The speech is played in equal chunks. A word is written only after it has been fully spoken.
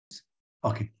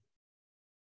Okay.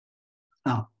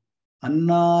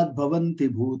 అన్నాద్ భవంతి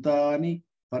భూతాని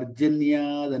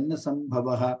పర్జన్యాదన్న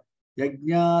సంభవః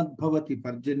యజ్ఞాద్ భవతి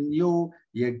పర్జన్యో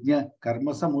యజ్ఞ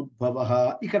కర్మ సముద్భవః.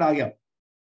 ఇక్కడ ఆగాం.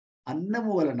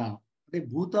 అన్నము వలన అంటే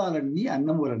భూతాలన్నీ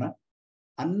అన్నము వలన,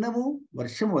 అన్నము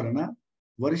వర్షం వలన,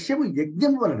 వర్షము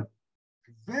యజ్ఞం వలన.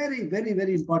 Very very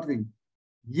very important.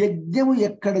 యజ్ఞము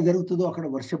ఎక్కడ జరుగుతుందో అక్కడ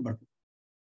వర్షం పడుతుంది.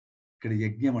 ఇక్కడ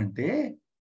యజ్ఞం అంటే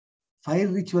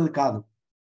ఫైర్ రిచువల్ కాదు.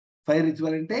 ఫైర్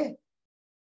రిచువల్ అంటే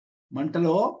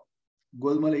మంటలో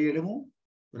గోధుమలు వేయడము,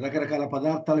 రకరకాల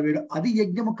పదార్థాలు వేయడం, అది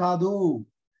యజ్ఞము కాదు.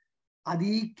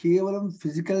 అది కేవలం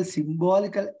physical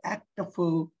symbolical act of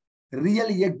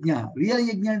real యజ్ఞ. రియల్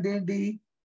యజ్ఞ అంటే ఏంటి?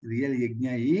 రియల్ యజ్ఞ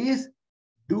is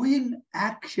doing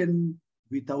action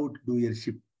without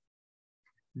doership,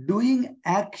 doing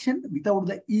action without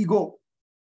the ego.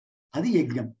 అది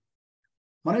యజ్ఞం.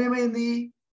 మనం ఏమైంది?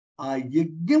 ఆ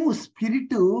యజ్ఞము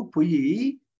స్పిరిట్ పోయి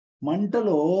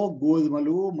మంటలో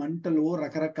గోధుమలు, మంటలో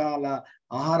రకరకాల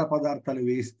ఆహార పదార్థాలు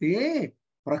వేస్తే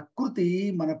ప్రకృతి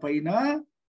మన పైన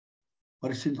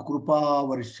కృపా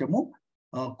వర్షము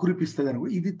కురిపిస్తుంది అనుకో.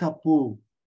 ఇది తప్పు.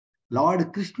 లార్డ్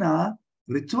కృష్ణ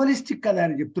రిచువలిస్టిక్ కదా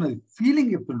అని చెప్తున్నది,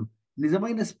 ఫీలింగ్ చెప్తున్నాడు.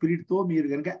 నిజమైన స్పిరిట్ తో మీరు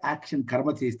కనుక యాక్షన్ కర్మ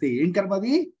చేస్తే, ఏం కర్మ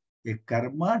అది? ఏ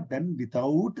కర్మ డన్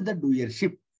వితౌట్ ద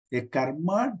డూయర్షిప్. ఏ కర్మ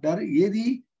డర్ ఏది?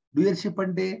 డూయర్షిప్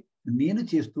అంటే నేను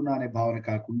చేస్తున్నా అనే భావన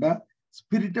కాకుండా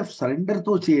స్పిరిట్ ఆఫ్ సరెండర్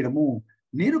తో చేయడము.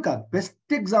 నేను కాదు.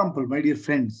 Best example my dear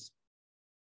friends,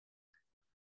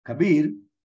 Kabir.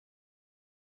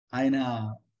 ఆయన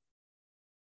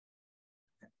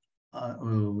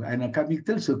మీకు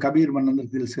తెలుసు, కబీర్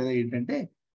మనందరికి తెలుసు కదా. ఏంటంటే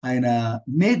ఆయన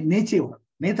నేచేవాడు,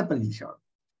 నేత పని చేసేవాడు.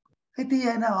 అయితే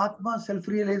ఆయన ఆత్మ సెల్ఫ్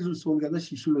రియలైజ్ సోల్ కదా.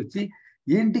 శిష్యులు వచ్చి,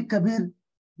 ఏంటి కబీర్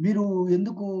మీరు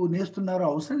ఎందుకు నేస్తున్నారు,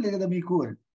 అవసరం లేదు కదా మీకు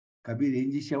అని. కబీర్ ఏం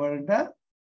చేసేవాడంట?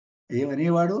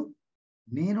 ఏమనేవాడు?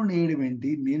 నేను నేయడం ఏంటి,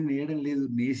 నేను నేయడం లేదు,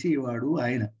 నేసేవాడు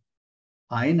ఆయన.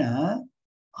 ఆయన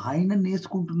ఆయన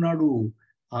నేసుకుంటున్నాడు,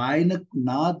 ఆయన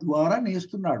నా ద్వారా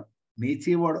నేస్తున్నాడు.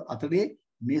 నేచేవాడు అతడే,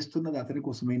 నేస్తున్నది అతని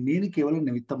కోసమే. నేను కేవలం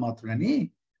నిమిత్తం మాత్రమని.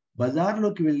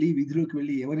 బజార్లోకి వెళ్ళి, వీధిలోకి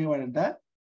వెళ్ళి ఏమనేవాడంట?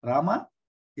 రామా,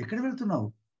 ఎక్కడ వెళ్తున్నావు?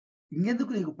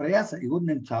 ఇంకెందుకు నీకు ప్రయాస? ఇగో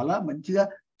నేను చాలా మంచిగా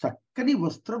చక్కని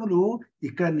వస్త్రములు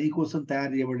ఇక్కడ నీకోసం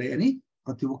తయారు చేయబడ్డాయి అని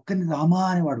ప్రతి ఒక్కరిని రామా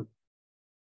అనేవాడు.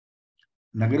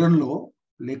 నగరంలో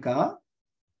లేక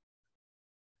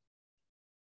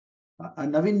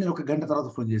నవీన్, నేను ఒక గంట తర్వాత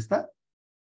ఫోన్ చేస్తా.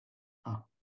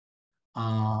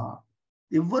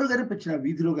 ఎవ్వరు కనిపించిన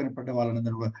వీధిలో కనిపడ్డ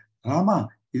వాళ్ళందరూ కూడా, రామా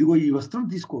ఇదిగో ఈ వస్త్రం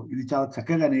తీసుకో, ఇది చాలా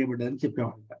చక్కగా నేయబడ్డదని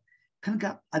చెప్పేవాళ్ళంట. కనుక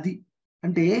అది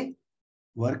అంటే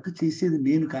వర్క్ చేసేది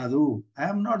నేను కాదు.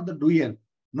 I'm not the doer,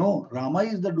 no, Rama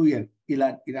is the doer. ఇలా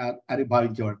ఇలా అని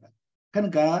భావించేవాళ్ళ.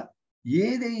 కనుక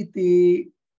ఏదైతే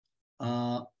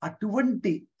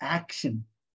అటువంటి action,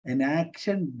 an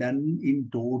action done in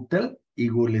total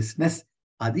egolessness,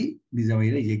 అది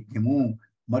నిజమైన యజ్ఞము.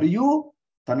 మరియు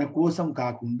తన కోసం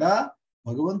కాకుండా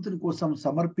భగవంతుని కోసం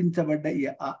సమర్పించబడ్డ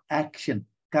యాక్షన్,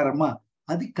 కర్మ,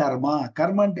 అది కర్మ.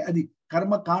 కర్మ అంటే అది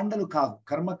కర్మకాండలు కాదు,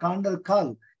 కర్మకాండలు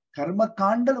కాదు.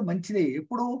 కర్మకాండలు మంచిదే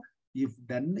ఎప్పుడు? If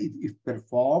done, if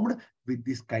performed with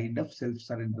this kind of self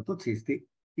surrender తో చేస్తే.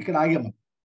 ఇక్కడ ఆగాము.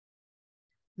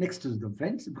 నెక్స్ట్ చూద్దాం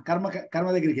ఫ్రెండ్స్. కర్మ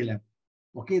దగ్గరికి వెళ్ళాం.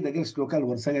 ఒకే దగ్గర శ్లోకాలు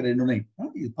వరుసగా రెండు ఉన్నాయి.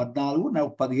 ఇది 14,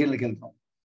 నాకు 15కి వెళ్తాం.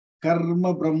 కర్మ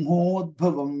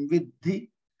బ్రహ్మోద్భవం విద్ధి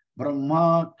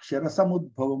బ్రహ్మాక్షర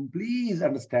సముద్భవం. Please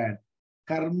understand.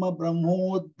 కర్మ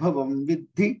బ్రహ్మోద్భవం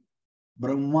విద్ధి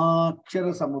బ్రహ్మాక్షర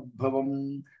సముద్భవం.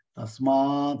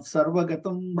 తస్మాత్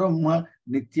సర్వగతం బ్రహ్మ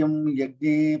నిత్యం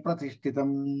యజ్ఞే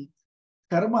ప్రతిష్ఠితం.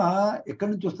 కర్మ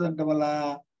ఎక్కడి నుంచి వస్తుందంటే వల్ల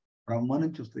బ్రహ్మ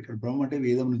నుంచి వస్తుంది. ఇక్కడ బ్రహ్మ అంటే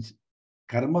వేదం నుంచి.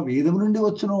 కర్మ వేదం నుండి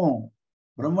వచ్చును.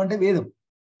 బ్రహ్మ అంటే వేదం.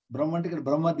 బ్రహ్మ అంటే ఇక్కడ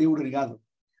బ్రహ్మ దేవుడిని కాదు.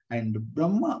 అండ్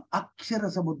బ్రహ్మ అక్షర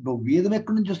సముద్భవం. వేదం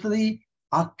ఎక్కడి నుంచి వస్తుంది?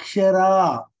 అక్షర.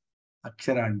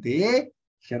 అక్షర అంటే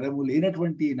క్షరము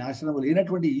లేనటువంటి, నాశనము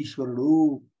లేనటువంటి ఈశ్వరుడు,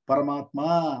 పరమాత్మ,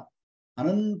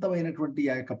 అనంతమైనటువంటి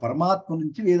ఆ యొక్క పరమాత్మ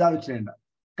నుంచి వేదాలు వచ్చినాయంట.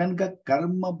 కనుక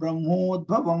కర్మ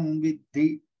బ్రహ్మోద్భవం విద్ధి.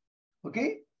 ఓకే,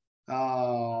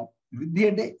 విద్ధి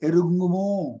అంటే ఎరుగుము.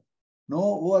 No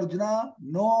oh Arjuna,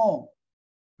 no,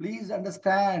 please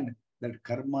understand that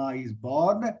karma is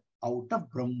born out of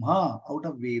Brahma, out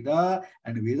of Veda,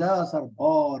 and Vedas are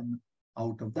born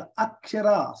out of the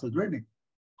Akshara. So చూడండి,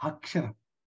 అక్షరం,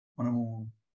 మనము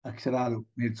అక్షరాలు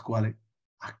నేర్చుకోవాలి.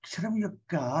 అక్షరం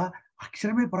యొక్క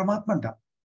అక్షరమే పరమాత్మ అంట.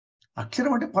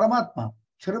 అక్షరం అంటే పరమాత్మ,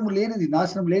 అక్షరము లేనిది,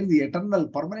 నాశనం లేనిది, ఎటర్నల్,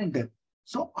 పర్మనెంట్.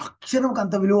 సో అక్షరంకి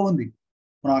అంత విలువ ఉంది.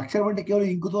 మనం అక్షరం అంటే కేవలం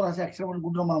ఇంకుతో రాసే అక్షరం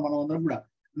అనుకుంటున్నాం మనం అందరం కూడా.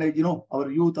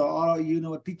 Hour youth,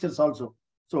 hour teachers also.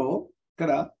 So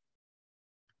ఇక్కడ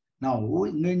నా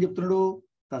ఇంకేం చెప్తున్నాడు,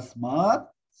 తస్మాత్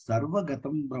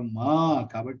సర్వగతం బ్రహ్మ.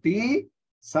 కాబట్టి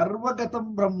సర్వగతం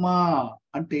బ్రహ్మ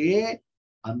అంటే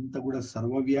అంత కూడా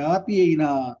సర్వవ్యాపి అయిన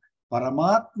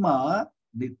పరమాత్మ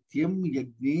నిత్యం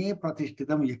యజ్ఞే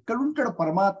ప్రతిష్ఠితం. ఎక్కడుంటాడు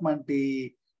పరమాత్మ అంటే,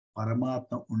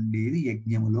 పరమాత్మ ఉండేది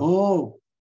యజ్ఞములో.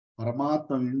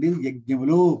 పరమాత్మ ఉండేది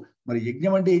యజ్ఞములో. మరి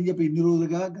యజ్ఞం అంటే ఏం చెప్పి ఇన్ని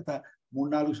రోజులుగా గత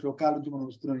 3-4 శ్లోకాల నుంచి మనం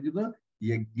వస్తున్నాం. ఏం చెప్తున్నాం?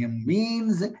 యజ్ఞం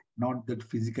మీన్స్ నాట్ దట్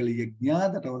ఫిజికల్ యజ్ఞ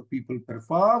that our people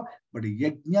perform, but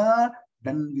యజ్ఞ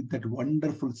done with that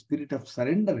wonderful spirit of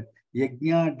surrender.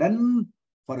 యజ్ఞ done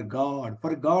for God.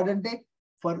 For God అంటే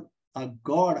ఫర్ ఆ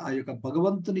గాడ్, ఆ యొక్క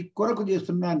భగవంతుని కొరకు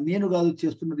చేస్తున్నా. నేను కాదు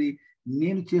చేస్తున్నది,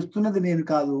 నేను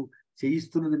కాదు,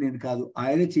 చేయిస్తున్నది నేను కాదు,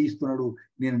 ఆయనే చేయిస్తున్నాడు,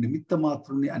 నేను నిమిత్త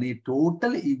మాత్రుని అనే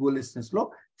టోటల్ ఈగోలెస్నెస్ లో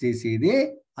చేసేదే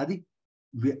అది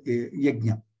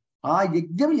యజ్ఞం. ఆ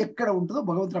యజ్ఞం ఎక్కడ ఉంటుందో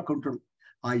భగవంతుడు అక్కడ ఉంటాడు.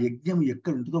 ఆ యజ్ఞం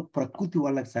ఎక్కడ ఉంటుందో ప్రకృతి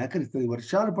వాళ్ళకి సహకరిస్తుంది.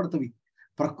 వర్షాలు పడుతుంది,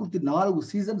 ప్రకృతి 4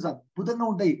 సీజన్స్ అద్భుతంగా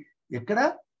ఉంటాయి. ఎక్కడ?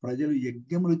 ప్రజలు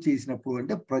యజ్ఞములు చేసినప్పుడు,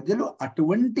 అంటే ప్రజలు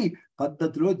అటువంటి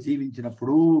పద్ధతిలో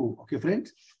జీవించినప్పుడు. Okay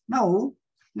friends, now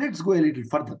let's go a little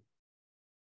further.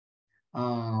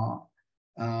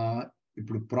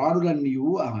 ఇప్పుడు ప్రాణులన్నీ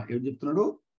ఏం చెప్తున్నాడు,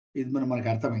 ఇది మనకు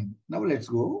అర్థమైంది. Now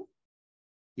let's go.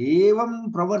 ఏవం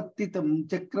ప్రవర్తితం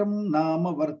చక్రం నామ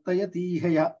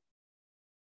వర్తయతీహయ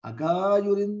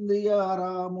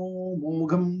అగాయురింద్రియారామో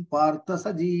మోఘం పార్థ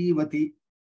సజీవతి.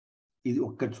 ఇది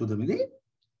ఒక్కటి చూద్దాం. ఇది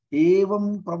ఏవం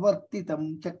ప్రవర్తితం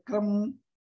చక్రం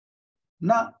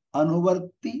న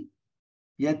అనువర్తి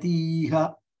యతీహ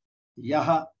యః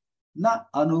న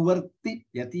అనువర్తి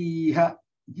యతీహ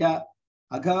య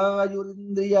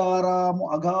అగాయురింద్రియారాము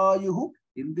అగాయు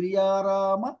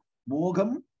ఇంద్రియారామ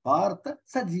మోఘం పార్థ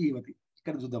సజీవతి.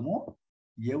 ఇక్కడ చూద్దాము.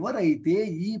 ఎవరైతే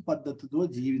ఈ పద్ధతితో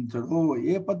జీవించడో,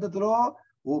 ఏ పద్ధతిలో?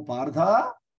 ఓ పార్థ,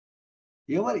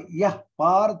 ఎవరు? యః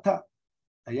పార్థ,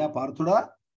 అయ్యా పార్థుడా,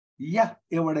 యః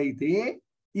ఎవడైతే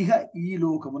ఇహ ఈ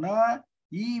లోకమున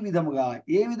ఈ విధముగా,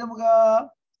 ఏ విధముగా?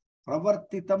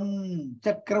 ప్రవర్తితం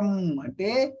చక్రం అంటే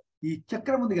ఈ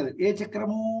చక్రం ఉంది కదా, ఏ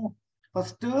చక్రము?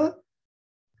 ఫస్ట్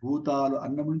భూతాలు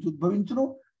అన్నం నుంచి ఉద్భవించును,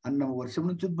 అన్నము వర్షం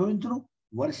నుంచి ఉద్భవించును,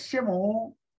 వర్షము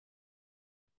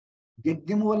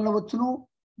యజ్ఞము వల్ల వచ్చును,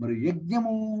 మరి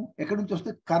యజ్ఞము ఎక్కడి నుంచి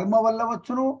వస్తే? కర్మ వల్ల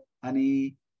వచ్చును అని.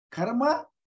 కర్మ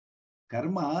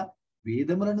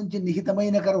వేదముల నుంచి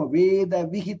నిహితమైన కర్మ, వేద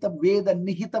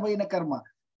నిహితమైన కర్మ,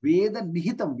 వేద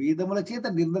నిహితం, వేదముల చేత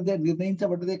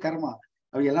నిర్ణయించబడ్డదే కర్మ.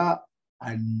 అవి ఎలా?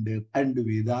 అండ్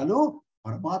వేదాలు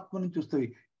పరమాత్మ నుంచి వస్తాయి.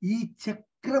 ఈ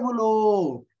చక్రములో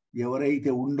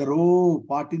ఎవరైతే ఉండరో,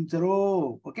 పాటించరో,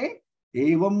 ఓకే,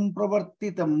 ఏవం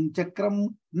ప్రవర్తితం చక్రం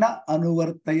న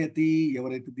అనువర్తయతి,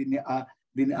 ఎవరైతే దీన్ని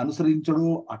అనుసరించడో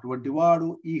అటువంటి వాడు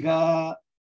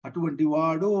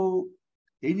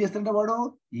ఏం చేస్తుంటే, వాడు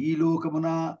ఈ లోకమున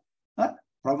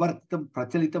ప్రవర్తితం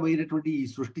ప్రచలితమైనటువంటి ఈ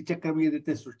సృష్టి చక్రం,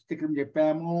 ఏదైతే సృష్టి చక్రం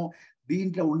చెప్పామో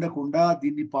దీంట్లో ఉండకుండా,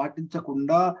 దీన్ని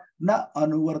పాటించకుండా, న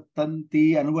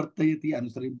అనువర్తయతి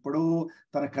అనుసరింపడు,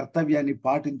 తన కర్తవ్యాన్ని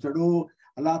పాటించడు,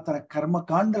 అలా తన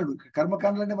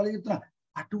కర్మకాండలని మళ్ళీ చెప్తున్నా,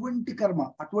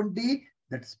 అటువంటి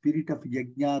దట్ స్పిరిట్ ఆఫ్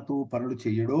యజ్ఞాతో పనులు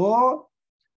చేయడో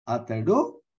అతడు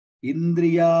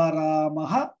ఇంద్రియారామ.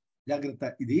 జాగ్రత్త,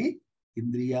 ఇది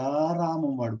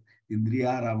ఇంద్రియారామం. వాడు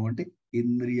ఇంద్రియారామం అంటే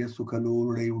ఇంద్రియ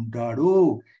సుఖలోలుడై ఉంటాడు,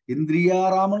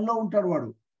 ఇంద్రియారామంలో ఉంటాడు వాడు.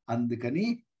 అందుకని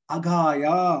అఘాయ,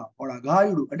 వాడు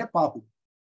అఘాయుడు అంటే పాపు.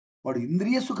 వాడు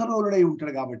ఇంద్రియ సుఖలోలుడై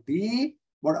ఉంటాడు కాబట్టి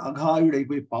వాడు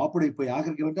అఘాయుడైపోయి, పాపుడైపోయి,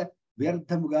 ఆఖరికి ఏమంటే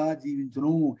వ్యర్థముగా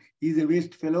జీవించును. Is a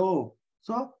waste fellow.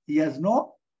 So he has no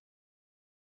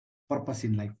purpose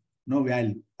in life, no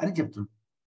value అని చెప్తున్నాడు.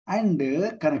 అండ్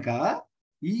కనుక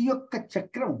ఈ యొక్క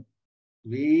చక్రం,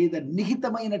 వేద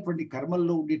నిహితమైనటువంటి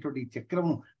కర్మల్లో ఉండేటువంటి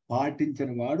చక్రము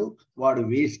పాటించని వాడు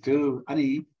వేస్ట్ అని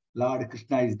లార్డ్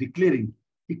కృష్ణ ఇస్ డిక్లేరింగ్.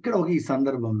 ఇక్కడ ఈ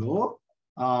సందర్భంలో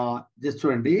జస్ట్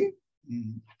చూడండి.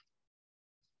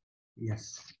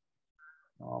 ఎస్,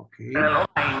 ఓకే,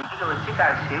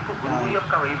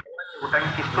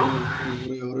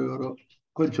 ఎవరో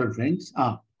కొంచెం ఫ్రెండ్స్,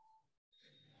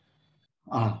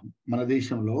 మన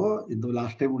దేశంలో ఇందులో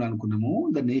లాస్ట్ టైం కూడా అనుకున్నాము,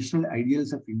 the national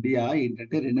ideals of India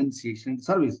ఏంటంటే renunciation and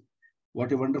service.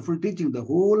 What a wonderful teaching. The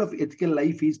whole of ethical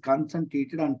life is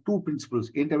concentrated on 2 principles.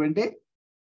 ఏంటంటే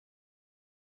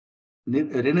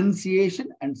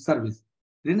రెనౌన్సియేషన్ అండ్ సర్వీస్.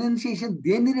 రెనౌన్సియేషన్,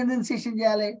 దేన్ని రెనౌన్సియేషన్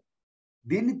చేయాలి,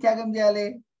 దేన్ని త్యాగం చేయాలి?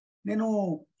 నేను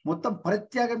మొత్తం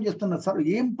పరిత్యాగం చేస్తున్నా.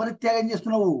 ఏం పరిత్యాగం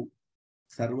చేస్తున్నావు?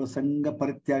 సర్వసంగ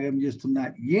పరిత్యాగం చేస్తున్నా.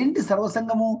 ఏంటి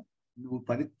సర్వసంగము? నువ్వు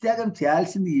పరిత్యాగం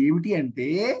చేయాల్సింది ఏమిటి అంటే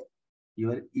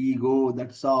your ego,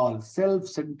 that's all. Self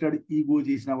centred ego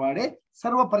చేసిన వాడే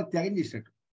సర్వ పరిత్యాగం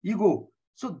చేసినట్టు ego.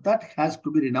 So that has to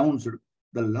be renounced.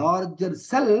 The larger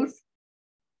self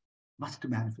must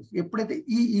manifest. ఎప్పుడైతే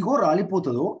ఈ ఈగో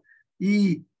రాలిపోతుందో, ఈ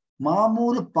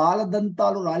మామూలు పాల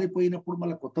దంతాలు రాలిపోయినప్పుడు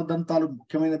మళ్ళీ కొత్త దంతాలు,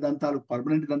 ముఖ్యమైన దంతాలు,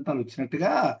 పర్మనెంట్ దంతాలు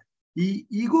వచ్చినట్టుగా ఈ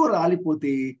ego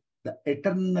రాలిపోతే the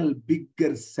eternal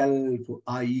bigger self,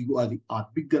 ఆ ఈగో, అది ఆ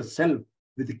bigger self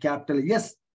with capital yes,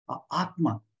 ఆ ఆత్మ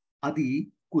అది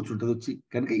కూర్చుంటుంది వచ్చి.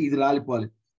 కనుక ఇది రాలిపోవాలి.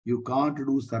 You can't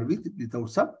do service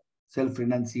without some self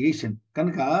renunciation.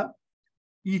 కనుక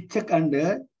ఈ చెక్ అండ్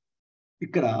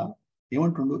ఇక్కడ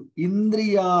ఏమంటుండు,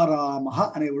 ఇంద్రియారామ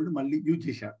అనేవాడు మళ్ళీ యూజ్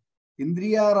చేశాడు.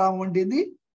 ఇంద్రియారామం అంటే ఏంది?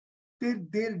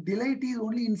 There delight is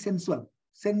only in sensual.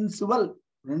 Sensual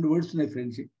రెండు వర్డ్స్ ఉన్నాయి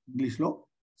ఫ్రెండ్స్ ఇంగ్లీష్ లో,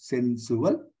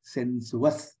 సెన్సువల్,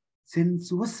 సెన్సువస్.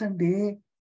 సెన్సువస్ అంటే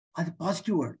అది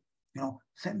పాజిటివ్ వర్డ్.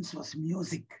 సెన్సువస్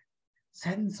మ్యూజిక్,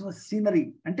 సెన్సువస్ సీనరీ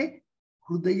అంటే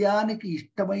హృదయానికి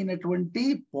ఇష్టమైనటువంటి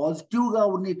పాజిటివ్ గా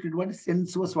ఉండేటటువంటి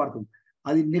సెన్సువస్ వాడతాం.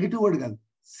 అది నెగిటివ్ వర్డ్ కాదు.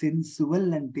 సెన్సువల్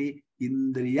అంటే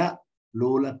ఇంద్రియ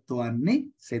లోలత్వాన్ని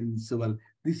sensual.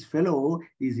 This fellow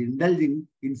is indulging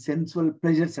in sensual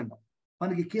pleasures అంటాం.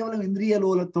 మనకి కేవలం ఇంద్రియ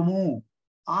లోలత్వము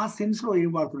ఆ సెన్స్ లో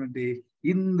ఏం వాడుతుందంటే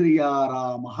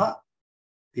ఇంద్రియారామ.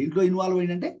 దేంట్లో ఇన్వాల్వ్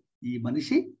అయిందంటే ఈ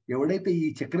మనిషి ఎవడైతే ఈ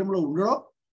చక్రంలో ఉండడో,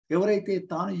 ఎవరైతే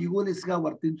తాను ఈగోలెస్ గా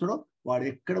వర్తించడో, వాడు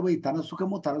ఎక్కడ పోయి తన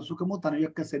సుఖము తన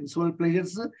యొక్క సెన్సువల్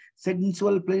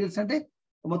ప్లెజర్స్ అంటే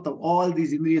మొత్తం ఆల్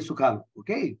దీస్ ఇంద్రియ సుఖాలు.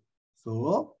 ఓకే, సో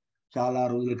చాలా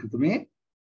రోజుల క్రితమే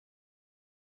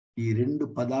ఈ రెండు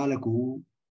పదాలకు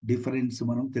డిఫరెన్స్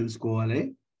మనం తెలుసుకోవాలి.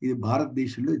 ఇది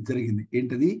భారతదేశంలో జరిగింది.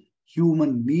 ఏంటది?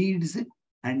 Human needs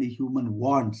and human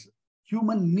wants.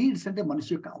 Human needs అంటే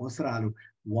మనిషి యొక్క అవసరాలు,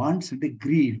 వాంట్స్ అంటే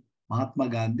గ్రీడ్. మహాత్మా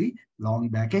గాంధీ లాంగ్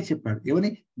బ్యాకే చెప్పాడు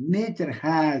ఏమని? Nature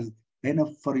has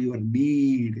enough for your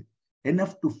need,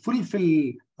 enough to fulfil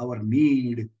hour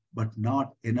need, but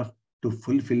not enough to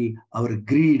fulfil hour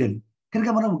greed అని. కనుక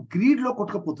మనం గ్రీడ్ లో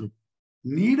కొట్టుకపోతున్నాం.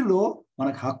 నీడులో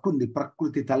మనకు హక్కు ఉంది.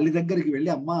 ప్రకృతి తల్లి దగ్గరికి వెళ్ళి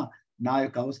అమ్మా నా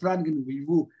యొక్క అవసరానికి నువ్వు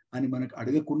ఇవ్వు అని మనకు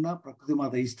అడగకుండా ప్రకృతి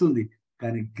మాత ఇస్తుంది.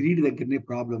 కానీ గ్రీడ్ దగ్గరనే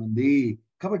ప్రాబ్లం ఉంది.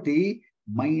 కాబట్టి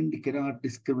మైండ్ కెనాట్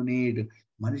డిస్క్రిమినేట్.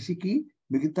 మనిషికి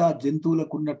మిగతా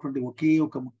జంతువులకు ఉన్నటువంటి ఒకే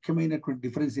ఒక ముఖ్యమైనటువంటి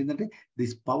డిఫరెన్స్ ఏంటంటే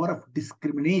దిస్ పవర్ ఆఫ్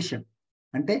డిస్క్రిమినేషన్,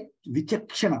 అంటే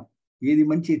విచక్షణ, ఏది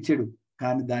మంచి చెడు,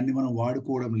 కానీ దాన్ని మనం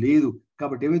వాడుకోవడం లేదు.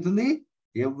 కాబట్టి ఏమవుతుంది?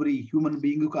 ఎవ్రీ హ్యూమన్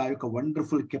బీయింగ్ కు ఆ యొక్క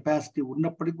వండర్ఫుల్ కెపాసిటీ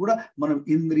ఉన్నప్పటికీ కూడా మనం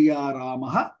ఇంద్రియారామ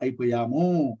అయిపోయాము.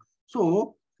 So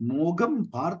మోగం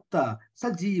Partha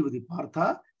సజీవది Partha,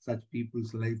 such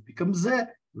people's life becomes a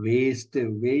waste,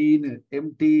 vain,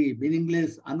 empty,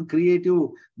 meaningless, uncreative.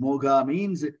 Moga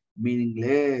means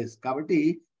meaningless. Kabatti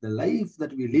the life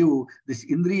that we live, this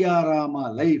indriyarama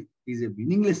life, is a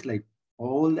meaningless life.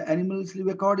 All the animals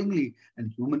live accordingly and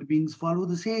human beings follow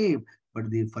the same, but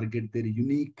they forget their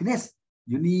uniqueness.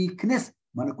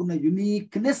 మనకున్న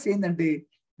uniqueness ఏంటంటే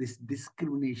this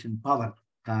discrimination power.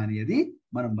 కానీ అది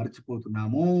మనం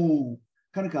మర్చిపోతున్నాము.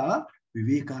 కనుక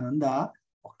వివేకానంద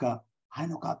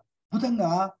ఆయన ఒక అద్భుతంగా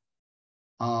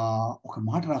ఒక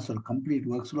మాట రాస్తారు కంప్లీట్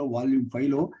వర్క్స్ లో, వాల్యూమ్ 5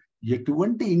 లో.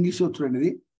 ఎటువంటి ఇంగ్లీష్ వచ్చు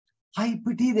అనేది, I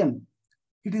pity them,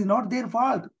 it is not their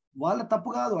fault. వాళ్ళ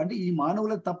తప్పు కాదు, అంటే ఈ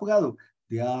మానవులకు తప్పు కాదు.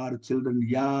 They are children,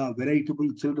 yeah, veritable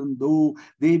children, though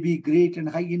they be great and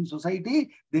high in society,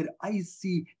 their eyes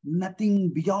see nothing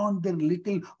beyond their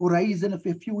little horizon of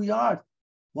a few yards.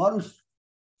 వారు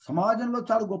సమాజంలో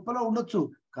చాలా గొప్పలో ఉండొచ్చు,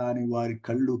 కానీ వారి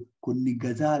కళ్ళు కొన్ని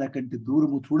గజాల కంటే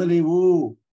దూరము చూడలేవు.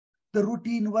 The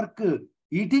routine work,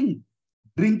 eating,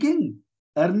 drinking,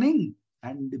 earning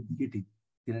and బిగెటింగ్,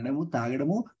 తినడము,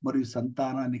 తాగడము మరియు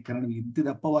సంతానాన్ని కనడం, ఇంటి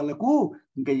తప్ప వాళ్ళకు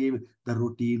ఇంకా ఏ the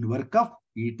routine work of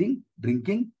eating,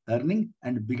 drinking, earning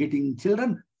and begetting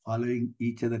children, following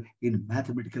each other in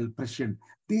mathematical precision.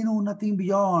 They know nothing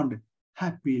beyond.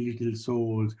 Happy little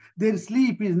souls. Their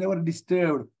sleep is never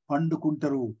disturbed.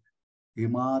 పండుకుంటారు.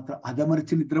 ఏమాత్రం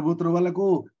అదమరిచి నిద్రపోతున్న వాళ్ళకు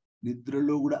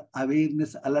నిద్రలో కూడా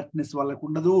అవేర్నెస్, అలర్ట్నెస్ వాళ్ళకు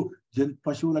ఉండదు.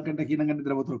 పశువుల కంటే హీనంగా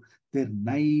నిద్రపోతారు. Their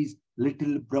nice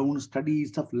little brown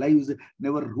studies of lives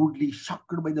never rudely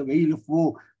shocked by the veil of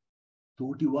woe.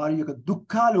 తోటి వారి యొక్క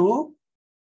దుఃఖాలు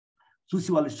చూసి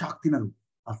వాళ్ళు షాక్ తినరు.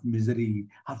 Of misery,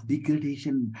 of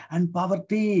degradation and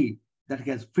poverty that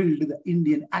has field the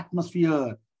Indian atmosphere,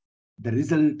 the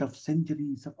result of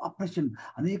centuries of oppression.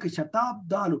 అనేక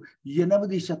శతాబ్దాలు,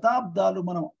 8 శతాబ్దాలు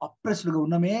మనం అప్రెస్డ్గా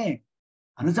ఉన్నామే,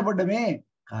 అనసపడ్డమే.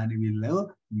 కానీ వీళ్ళు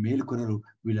మేలుకొనరు.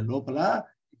 వీళ్ళ లోపల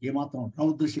ఏమాత్రం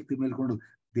రౌద్ర శక్తి మేలుకొనడు.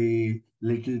 They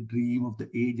little dream of the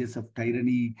ages of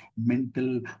tyranny, mental,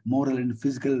 moral and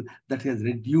physical, that has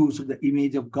reduced the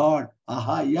image of God.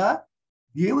 ఆహా, అయ్యా,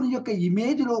 దేవుని యొక్క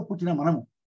ఇమేజ్ లో పుట్టిన మనము,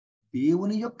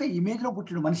 దేవుని యొక్క ఇమేజ్ లో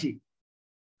పుట్టిన మనిషి,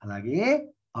 అలాగే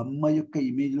అమ్మ యొక్క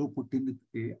ఇమేజ్ లో పుట్టింది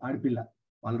ఆడపిల్ల.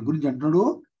 వాళ్ళ గురించి అంటున్నాడు,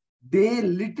 దే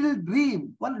లిటిల్ డ్రీమ్,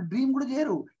 వాళ్ళు డ్రీమ్ కూడా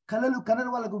చేయరు, కలలు కనరు,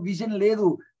 వాళ్ళకు విజన్ లేదు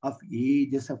ఆఫ్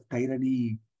ఏజెస్ ఆఫ్ టైరనీ.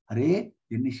 అరే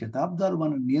ఎన్ని శతాబ్దాలు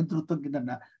మనం నియంతృత్వం కింద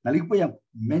నలిగిపోయాం.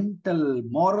 Mental,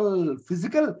 moral,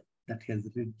 physical, that Hess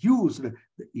reduced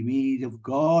the image of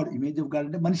God. Image of God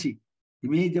అంటే మనిషి,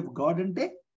 ఇమేజ్ ఆఫ్ గాడ్ అంటే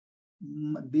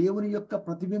దేవుని యొక్క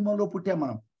ప్రతిబింబంలో పుట్టాం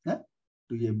మనం.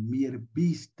 To a mere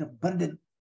beast of burden,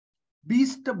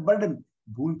 beast of burden,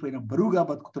 భూమి పైన బరువుగా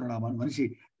బతుకుతున్నాడు మన మనిషి.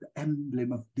 The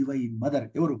emblem of divine mother,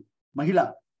 ఎవరు? మహిళ.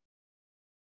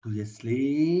 To a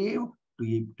slave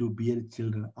to beer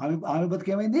children, ఆమె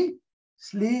బతుకేమైంది?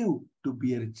 Slave to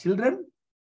beer children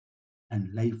and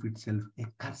life it self A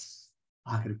curse.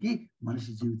 ఆఖరికి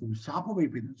మనిషి జీవితం శాపం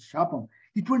అయిపోయింది, శాపం.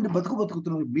 ఇటువంటి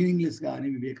బతుకుతున్నారు మీనింగ్లెస్ గా అని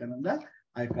వివేకానంద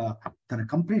ఆ యొక్క తన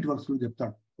కంప్లీట్ వర్క్స్ లో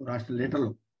చెప్తాడు, రాష్ట్ర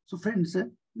లెటర్లో. సో ఫ్రెండ్స్,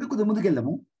 ఇంకా కొద్దిగా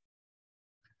ముందుకెళ్దాము.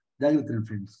 జాగ్రత్త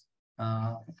friends,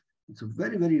 it's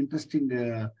very very interesting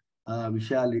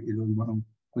విషయాలు ఈరోజు మనం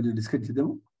కొంచెం డిస్కస్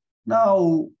చేద్దాము. నా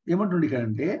ఏమంటుండే ఇక్కడ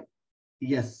అంటే,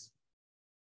 ఎస్,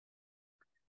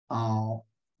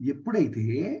 ఎప్పుడైతే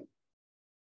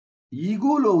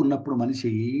ఈగోలో ఉన్నప్పుడు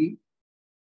మనిషి,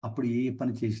 అప్పుడు ఏ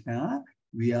పని చేసినా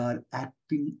we are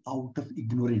acting out of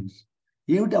ignorance.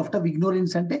 ఏమిటి అవుట్ ఆఫ్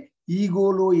ఇగ్నోరెన్స్ అంటే?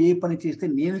 ఈగోలో ఏ పని చేస్తే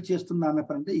నేను చేస్తున్నా అన్న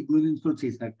పని అంటే ఇగ్నోరెన్స్ లో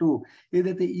చేసినట్టు.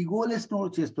 ఏదైతే ఈగోలెస్ లో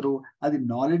చేస్తారో అది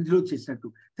నాలెడ్జ్ లో చేసినట్టు.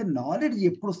 నాలెడ్జ్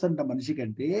ఎప్పుడు వస్తుందంట మనిషికి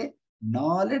అంటే,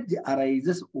 knowledge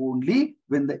arises only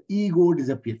when the ego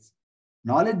disappears.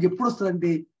 Knowledge ఎప్పుడు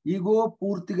వస్తుందంటే ఈగో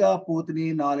పూర్తిగా పోతేనే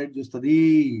నాలెడ్జ్ వస్తుంది.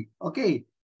 Okay,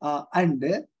 and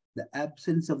the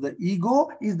absence of the ego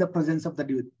is the presence of the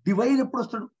divine. Divine ఎప్పుడు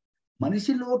వస్తాడు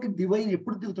మనిషిలోకి? డివైన్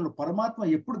ఎప్పుడు దిగుతాడు? పరమాత్మ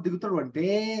ఎప్పుడు దిగుతాడు అంటే,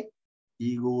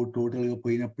 ఈగో టోటల్ గా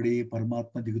పోయినప్పుడే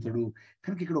పరమాత్మ దిగుతాడు.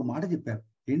 కనుక ఇక్కడ ఒక మాట చెప్పారు,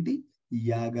 ఏంటి? ఈ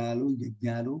యాగాలు,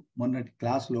 యజ్ఞాలు, మొన్నటి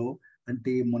క్లాస్ లో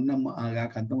అంటే మొన్న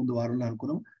అంతకుముందు వారంలో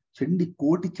అనుకున్నాం,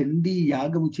 కోటి చండీ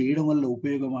యాగం చేయడం వల్ల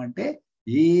ఉపయోగం అంటే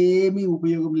ఏమీ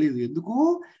ఉపయోగం లేదు. ఎందుకు?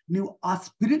 నువ్వు ఆ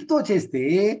స్పిరిట్ తో చేస్తే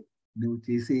నువ్వు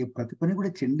చేసే ప్రతి పని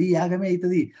కూడా చండీ యాగమే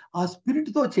అవుతుంది. ఆ స్పిరిట్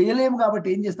తో చేయలేము కాబట్టి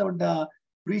ఏం చేస్తామంట,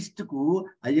 ప్రీస్ట్ కు,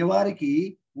 అయ్యవారికి,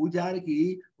 పూజారికి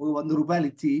ఒక 100 రూపాయలు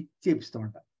ఇచ్చి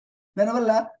చేపిస్తామంట.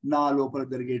 దానివల్ల నా లోపల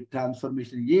జరిగే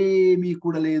ట్రాన్స్ఫర్మేషన్ ఏమీ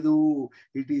కూడా లేదు.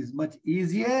 It is much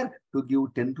easier to give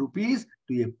 10 rupees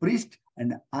to A priest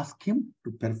and ask him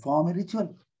to perform a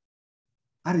ritual.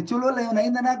 ఆ రిచువల్ వల్ల ఏమైనా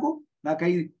అయిందా? నాకు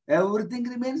everything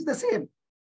remains the same.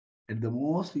 At the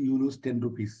most, you lose 10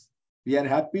 rupees. We are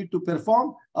happy to perform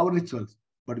our rituals,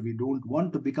 but we don't want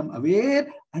to become aware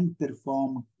and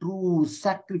perform true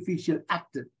sacrificial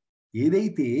act.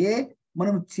 ఏదైతే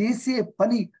మనం చేసే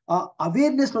పని ఆ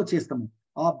అవేర్నెస్ లో చేస్తామో,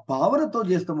 ఆ భావనతో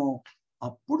చేస్తామో,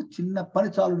 అప్పుడు చిన్న పని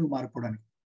చాలు నువ్వు మారిపోవడానికి.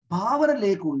 భావన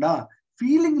లేకుండా,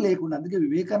 ఫీలింగ్ లేకుండా. అందుకే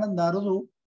వివేకానంద ఆ రోజు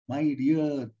my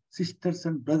dear sisters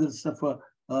and brothers of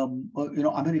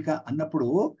America అన్నప్పుడు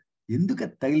ఎందుకు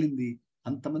తగిలింది?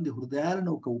 అంతమంది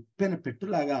హృదయాలను ఒక ఉప్పెన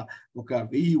పెట్టులాగా, ఒక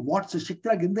 1000 వాట్స్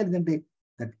శక్తిలాగా ఎందుకంటే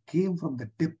that came from the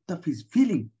depth of his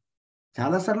feeling.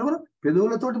 చాలా సార్లు మనం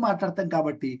పెదవులతోటి మాట్లాడతాం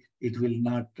కాబట్టి it will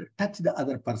not touch the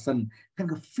other person.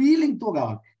 కనుక ఫీలింగ్ తో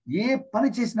కావాలి. ఏ పని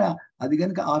చేసినా అది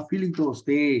కనుక ఆ ఫీలింగ్ తో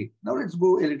వస్తే, now let's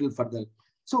go a little further.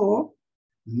 So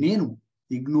నేను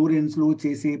ఇగ్నోరెన్స్ లో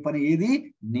చేసే పని ఏది?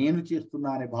 నేను చేస్తున్నా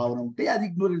అనే భావన ఉంటే అది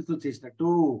ఇగ్నోరెన్స్ లో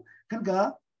చేసినట్టు. కనుక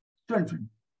చూడండి,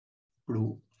 ఇప్పుడు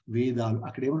వేదాలు,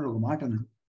 అక్కడ ఏమన్నా ఒక మాట అన్నాడు,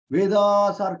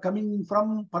 వేదాస్ ఆర్ కమింగ్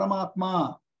ఫ్రమ్ పరమాత్మ.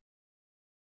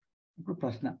 ఇప్పుడు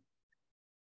ప్రశ్న,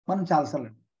 మనం చాలాసార్లు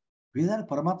వేదాలు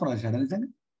పరమాత్మ రాశాడు నిజంగా?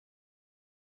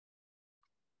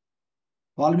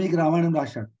 వాల్మీకి రామాయణం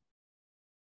రాశాడు.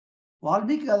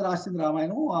 వాల్మీకి కాదు రాసింది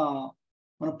రామాయణం,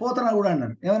 మన పోతన కూడా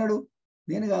అన్నాడు. ఏమన్నాడు?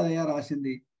 నేను కాదయ్యా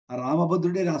రాసింది, ఆ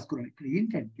రామభద్రుడే రాసుకున్నాడు. ఇక్కడ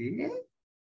ఏంటంటే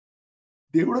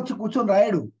దేవుడు వచ్చి కూర్చొని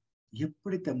రాయడు.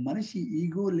 ఎప్పుడైతే మనిషి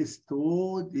ఈగోలెస్ తో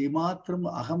ఏమాత్రం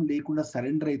అహం లేకుండా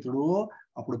సరెండర్ అవుతాడో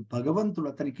అప్పుడు భగవంతుడు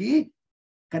అతనికి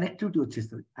కనెక్టివిటీ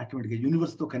వచ్చేస్తుంది. ఆటోమేటిక్గా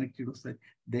యూనివర్స్ తో కనెక్టివిటీ వస్తుంది.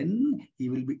 Then he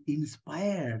will be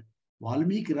inspired.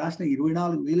 Valmiki రాసిన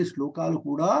 24,000 శ్లోకాలు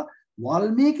కూడా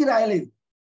వాల్మీకి రాయలేదు,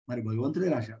 మరి భగవంతుడే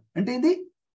రాశాడు. అంటే ఇది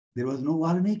there was no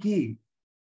Valmiki,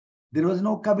 there was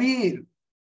no Kabir.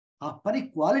 ఆ పని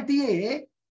క్వాలిటీయే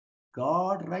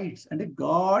గాడ్ రైట్స్, అంటే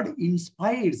గాడ్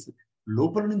ఇన్స్పైర్స్.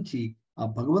 లోపల నుంచి ఆ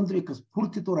భగవంతుడి యొక్క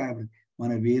స్ఫూర్తితో రాయబడింది.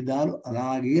 మన వేదాలు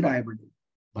అలాగే రాయబడింది.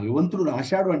 భగవంతుడు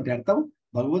రాశాడు అంటే అర్థం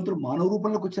భగవంతుడు మానవ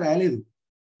రూపంలోకి వచ్చి రాయలేదు.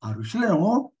 ఆ ఋషులను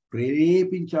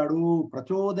ప్రేరేపించాడు.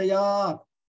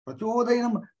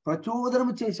 ప్రచోదనం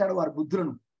చేశాడు వారి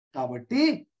బుద్ధులను. కాబట్టి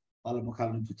వాళ్ళ ముఖాల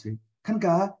నుంచి వచ్చాయి. కనుక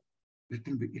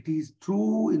it is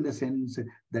true in the sense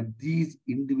that these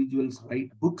individuals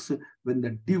write books when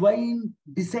the divine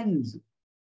descends.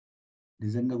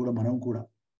 నిజంగా కూడా మనం కూడా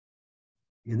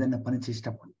ఏదైనా పని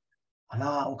చేసేటప్పుడు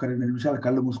అలా ఒక 2 నిమిషాలు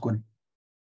కళ్ళు మూసుకొని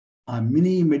ఆ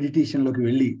మినీ మెడిటేషన్‌లోకి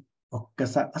వెళ్ళి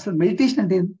ఒక్కసారి అసలు మెడిటేషన్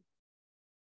అంటే ఏంది?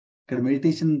 ఇక్కడ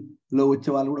మెడిటేషన్‌లో వచ్చే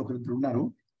వాళ్ళు కూడా ఒకరిద్దరు ఉన్నారు.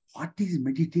 What is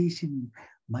meditation?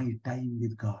 My time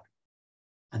with God.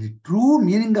 అది ట్రూ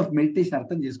మీనింగ్ ఆఫ్ మెడిటేషన్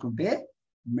అర్థం చేసుకుంటే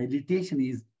meditation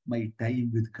is my time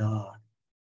with God.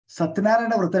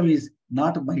 Satyanarayana వ్రతం is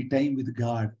not my time with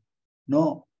God. No,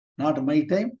 not my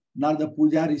time, not the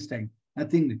Poojaris time.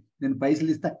 Nothing. నేను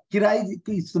పైసలు ఇస్తా,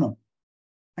 కిరాయికి ఇస్తున్నాం.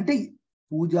 అంటే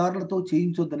పూజారులతో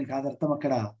చేయించొద్దని కాదర్థం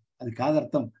అక్కడ. అది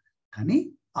కాదర్థం. కానీ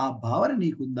ఆ భావన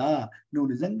నీకుందా? నువ్వు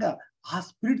నిజంగా ఆ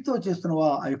స్పిరిట్ తో చేస్తున్నావా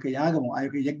ఆ యొక్క యాగము, ఆ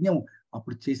యొక్క యజ్ఞం?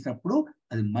 అప్పుడు చేసినప్పుడు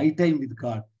అది మై టైం విత్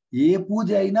గాడ్. ఏ పూజ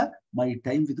అయినా మై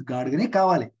టైం విత్ గాడ్ గానే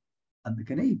కావాలి.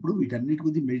 అందుకనే ఇప్పుడు వీటన్నిటి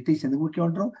గురించి మెడిటేషన్ ఎందుకు ముఖ్యం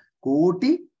అంటారు?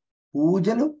 కోటి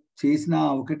పూజలు చేసిన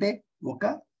ఒకటే ఒక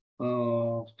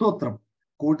స్తోత్రం.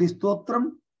 కోటి స్తోత్రం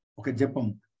ఒక జపం,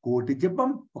 కోటి జపం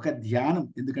ఒక ధ్యానం.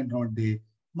 ఎందుకంటున్నాం అంటే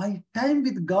మై టైం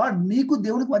విత్ గాడ్. నీకు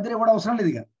దేవునికి మధ్యలో కూడా అవసరం లేదు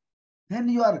ఇక. Then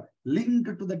you are link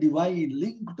to the divine,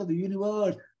 link to the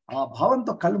universe. ఆ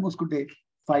భావంతో కళ్ళు మూసుకుంటే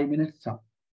 5 minutes చాలు.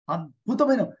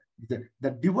 అద్భుతమైన ద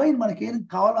డివైన్ మనకి ఏం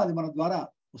కావాలో అది మన ద్వారా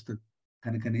వస్తుంది.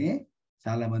 కనుకనే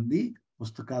చాలా మంది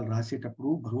పుస్తకాలు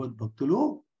రాసేటప్పుడు భగవద్భక్తులు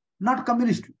నాట్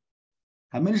కమ్యూనిస్టులు.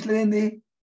 కమ్యూనిస్టులు ఏంది?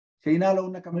 చైనాలో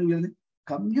ఉన్న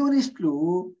కమ్యూనిస్టులు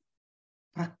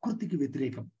ప్రకృతికి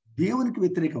వ్యతిరేకం, దేవునికి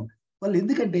వ్యతిరేకం. వాళ్ళు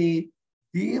ఎందుకంటే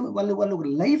వాళ్ళు వాళ్ళు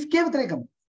లైఫ్కే వ్యతిరేకం.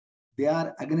 They are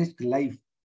against life.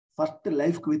 First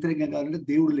life కు వ్యతిరేకంగా కావాలంటే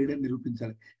దేవుడు లేడని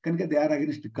నిరూపించాలి. కనుక they are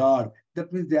against God.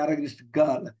 That means they are against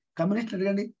God. కమ్యూనిస్టులు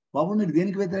అడగండి, బాబు మీరు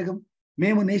దేనికి వ్యతిరేకం?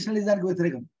 మేము నేషనలిజానికి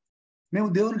వ్యతిరేకం, మేము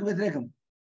దేవునికి వ్యతిరేకం,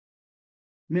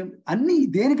 మేము అన్ని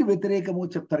దేనికి వ్యతిరేకమో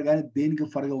చెప్తారు కానీ దేనికి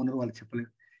ఫరగా ఉన్నారో వాళ్ళు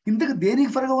చెప్పలేరు. ఇంతకు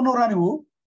దేనికి ఫరగా ఉన్నావురా నువ్వు?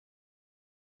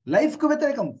 లైఫ్ కు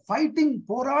వ్యతిరేకం, ఫైటింగ్,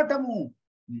 పోరాటము,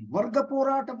 వర్గ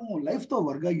పోరాటము, లైఫ్ తో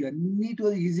వర్గ అన్నిటి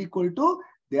is equal to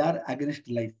they are against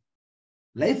life.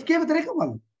 Life కే వ్యతిరేకం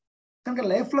వాళ్ళు. కనుక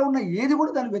లైఫ్ లో ఉన్న ఏది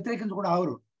కూడా దాన్ని వ్యతిరేకించకుండా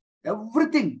ఆవరు.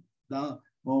 ఎవ్రీథింగ్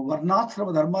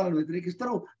వర్ణాశ్రమ ధర్మాలను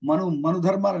వ్యతిరేకిస్తారు, మను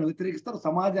ధర్మాలను వ్యతిరేకిస్తారు,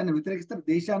 సమాజాన్ని వ్యతిరేకిస్తారు,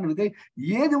 దేశాన్ని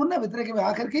ఏది ఉన్నా వ్యతిరేకమే.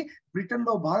 ఆఖరికి బ్రిటన్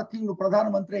లో భారతీయుడు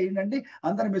ప్రధానమంత్రి అయిందండి,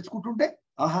 అందరిని మెచ్చుకుంటుంటే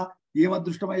ఆహా ఏం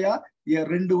అదృష్టమయ్యా,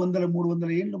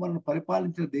 200-300 ఏళ్ళు మనం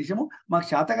పరిపాలించిన దేశము మాకు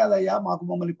శాత కాదయ్యా, మాకు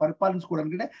మమ్మల్ని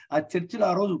పరిపాలించుకోవడానికి. ఆ చర్చిలో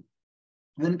ఆ రోజు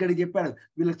వెనుకడి చెప్పాడు,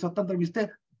 వీళ్ళకి స్వతంత్రం ఇస్తే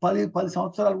 10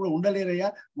 సంవత్సరాలు కూడా ఉండలేరయ్యా,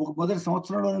 ఒక మొదటి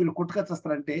సంవత్సరంలో వీళ్ళు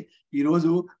కొట్టుకొచ్చేస్తారంటే ఈ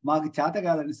రోజు మాకు చేత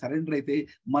కాదని సరెండర్ అయితే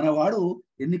మనవాడు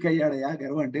ఎన్నికయ్యాడయ్యా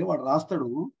గర్వం అంటే వాడు రాస్తాడు,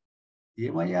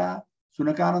 ఏమయ్యా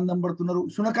సునకానందం పడుతున్నారు,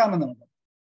 సునకానందం.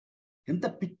 ఎంత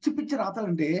పిచ్చి పిచ్చి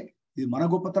రాతలంటే ఇది మన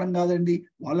గొప్పతనం కాదండి,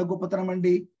 వాళ్ళ గొప్పతనం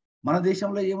అండి, మన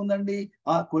దేశంలో ఏముందండి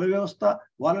ఆ కుల వ్యవస్థ,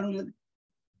 వాళ్ళను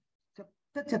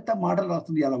చెత్త చెత్త మాటలు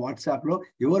రాస్తుంది అలా వాట్సాప్ లో.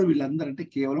 ఎవరు వీళ్ళందరూ అంటే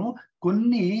కేవలం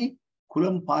కొన్ని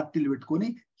కులం పార్టీలు పెట్టుకొని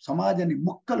సమాజాన్ని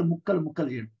ముక్కలు ముక్కలు ముక్కలు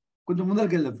చేయడం. కొంచెం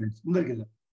ముందరికి వెళ్దాం ఫ్రెండ్స్, ముందరికి వెళ్దాం.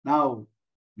 నా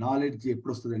నాలెడ్జ్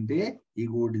ఎప్పుడు వస్తుందంటే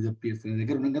ఈగో డిజపియర్స్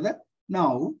దగ్గర ఉన్నాం కదా. నా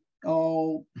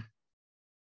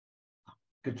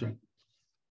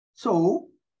సో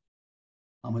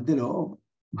ఆ మధ్యలో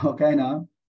ఒక ఆయన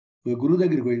గురువు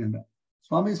దగ్గరికి పోయిందంట.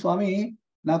 స్వామి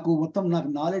నాకు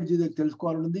నాలెడ్జ్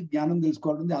తెలుసుకోవాలనుంది, జ్ఞానం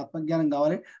తెలుసుకోవాలనుంది, ఆత్మజ్ఞానం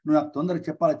కావాలి, నువ్వు నాకు తొందరగా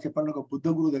చెప్పాలని ఒక బుద్ధ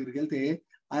గురువు దగ్గరికి వెళ్తే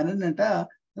ఆయన ఏంటంట,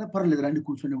 పర్లేదు రండి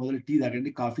కూర్చొని మొదలు టీ తాగండి,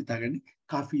 కాఫీ తాగండి,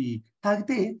 కాఫీ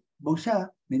తాగితే బహుశా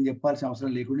నేను చెప్పాల్సిన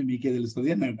అవసరం లేకుండా మీకే తెలుస్తుంది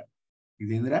అన్నట.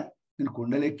 ఇదేందిరా, నేను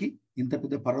కొండలెక్కి ఇంత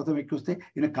పెద్ద పర్వతం ఎక్కి వస్తే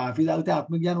ఈయన కాఫీ తాగితే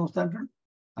ఆత్మజ్ఞానం వస్తా అంటాడు,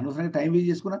 అనవసరంగా టైం వేస్ట్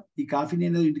చేసుకున్నా, ఈ కాఫీ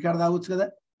నేను ఇంటికాడ తాగొచ్చు కదా,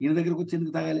 ఈయన దగ్గరకు వచ్చి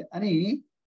ఎందుకు తాగాలి అని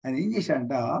ఆయన ఏం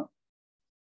చేశాడంట,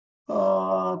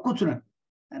 కూర్చున్నాడు.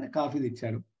 ఆయన కాఫీ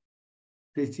తెచ్చాడు,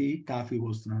 తెచ్చి కాఫీ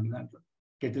పోస్తున్నాడు. దాంట్లో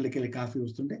కెటిల్కి వెళ్ళి కాఫీ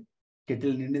వస్తుంటే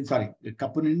కెటిల్ నిండింది, సారీ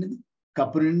కప్పు నిండింది,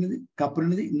 కప్పు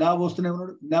నిండింది, ఇంకా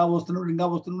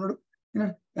పోస్తున్నాడు.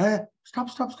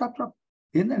 స్టాప్.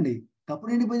 ఏందండి కప్పు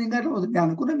నిండిపోయింది ఇంకా నేను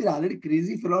అనుకున్నా మీరు ఆల్రెడీ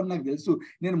క్రేజీ ఫిలో అని నాకు తెలుసు,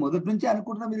 నేను మొదటి నుంచి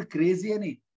అనుకుంటున్నా మీరు క్రేజీ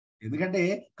అని. ఎందుకంటే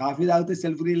కాఫీ తాగితే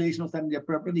సెల్ఫ్ రియలైజేషన్ వస్తానని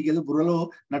చెప్పేటప్పుడు నీకు ఏదో బుర్రలో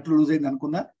నట్లు లూజ్ అయింది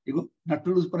అనుకున్నా, ఇగో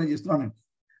నట్లు లూజ్ పని చేస్తున్నాను.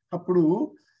 అప్పుడు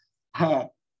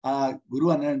ఆ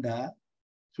గురువు అన్నాడంట,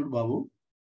 చూడు బాబు,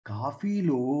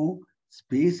 కాఫీలో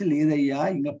స్పేస్ లేదయ్యా,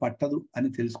 ఇంకా పట్టదు అని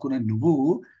తెలుసుకున్న నువ్వు,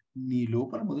 నీ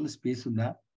లోపల మొదలు స్పేస్ ఉందా?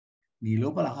 నీ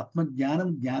లోపల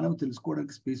జ్ఞానం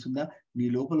తెలుసుకోవడానికి స్పేస్ ఉందా? నీ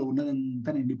లోపల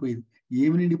ఉన్నదంతా నిండిపోయింది.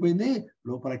 ఏమి నిండిపోయింది?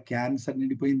 లోపల క్యాన్సర్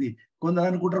నిండిపోయింది. కొందరు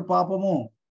అనుకుంటారు పాపము,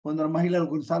 కొందరు మహిళలు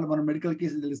కొన్నిసార్లు మన మెడికల్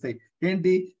కేసులు తెలుస్తాయి,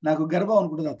 ఏంటి నాకు గర్భం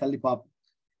అనుకుంటుంది ఆ తల్లి, పాపం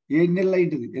 7 నెలలు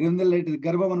అయింటుంది, 8 నెలలు అయింటుంది,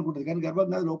 గర్భం అనుకుంటుంది. కానీ గర్భం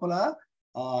కాదు, లోపల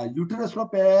యూటరస్ లో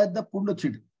పెద్ద పుండు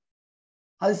వచ్చింది,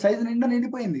 అది సైజు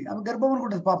నిండిపోయింది, ఆమె గర్భం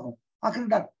అనుకుంటుంది పాపం.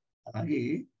 అక్కడ అలాగే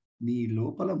నీ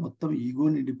లోపల మొత్తం ఈగో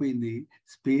నిండిపోయింది,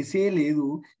 స్పేసే లేదు.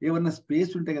 ఏమన్నా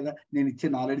స్పేస్ ఉంటే కదా నేను ఇచ్చే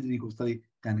నాలెడ్జ్ నీకు వస్తుంది.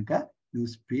 కనుక నువ్వు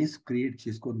స్పేస్ క్రియేట్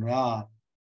చేసుకొని రా.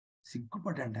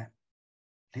 సిగ్గుపడ్డాంట,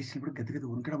 లేచినప్పుడు గతిగతి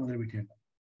వణకడం మొదలుపెట్టాడు.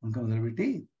 మొదలుపెట్టి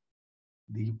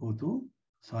దిగిపోతూ,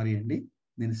 సారీ అండి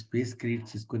నేను స్పేస్ క్రియేట్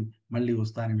చేసుకొని మళ్ళీ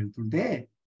వస్తానని వెళ్తుంటే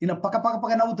ఈయన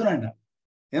పక్క నవ్వుతున్నాడు.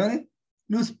 ఏమని?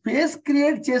 నువ్వు స్పేస్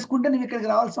క్రియేట్ చేసుకుంటే నువ్వు ఇక్కడికి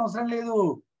రావాల్సిన అవసరం లేదు,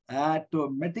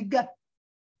 ఆటోమేటిక్ గా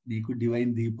నీకు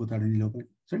డివైన్ దిగిపోతాడు నీ లోపల.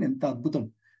 చూడండి ఎంత అద్భుతం.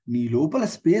 నీ లోపల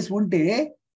స్పేస్ ఉంటే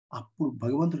అప్పుడు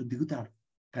భగవంతుడు దిగుతాడు.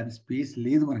 కానీ స్పేస్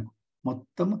లేదు మనకు,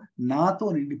 మొత్తం నాతో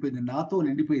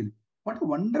నిండిపోయింది. What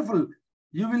wonderful.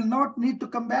 You will not need to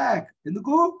come back.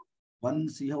 ఎందుకు?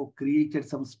 Once you have created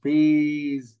some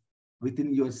space with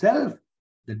in your self,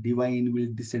 the divine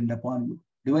will descend upon you.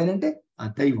 Divine అంటే ఆ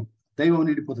దైవం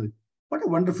నిండిపోతుంది. What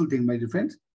wonderful thing my dear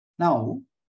friends. Now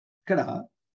ఇక్కడ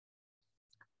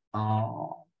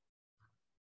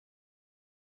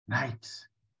right,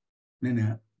 నేను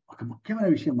ఒక ముఖ్యమైన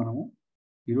విషయం మనము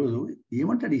ఈరోజు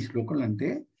ఏమంటాడు ఈ శ్లోకంలో అంటే,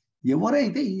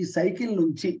 ఎవరైతే ఈ సైకిల్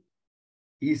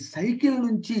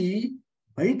నుంచి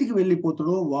బయటికి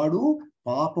వెళ్ళిపోతాడో వాడు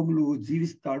పాపములు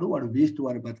జీవిస్తాడు, వాడు వేస్ట్,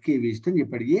 వాడు బతికే వేస్ట్ అని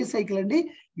చెప్పాడు. ఏ సైకిల్ అండి?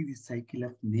 ఇది సైకిల్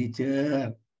ఆఫ్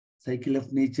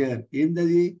నేచర్.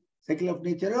 ఏందది సైకిల్ ఆఫ్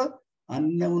నేచర్?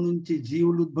 అన్నము నుంచి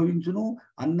జీవులు ఉద్భవించును,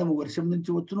 అన్నము వర్షం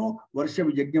నుంచి వచ్చును, వర్షం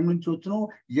యజ్ఞం నుంచి వచ్చును,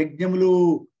 యజ్ఞములు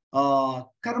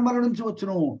కర్మల నుంచి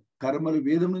వచ్చును, కర్మలు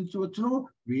వేదం నుంచి వచ్చును,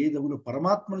 వేదములు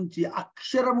పరమాత్మ నుంచి,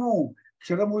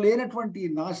 క్షరము లేనటువంటి,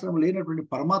 నాశనము లేనటువంటి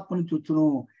పరమాత్మ నుంచి వచ్చును.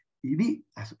 ఇది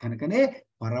కనుకనే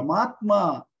పరమాత్మ,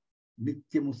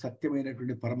 నిత్యము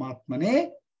సత్యమైనటువంటి పరమాత్మనే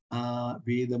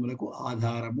వేదములకు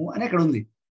ఆధారము అని అక్కడ ఉంది.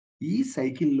 ఈ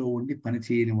సైకిల్లో ఉండి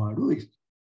పనిచేయని వాడు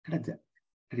ఇక్కడ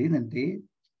ఏంటంటే,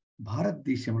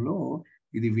 భారతదేశంలో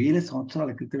ఇది వేల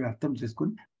సంవత్సరాల క్రితమే అర్థం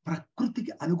చేసుకొని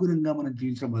ప్రకృతికి అనుగుణంగా మనం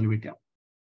జీవించడం మొదలుపెట్టాం.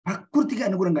 ప్రకృతికి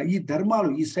అనుగుణంగా ఈ ధర్మాలు,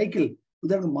 ఈ సైకిల్,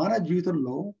 ఉదాహరణకు మానవ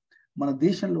జీవితంలో మన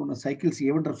దేశంలో ఉన్న సైకిల్స్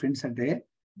ఏమంటారు ఫ్రెండ్స్ అంటే,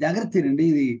 జాగ్రత్త అండి,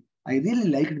 ఇది I really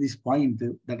like this point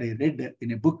that I read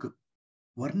in a book.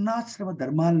 వర్ణాశ్రమ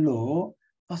ధర్మాల్లో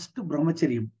ఫస్ట్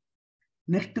బ్రహ్మచర్యం,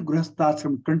 next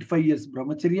గృహస్థాశ్రమం. 25 years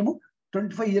బ్రహ్మచర్యము,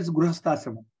 25 years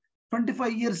గృహస్థాశ్రమం,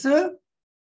 25 years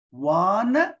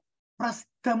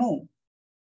వానప్రస్థము.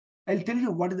 I will tell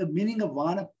you what is the meaning of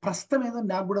వానప్రస్థం ఏదో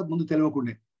నాకు కూడా ముందు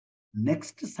తెలియకుండా.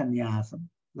 నెక్స్ట్ సన్యాసం,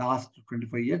 లాస్ట్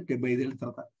 25 years, 75 ఏళ్ళ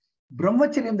తర్వాత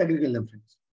బ్రహ్మచర్యం దగ్గరికి వెళ్దాం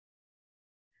ఫ్రెండ్స్.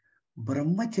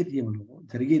 బ్రహ్మచర్యంలో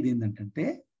జరిగేది ఏంటంటే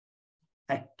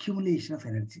అక్యుములేషన్ ఆఫ్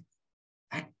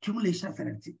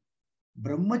ఎనర్జీ.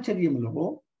 బ్రహ్మచర్యంలో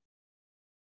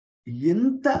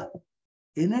ఎంత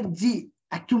ఎనర్జీ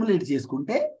అక్యుములేట్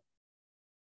చేసుకుంటే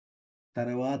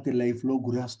తర్వాతి లైఫ్లో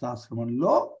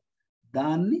గృహస్థాశ్రమంలో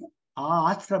దాన్ని, ఆ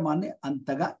ఆశ్రమాన్ని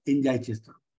అంతగా ఎంజాయ్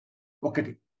చేస్తాడు.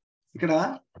 ఒకటి ఇక్కడ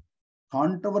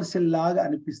కాంట్రవర్షియల్ లాగా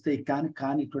అనిపిస్తే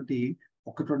కానిటువంటి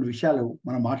ఒకటి విషయాలు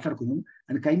మనం మాట్లాడుకుందాం.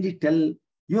 And kindly tell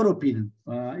your opinion.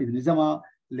 ఇది నిజమా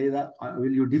లేదా,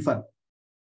 విల్ యూ డిఫర్?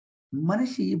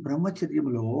 మనిషి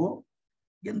బ్రహ్మచర్యంలో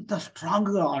ఎంత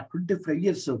స్ట్రాంగ్ గా ఆ 25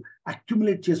 years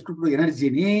అక్యుములేట్ చేసుకుంటున్న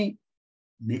ఎనర్జీని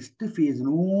నెక్స్ట్ ఫేజ్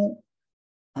ను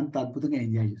అంత అద్భుతంగా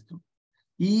ఎంజాయ్ చేస్తాం.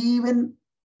 ఈవెన్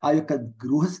ఆ యొక్క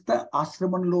గృహస్థ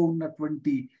ఆశ్రమంలో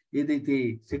ఉన్నటువంటి ఏదైతే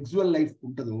సెక్సువల్ లైఫ్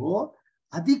ఉంటుందో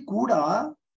అది కూడా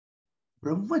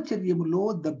బ్రహ్మచర్యములో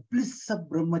ద బ్లిస్ ఆఫ్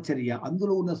బ్రహ్మచర్య,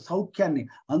 అందులో ఉన్న సౌఖ్యాన్ని,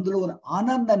 అందులో ఉన్న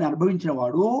ఆనందాన్ని అనుభవించిన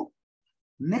వాడు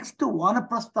నెక్స్ట్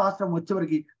వానప్రస్థాశ్రమం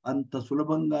వచ్చేవరకు అంత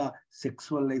సులభంగా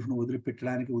సెక్సువల్ లైఫ్ ను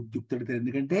వదిలిపెట్టడానికి ఉద్యుక్తుడు.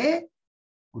 ఎందుకంటే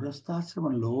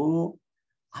గృహస్థాశ్రమంలో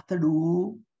అతడు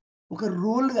ఒక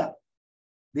రోల్గా,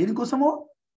 దేనికోసమో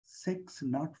sex,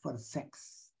 not for sex,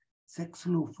 sex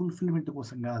లో ఫుల్ఫిల్మెంట్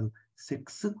కోసం కాదు,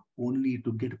 సెక్స్ ఓన్లీ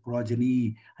టు గెట్ ప్రాజనీ,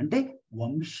 అంటే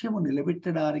వంశము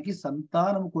నిలబెట్టడానికి,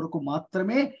 సంతానం కొరకు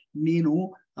మాత్రమే నేను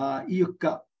ఈ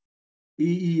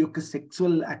యొక్క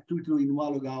సెక్సువల్ యాక్టివిటీలో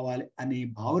ఇన్వాల్వ్ కావాలి అనే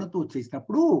భావనతో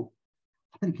చేసినప్పుడు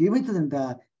అతనికి ఏమవుతుందంట,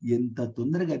 ఎంత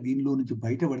తొందరగా దీనిలో నుంచి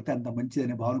బయటపడితే అంత మంచిది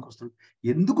అనే భావనకు వస్తాడు.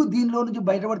 ఎందుకు దీనిలో నుంచి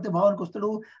బయటపడితే భావనకు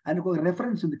వస్తాడు? ఆయనకు ఒక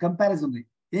రెఫరెన్స్ ఉంది, కంపారిజన్ ఉంది.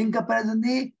 ఏం కంపారిజన్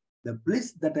ఉంది? The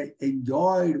bliss that I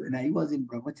enjoyed when I was in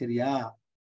బ్రహ్మచర్య.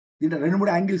 దీంట్లో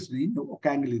 2-3 యాంగిల్స్ ఉన్నాయి. ఒక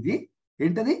యాంగిల్ ఇది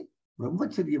ఏంటది?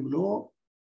 బ్రహ్మచర్యంలో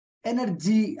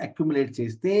ఎనర్జీ అక్యుములేట్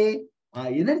చేస్తే ఆ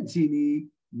ఎనర్జీని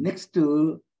నెక్స్ట్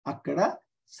అక్కడ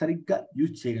సరిగ్గా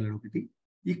యూజ్ చేయగలడు. ఒకటి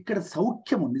ఇక్కడ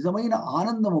సౌఖ్యము, నిజమైన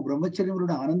ఆనందము, బ్రహ్మచర్యంలో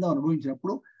ఆనందం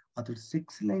అనుభవించినప్పుడు అతడు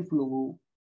సెక్స్ లైఫ్ లో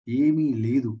ఏమీ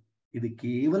లేదు. ఇది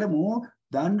కేవలము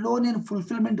దానిలో నేను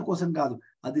ఫుల్ఫిల్మెంట్ కోసం కాదు,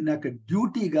 అది నాకు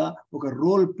డ్యూటీగా ఒక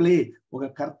రోల్ ప్లే, ఒక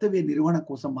కర్తవ్య నిర్వహణ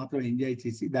కోసం మాత్రం ఎంజాయ్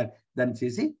చేసి దాన్ని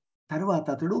చేసి తర్వాత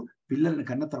అతడు పిల్లల్ని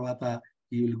కన్న తర్వాత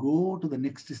you will go to the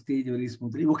next stage very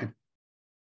smoothly. ఒకటి.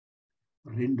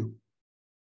 రెండు,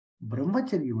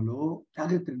 బ్రహ్మచర్యంలో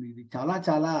జాగ్రత్త. ఇది చాలా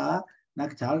చాలా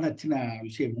నాకు చాలా నచ్చిన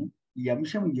విషయము. ఈ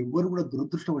అంశం ఎవ్వరు కూడా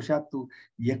దురదృష్టవశాత్తు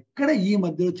ఎక్కడ ఈ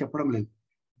మధ్యలో చెప్పడం లేదు.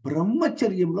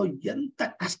 బ్రహ్మచర్యంలో ఎంత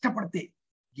కష్టపడితే,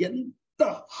 ఎంత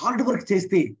హార్డ్ వర్క్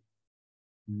చేస్తే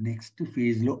నెక్స్ట్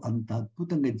ఫేజ్ లో అంత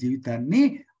అద్భుతంగా జీవితాన్ని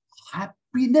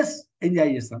హ్యాపీనెస్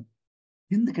ఎంజాయ్ చేస్తాం.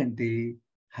 ఎందుకంటే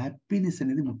హ్యాపీనెస్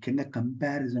అనేది ముఖ్యంగా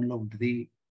కంపారిజన్ లో ఉంటుంది.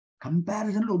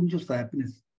 కంపారిజన్ లో నుంచి వస్తుంది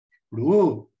హ్యాపీనెస్. ఇప్పుడు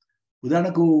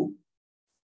ఉదాహరణకు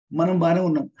మనం బాగానే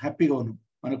ఉన్నాం, హ్యాపీగా ఉన్నాం,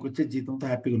 మనకు వచ్చే జీతంతో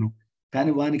హ్యాపీగా ఉన్నాం.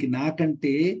 కానీ వానికి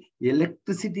నాకంటే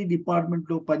ఎలక్ట్రిసిటీ డిపార్ట్మెంట్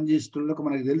లో పనిచేసేటోళ్ళకు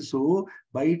మనకు తెలుసు,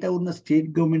 బయట ఉన్న స్టేట్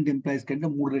గవర్నమెంట్ ఎంప్లాయీస్ కంటే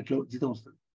 3 రెట్ల జీతం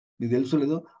వస్తుంది. మీకు తెలుసు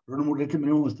లేదో, 2-3 రెట్లు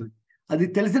మినిమం వస్తుంది. అది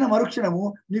తెలిసిన మరుక్షణము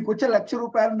నీకు వచ్చే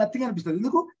 ₹1,00,000 నథింగ్ అనిపిస్తుంది.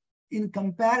 ఎందుకు? In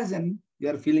comparison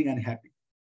you're feeling unhappy.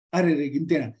 అరే రే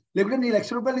ఇంతేనా? లేకుంటే నీ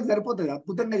 ₹1,00,000 నీకు సరిపోతుంది,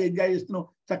 అద్భుతంగా ఎంజాయ్ చేస్తున్నావు,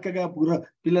 చక్కగా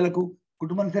పిల్లలకు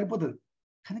కుటుంబానికి సరిపోతుంది.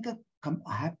 కనుక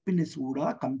హ్యాపీనెస్ కూడా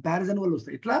కంపారిజన్ వల్ల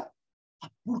వస్తాయి. ఎట్లా?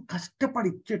 అప్పుడు కష్టపడి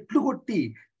చెట్లు కొట్టి,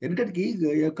 వెనకటికి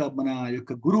మన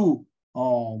యొక్క గురువు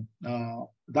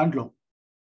దాంట్లో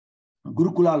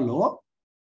గురుకులాల్లో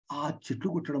ఆ చెట్లు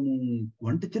కొట్టడము,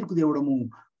 వంట చెరుకు తేవడము,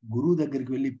 గురువు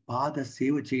దగ్గరికి వెళ్ళి పాద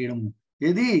సేవ చేయడము,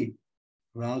 ఏది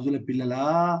రాజుల పిల్లలా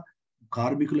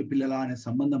కార్మికుల పిల్లలా అనే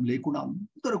సంబంధం లేకుండా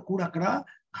అందరూ కూడా అక్కడ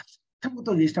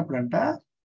కష్టంతో చేసినప్పుడంట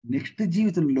నెక్స్ట్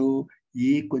జీవితంలో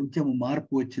ఏ కొంచెం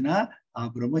మార్పు వచ్చినా ఆ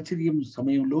బ్రహ్మచర్యం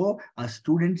సమయంలో ఆ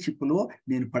స్టూడెంట్షిప్ లో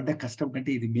నేను పడ్డ కష్టం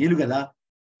కంటే ఇది మేలు కదా,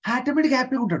 ఆటోమేటిక్గా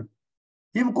హ్యాపీగా ఉంటాడు,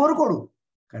 ఏమి కోరుకోడు.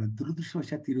 కానీ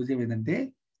దురదృష్టవశాత్తు ఈ రోజు ఏమైందంటే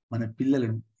మన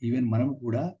పిల్లలను ఈవెన్ మనం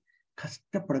కూడా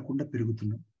కష్టపడకుండా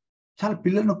పెరుగుతున్నాం. చాలా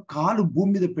పిల్లలను కాలు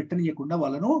భూమి మీద పెట్టనీయకుండా,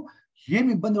 వాళ్ళను ఏమి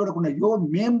ఇబ్బంది పడకుండా, అయ్యో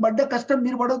మేము పడ్డ కష్టం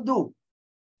మీరు పడొద్దు,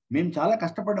 మేము చాలా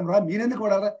కష్టపడ్డాం రా మీరెందుకు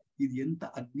పడారా, ఇది ఎంత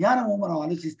అజ్ఞానమో మనం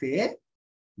ఆలోచిస్తే.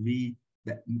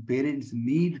 Parents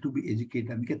need to be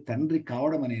educated. అందుకే తండ్రి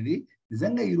కావడం అనేది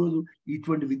నిజంగా ఈరోజు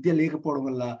ఇటువంటి విద్య లేకపోవడం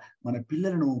వల్ల మన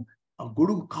పిల్లలను ఆ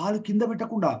గొడుగు కాలు కింద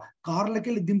పెట్టకుండా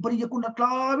కార్లకెళ్ళి దింపనియకుండా అట్లా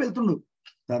వెళ్తుండు.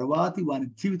 తర్వాతి వాని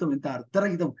జీవితం ఎంత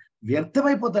అర్ధరహితం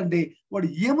వ్యర్థమైపోతుంటే వాడు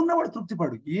ఏమున్నా వాడు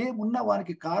తృప్తిపడు, ఏమున్నా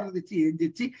వానికి కార్లు తెచ్చి ఏం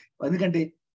తెచ్చి, ఎందుకంటే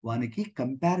వానికి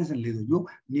కంపారిజన్ లేదు. అయ్యో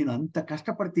నేను అంత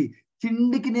కష్టపడితే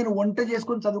తిండికి నేను వంట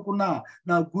చేసుకొని చదువుకున్నా,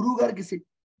 నా గురువు గారికి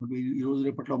ఈ రోజు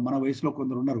రేపట్లో మన వయసులో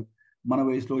కొందరు ఉన్నారు, మన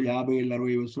వయసులో 50 ఏళ్ళు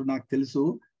 60 వయసు. నాకు తెలుసు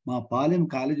మా పాలెం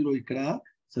కాలేజీలో ఇక్కడ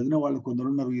చదివిన వాళ్ళు కొందరు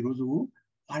ఉన్నారు. ఈరోజు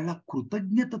వాళ్ళ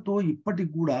కృతజ్ఞతతో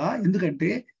ఇప్పటికి కూడా, ఎందుకంటే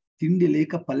తిండి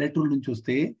లేక పల్లెటూరు నుంచి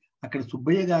వస్తే అక్కడ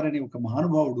సుబ్బయ్య గారు అనే ఒక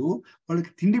మహానుభావుడు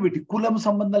వాళ్ళకి తిండి పెట్టి, కులం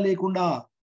సంబంధం లేకుండా,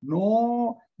 నో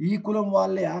ఈ కులం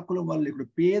వాళ్ళే ఆ కులం వాళ్ళే లేకుండా,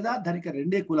 పేద ధనిక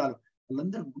 2 కులాలు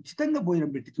వాళ్ళందరూ ఉచితంగా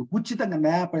భోజనం పెట్టించు, ఉచితంగా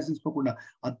నయా పైసలుకోకుండా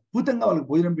అద్భుతంగా వాళ్ళకి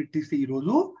భోజనం పెట్టిస్తే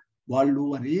ఈరోజు వాళ్ళు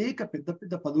అనేక పెద్ద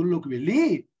పెద్ద పదవుల్లోకి వెళ్ళి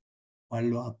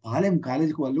వాళ్ళు ఆ పాలెం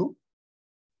కాలేజీకి వాళ్ళు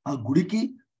ఆ గుడికి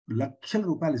లక్షల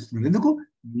రూపాయలు ఇస్తున్నారు. ఎందుకు?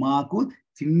 మాకు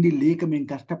తిండి లేక మేము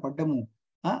కష్టపడ్డము,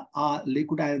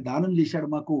 లేకుంటే ఆయన దానం చేశాడు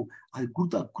మాకు, అది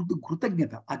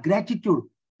కృతజ్ఞత, ఆ గ్రాటిట్యూడ్.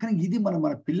 కానీ ఇది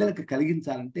మన పిల్లలకి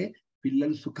కలిగించాలంటే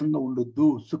పిల్లలు సుఖంగా ఉండొద్దు.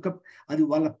 అది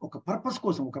వాళ్ళ ఒక పర్పస్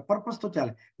కోసం, ఒక పర్పస్ తో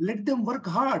చాలి. Let them work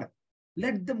hard,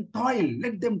 let them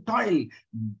toil,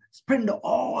 spend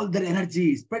all their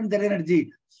energy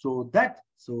so that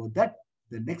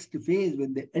the next phase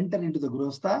when they enter into the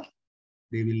grostha,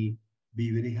 they will be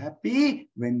very happy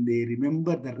when they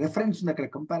remember the reference in the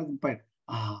comparison point.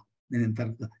 నేను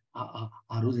ఎంత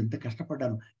ఆ రోజు ఎంత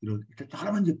కష్టపడ్డాను, ఈరోజు ఇట్లా చాలా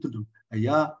మంది చెప్తుంటారు,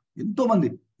 అయ్యా ఎంతో మంది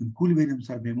కూలి పోయినాం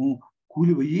సార్, మేము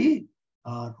కూలి పోయి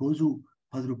ఆ రోజు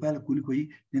 ₹10 కూలికి పోయి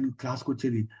నేను క్లాస్కి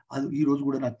వచ్చేది. అది ఈ రోజు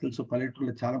కూడా నాకు తెలుసు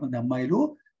పల్లెటూరులో చాలా మంది అమ్మాయిలు,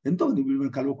 ఎంతో మంది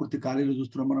కల్వకుర్తి కాలేజీలో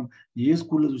చూస్తున్నాం మనం, ఏ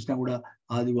స్కూల్లో చూసినా కూడా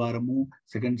ఆదివారము,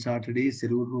 సెకండ్ సాటర్డే,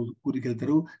 సెలవు రోజు కూలికి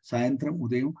వెళ్తారు, సాయంత్రం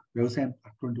ఉదయం వ్యవసాయం.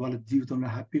 అటువంటి వాళ్ళ జీవితంలో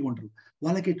హ్యాపీగా ఉంటారు,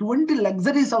 వాళ్ళకి ఎటువంటి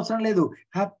లగ్జరీస్ అవసరం లేదు,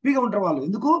 హ్యాపీగా ఉంటారు వాళ్ళు.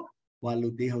 ఎందుకు? వాళ్ళు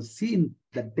they have seen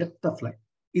the depth of life.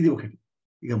 ఇది ఒకటి.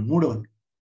 ఇక మూడవది,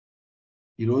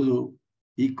 ఈరోజు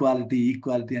ఈక్వాలిటీ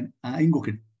అని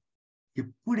ఇంకొకటి,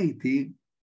 ఎప్పుడైతే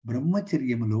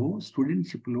బ్రహ్మచర్యంలో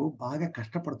స్టూడెంట్షిప్ లో బాగా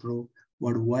కష్టపడతాడో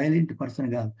వాడు వయలెంట్ పర్సన్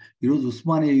కాదు. ఈరోజు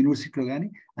ఉస్మానియా యూనివర్సిటీలో కానీ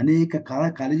అనేక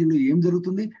కాలేజీల్లో ఏం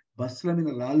జరుగుతుంది? బస్సుల మీద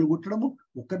రాళ్ళు కొట్టడము,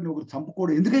 ఒకరిని ఒకరు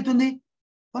చంపుకోవడం. ఎందుకైతుంది?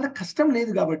 వాళ్ళకి కష్టం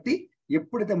లేదు కాబట్టి.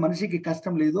 ఎప్పుడైతే మనిషికి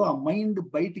కష్టం లేదో ఆ మైండ్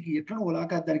బయటికి ఎట్లనో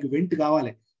ఒకలాగా దానికి వెంట్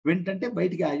కావాలి. వెంట్ అంటే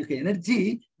బయటికి ఆ యొక్క ఎనర్జీ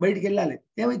బయటికి వెళ్ళాలి.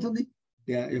 ఏమవుతుంది?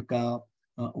 యొక్క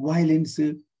వయలెన్స్,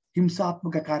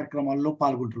 హింసాత్మక కార్యక్రమాల్లో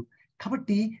పాల్గొంటారు.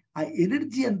 కాబట్టి ఆ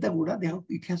ఎనర్జీ అంతా కూడా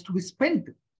it has to be spent.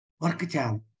 Work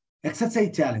చేయాలి,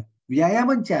 ఎక్సర్సైజ్ చేయాలి,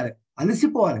 వ్యాయామం చేయాలి,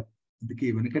 అలసిపోవాలి. అందుకే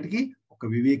వెనకటికి ఒక ఒక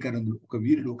వివేకానందుడు, ఒక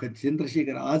వీరుడు, ఒక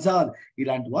చంద్రశేఖర్ ఆజాద్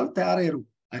ఇలాంటి వాళ్ళు తయారయ్యారు.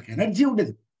 ఆ ఎనర్జీ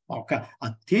ఉండేది, ఒక ఆ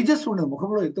తేజస్సు ఉండేది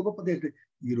ముఖంలో. ఎంత గొప్ప తేజస్సు!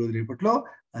 ఈ రోజు రేపట్లో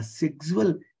ఆ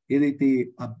సెక్సువల్ ఏదైతే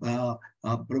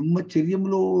ఆ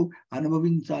బ్రహ్మచర్యంలో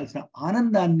అనుభవించాల్సిన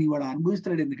ఆనందాన్ని వాడు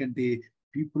అనుభవిస్తున్నాడు. ఎందుకంటే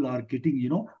people are getting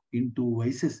into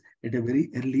vices at a very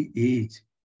early age.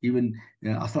 Even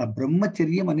అసలు ఆ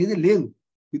బ్రహ్మచర్యం అనేది లేదు.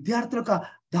 విద్యార్థులకు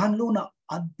దానిలో ఉన్న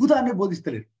అద్భుతాన్ని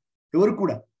బోధిస్తలేరు ఎవరు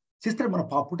కూడా. చేస్తారు మన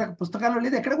పుస్తకాల్లో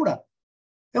లేదు ఎక్కడ కూడా.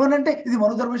 ఏమనంటే ఇది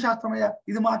మనోధర్మ శాస్త్రమయ్యా,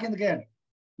 ఇది మాకెందుకయ్యా అని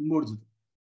ఇంకోటి.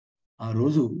 ఆ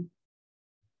రోజు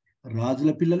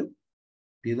రాజుల పిల్లలు,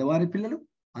 పేదవారి పిల్లలు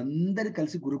అందరు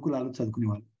కలిసి గురుకులాలు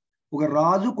చదువుకునేవాళ్ళు. ఒక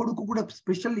రాజు కొడుకు కూడా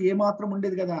స్పెషల్ ఏమాత్రం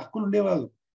ఉండేది కదా, హక్కులు ఉండేవాళ్ళు.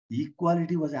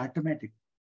 Equality was automatic.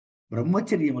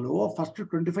 బ్రహ్మచర్యంలో first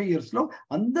 25 years లో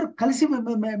అందరూ కలిసి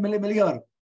మెలిగేవారు.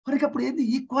 మనకి అప్పుడు ఏంది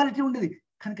ఈక్వాలిటీ ఉండేది.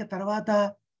 కనుక తర్వాత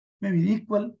మేము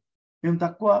ఈక్వల్, మేము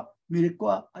తక్కువ, మీరు ఎక్కువ,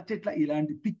 అట్లా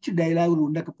ఇలాంటి పిచ్చి డైలాగులు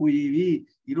ఉండకపోయేవి.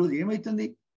 ఈరోజు ఏమైతుంది,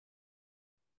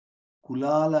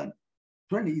 కులాల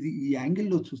చూడండి. ఇది ఈ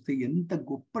యాంగిల్లో చూస్తే ఎంత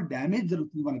గొప్ప డ్యామేజ్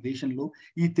జరుగుతుంది మన దేశంలో.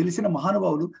 ఈ తెలిసిన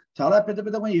మహానుభావులు చాలా పెద్ద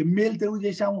పెద్ద ఎంఏలు తెలుగు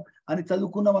చేశాము అని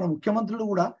చదువుకున్న మన ముఖ్యమంత్రులు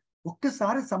కూడా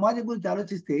ఒక్కసారి సమాజం గురించి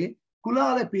ఆలోచిస్తే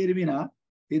కులాల పేరు మీద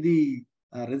ఇది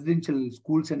రెసిడెన్షియల్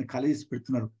స్కూల్స్ అండ్ కాలేజెస్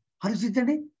పెడుతున్నారు.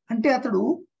 ఆలోచించండి. అంటే అతడు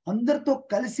అందరితో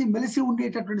కలిసి మెలిసి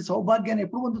ఉండేటటువంటి సౌభాగ్యాన్ని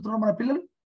ఎప్పుడు పొందుతున్నారు మన పిల్లలు.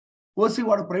 ఓసీ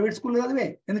వాడు ప్రైవేట్ స్కూల్ చదివే,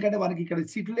 ఎందుకంటే వానికి ఇక్కడ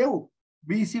సీట్లు లేవు.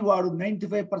 బీసీ వాడు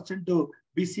 95%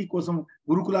 బీసీ కోసం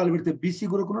గురుకులాలు పెడితే బీసీ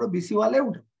గురుకులంలో బీసీ వాళ్ళే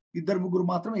ఉంటారు, 2-3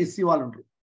 మాత్రం ఎస్సీ వాళ్ళు ఉంటారు.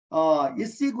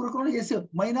 ఎస్సీ గురుకులంలో ఎస్సీ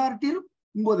మైనారిటీలు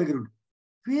ఇంకో దగ్గర ఉంటారు.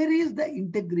 Where is the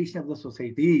integration of the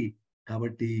society?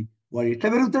 కాబట్టి వాడు ఎట్లా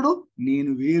పెరుగుతాడు?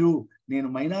 నేను వేరు, నేను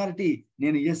మైనారిటీ,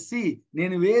 నేను ఎస్సీ,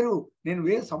 నేను వేరు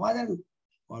సమాజానికి.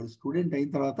 వాడు స్టూడెంట్ అయిన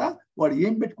తర్వాత వాడు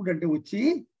ఏం పెట్టుకుంటాడంటే వచ్చి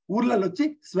ఊర్లలో వచ్చి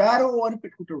స్వారో అని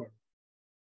పెట్టుకుంటాడు. వాడు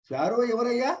స్వారో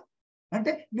ఎవరయ్యా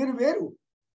అంటే నేను వేరు.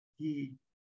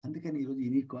 అందుకని ఈరోజు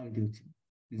ఇన్ఈక్వాలిటీ వచ్చింది.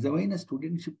 నిజమైన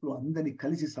స్టూడెంట్షిప్ లో అందరినీ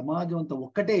కలిసి సమాజం అంతా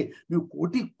ఒక్కటే. నువ్వు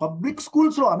కోటి పబ్లిక్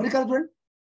స్కూల్స్ లో అమెరికా చూడండి.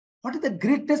 What is the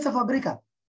greatness of America?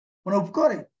 మనం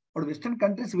ఒప్పుకోవాలి. వాడు వెస్టర్న్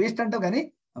కంట్రీస్ వేస్ట్ అంటావు, కానీ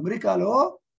అమెరికాలో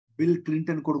బిల్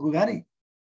క్లింటన్ కొడుకు కానీ,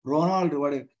 రొనాల్డ్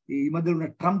వాడు ఈ మధ్య ఉన్న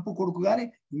ట్రంప్ కొడుకు కానీ,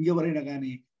 ఇంకెవరైనా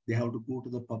కానీ they have to go to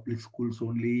the public schools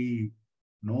only.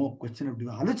 No question.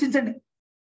 ఆలోచించండి.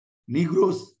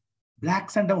 నీగ్రోస్,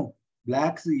 బ్లాక్స్ అంటాము,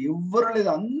 బ్లాక్స్ ఎవ్వరు లేదు,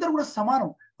 అందరూ కూడా సమానం.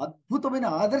 అద్భుతమైన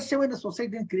ఆదర్శమైన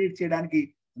సొసైటీని క్రియేట్ చేయడానికి.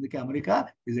 అందుకే America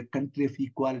is a country of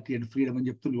equality and freedom అని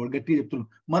చెప్తుంది. వాడు గట్టిగా చెప్తున్నాడు.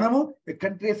 మనము ఎ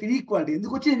కంట్రీ ఆఫ్ ఇన్ఈక్వాలిటీ.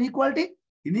 ఎందుకు వచ్చింది inequality?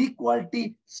 Inequality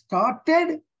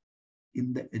started in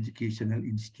the educational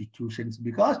institutions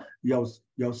because you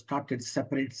have started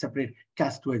separate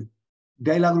caste wise.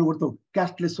 డైలాగులు కొడతావు.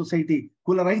 క్యాస్ట్లెస్ సొసైటీ,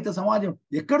 కులరహిత సమాజం.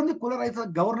 ఎక్కడుంది కులరహిత?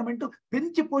 గవర్నమెంట్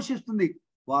పెంచి పోషిస్తుంది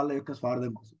వాళ్ళ యొక్క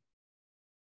స్వార్థం కోసం.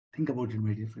 Think about it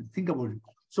my dear friends, think about it.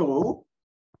 So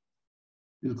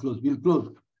will close.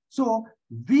 So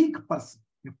weak person,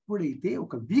 ఎప్పుడైతే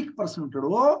ఒక వీక్ పర్సన్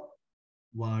ఉంటాడో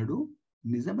వాడు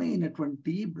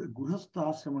నిజమైనటువంటి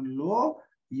గృహస్థాశ్రమంలో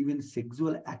ఈవెన్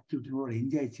సెక్సువల్ యాక్టివిటీని కూడా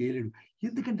ఎంజాయ్ చేయలేడు.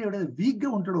 ఎందుకంటే ఎవడైతే వీక్ గా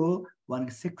ఉంటాడో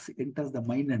వానికి సెక్స్ ఎంటర్స్ ద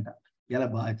మైండ్ అంట. ఇలా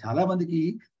చాలా మందికి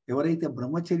ఎవరైతే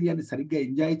బ్రహ్మచర్యాన్ని సరిగ్గా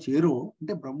ఎంజాయ్ చేయరో,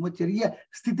 అంటే బ్రహ్మచర్య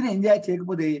స్థితిని ఎంజాయ్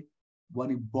చేయకపోతే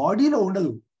వాని బాడీలో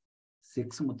ఉండదు,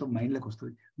 సెక్స్ మొత్తం మైండ్ లోకి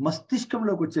వస్తుంది,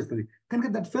 మస్తిష్కంలోకి వచ్చేస్తుంది. కనుక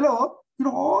that fellow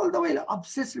all the way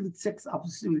obsessed with sex,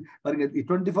 obsessed with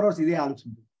 24 hours ఇదే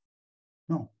ఆలోచించింది.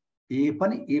 ఏ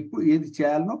పని ఎప్పుడు ఏది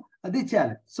చేయాలనో అదే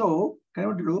చేయాలి. సో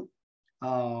కాబట్టి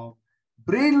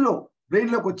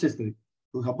బ్రెయిన్లోకి వచ్చేస్తుంది.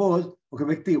 సపోజ్ ఒక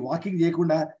వ్యక్తి వాకింగ్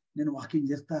చేయకుండా నేను వాకింగ్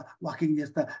చేస్తా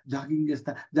జాగింగ్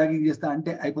చేస్తా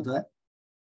అంటే అయిపోతుందా?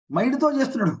 మైండ్తో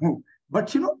చేస్తున్నాడు, but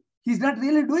he's not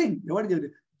really doing.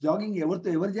 Jogging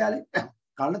ఎవరు చేయాలి?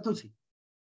 కాళ్ళతో చేయి.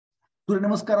 సూర్య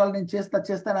నమస్కారాలు నేను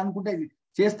చేస్తాను అనుకుంటే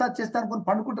చేస్తా అనుకుని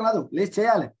పండుకుంటే రాదు, లేచి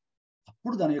చేయాలి.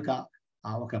 అప్పుడు దాని యొక్క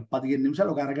ఒక 15 నిమిషాలు,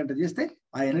 ఒక అరగంట చేస్తే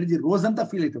ఆ ఎనర్జీ రోజంతా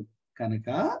ఫీల్ అవుతాం. కనుక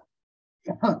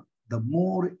the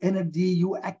more energy you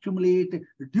accumulate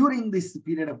during this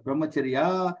period of brahmacharya,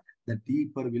 the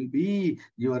deeper will be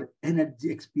your energy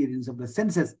experience of the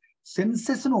senses.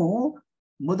 Senses ను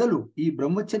మొదలు ఈ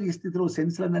బ్రహ్మచర్య స్థితిలో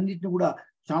సెన్స్లన్నింటిని కూడా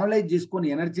ఛానలైజ్ చేసుకొని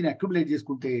ఎనర్జీని అక్యుములేట్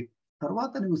చేసుకుంటే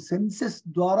తర్వాత నువ్వు సెన్సెస్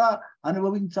ద్వారా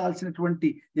అనుభవించాల్సినటువంటి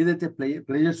ఏదైతే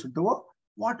ప్లెజర్స్ ఉంటావో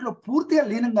వాటిలో పూర్తిగా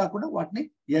లీనం కాకుండా వాటిని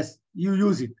యూ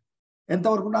యూజ్ ఇట్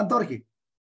ఎంతవరకు ఉంటే అంతవరకు.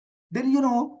 దెన్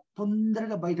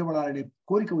తొందరగా బయటపడాలనే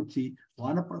కోరిక వచ్చి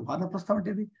వానప్రస్థం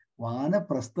అంటే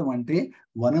వానప్రస్థం అంటే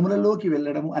వనములలోకి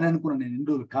వెళ్ళడము అని అనుకున్నాను నేను. 2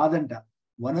 రోజులు కాదంట.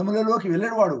 వనములలోకి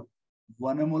వెళ్ళడు వాడు,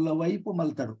 వనముల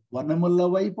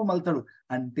వైపు మల్తాడు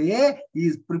అంటే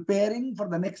is preparing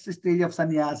for the next stage of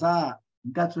సన్యాస.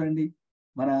 ఇంకా చూడండి,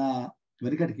 మన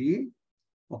వెనుకటికి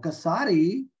ఒకసారి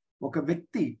ఒక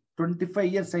వ్యక్తి 25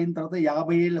 ఇయర్స్ అయిన తర్వాత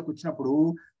 50 ఏళ్ళకి వచ్చినప్పుడు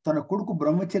తన కొడుకు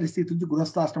బ్రహ్మచర్య స్థితి నుంచి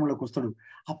గృహస్థాశ్రమంలోకి వస్తాడు.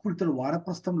 అప్పుడు ఇతడు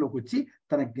వానప్రస్థంలోకి వచ్చి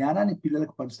తన జ్ఞానాన్ని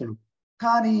పిల్లలకు పంచుతాడు.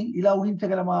 కానీ ఇలా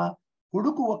ఊహించగలమా?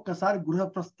 కొడుకు ఒక్కసారి గృహ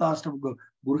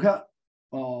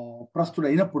ప్రస్తుడు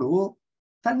అయినప్పుడు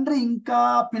తండ్రి ఇంకా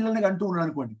పిల్లల్ని అంటూ ఉన్నాడు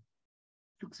అనుకోండి.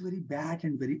 Looks very bad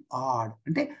and very odd.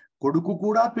 అంటే కొడుకు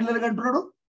కూడా పిల్లలు అంటున్నాడు,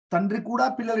 తండ్రి కూడా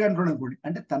పిల్లలు అంటున్నాడు అనుకోండి.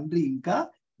 అంటే తండ్రి ఇంకా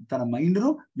తన మైండ్ను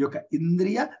ఈ యొక్క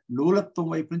ఇంద్రియ లోలత్వం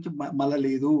వైపు నుంచి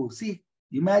మళ్ళలేదు. C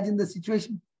imagine the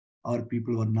situation. Our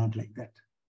people were not like that.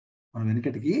 మన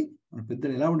వెనుకటికి మన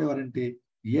పెద్దలు ఎలా ఉండేవారంటే,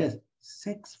 yes,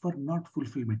 sex for not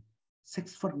fulfilment,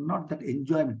 sex for not that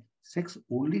enjoyment, sex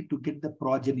only to get the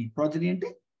ప్రాజనీ. ప్రాజనీ అంటే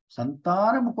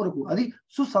సంతానము కొరకు, అది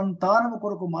సుసంతానము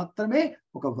కొరకు మాత్రమే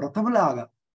ఒక వ్రతములాగా,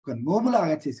 ఒక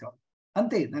నోములాగా చేసేవారు.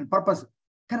 అంతే దాని పర్పస్.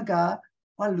 కనుక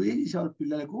వాళ్ళు ఏం చేసేవారు?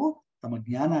 పిల్లలకు తమ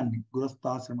జ్ఞానాన్ని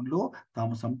గృహస్థాశ్రమంలో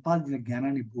తాము సంపాదించిన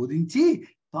జ్ఞానాన్ని బోధించి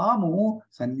తాము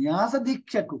సన్యాస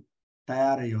దీక్షకు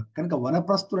తయారయ్యేవారు. కనుక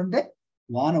వనప్రస్థుడు అంటే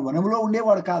వనములో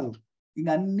ఉండేవాడు కాదు,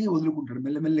 ఇంకా అన్ని వదులుకుంటాడు,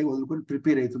 మెల్లమెల్లగా వదులుకొని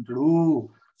prepare అవుతుంటాడు.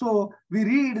 So we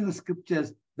read in the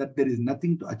scriptures that there is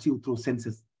nothing to achieve through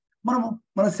senses.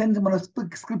 మన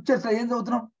స్క్రిప్చర్స్ లో ఏం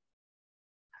చదువుతున్నాం?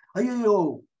 అయ్యో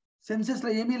సెన్సెస్ లో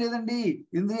ఏమీ లేదండి,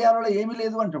 ఇంద్రియాలలో ఏమీ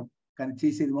లేదు అంటాం. కానీ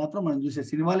చేసేది మాత్రం మనం చూసే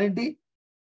సినిమాలు ఏంటి?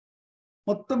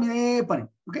 మొత్తం ఇదే పని.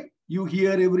 Okay, you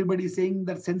here everybody saying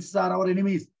that senses are our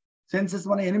enemies. Senses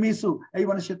మన ఎనిమీస్, అవి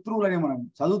మన శత్రువులని మనం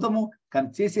చదువుతాము. కానీ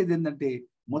చేసేది ఏంటంటే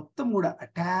మొత్తం కూడా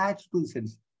అటాచ్ టు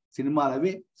సెన్స్. సినిమాలు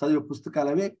అవే, చదివే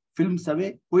పుస్తకాలు అవే, ఫిల్మ్స్ అవే,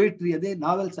 పోయిటరీ అదే,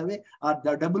 నావెల్స్ అవే, ఆ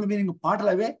డబుల్ మీనింగ్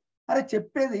పాటలు అవే. అరే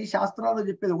చెప్పేది శాస్త్రాల్లో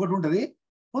చెప్పేది ఒకటి ఉంటుంది,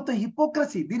 మొత్తం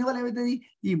హిపోక్రసీ. దీనివల్ల ఏమవుతుంది?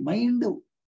 ఈ మైండ్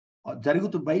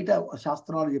జరుగుతూ బయట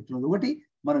శాస్త్రాలు చెప్తున్నది ఒకటి,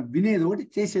 మనం వినేది ఒకటి,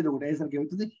 చేసేది ఒకటి అయ్యేసరికి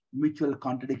ఏమవుతుంది? Mutual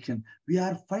contradiction.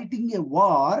 We are fighting a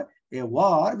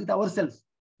war with our self.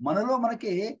 మనలో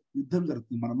మనకే యుద్ధం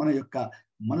జరుగుతుంది, మన యొక్క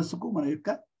మనసుకు, మన యొక్క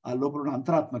ఆ లోపల ఉన్న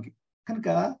అంతరాత్మకి. కనుక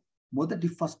మొదటి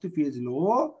ఫస్ట్ ఫేజ్ లో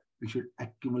we should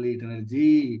accumulate energy.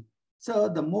 So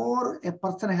the more a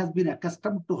person has been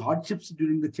accustomed to hardships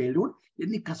during the childhood,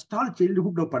 ఎన్ని కష్టాలు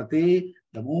చైల్డ్హుడ్ లో పడితే,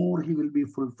 the more he will be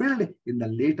fulfilled in the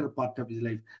later part of his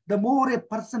life. The more a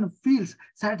person feels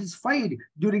satisfied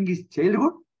during his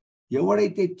childhood,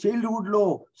 ఎవడైతే childhood లో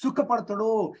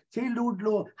సుఖపడతాడో, childhood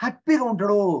లో హ్యాపీగా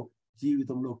ఉంటాడో,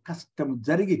 జీవితంలో కష్టం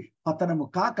జరిగి పతనము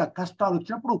కాక కష్టాలు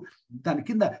వచ్చినప్పుడు దాని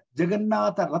కింద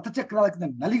జగన్నాథ రథచక్రాల కింద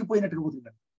నలిగిపోయినట్టుగా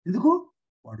పోతున్నాడు. ఎందుకు?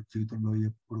 వాడు జీవితంలో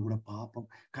ఎప్పుడు కూడా పాపం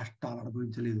కష్టాలు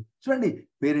అనుభవించలేదు. చూడండి,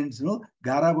 పేరెంట్స్ ను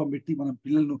గారాబం పెట్టి మనం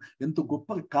పిల్లలను ఎంతో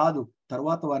గొప్ప కాదు,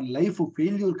 తర్వాత వారి లైఫ్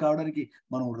ఫెయిల్యూర్ కావడానికి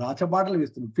మనం రాచబాటలు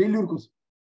వేస్తున్నాం ఫెయిల్యూర్ కోసం.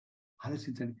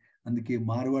 ఆలోచించండి. అందుకే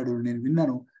మార్వాడు, నేను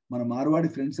విన్నాను, మన మార్వాడి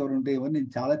ఫ్రెండ్స్ ఎవరు ఉంటే, ఎవరు నేను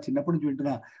చాలా చిన్నప్పటి నుంచి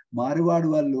వింటున్నా, మార్వాడు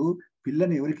వాళ్ళు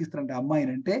పిల్లని ఎవరికి ఇస్తారంటే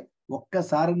అమ్మాయిని అంటే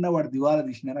ఒక్కసారన్నా వాడు దివాలా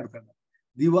తీసినారని అడుగుతాడు.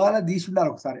 దివాలా తీసి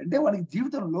ఉండాలి ఒకసారి, అంటే వాడికి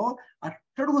జీవితంలో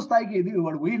అట్టడుగు స్థాయికి ఏది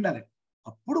వాడు పోయి ఉండాలి.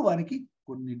 అప్పుడు వానికి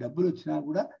కొన్ని డబ్బులు వచ్చినా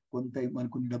కూడా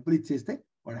కొన్ని డబ్బులు ఇచ్చేస్తే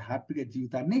వాడు హ్యాపీగా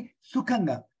జీవితాన్ని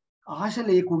సుఖంగా, ఆశ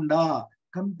లేకుండా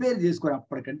కంపేర్ చేసుకొని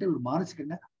అప్పటికంటే వీడు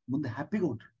మానసికంగా ముందు హ్యాపీగా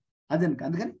ఉంటాడు.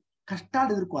 అందుకని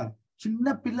కష్టాలు ఎదుర్కోవాలి.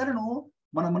 చిన్న పిల్లలను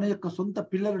మన యొక్క సొంత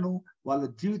పిల్లలను వాళ్ళ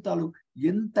జీవితాలు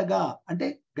ఎంతగా అంటే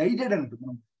గైడెడ్ అన్నట్టు.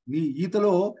 మనం నీ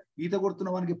ఈత కొడుతున్న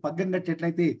వానికి పగ్గం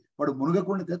కట్టేట్లయితే వాడు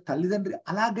మునగకుండా తల్లిదండ్రి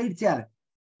అలా గైడ్ చేయాలి.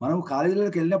 మనం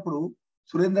కాలేజీలోకి వెళ్ళినప్పుడు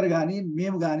సురేందర్ కానీ,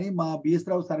 మేము కానీ, మా బిఎస్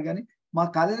రావు సార్ కానీ, మా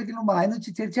కాలేజీకి మా ఆయన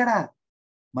వచ్చి చేర్చాడా?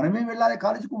 మనమే వెళ్ళాలి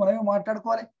కాలేజీకు, మనమే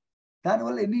మాట్లాడుకోవాలి.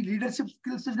 దానివల్ల ఎన్ని లీడర్షిప్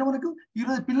స్కిల్స్ వచ్చినా మనకు.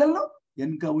 ఈరోజు పిల్లలను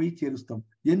వెనుక పోయి చేరుస్తాం,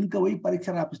 వెనుక పోయి పరీక్ష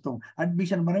రాపిస్తాం,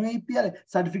 అడ్మిషన్ మనమే ఇప్పియాలి,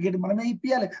 సర్టిఫికేట్ మనమే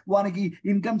ఇప్పియాలి. వానికి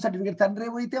ఇన్కమ్ సర్టిఫికేట్ తండ్రి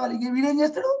పోయితే వాళ్ళకి వీడేం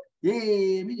చేస్తాడు?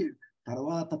 ఏమీ చేయడు.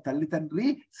 తర్వాత తల్లి తండ్రి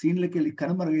సీన్లకి వెళ్ళి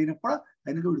కనుమరుగైనప్పుడు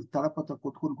ఆయనకు వీడు తలపతో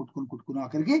కొట్టుకుని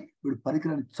ఆఖరికి వీడు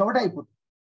పరికరాన్ని చవట అయిపోతుంది.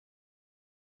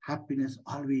 Happiness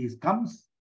always comes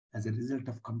as a result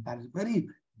of comparison. Very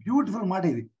beautiful మాట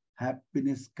ఇది.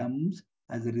 Happiness comes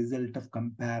as a result of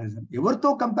comparison.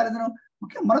 ఎవరితో కంపారిజన్?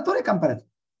 ముఖ్యంగా మనతోనే కంపారిజన్.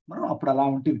 మనం అప్పుడు అలా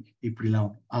ఉంటే ఇప్పుడు ఇలా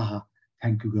ఉంటాం. ఆహా,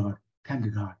 thank you God, thank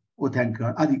you God, oh thank you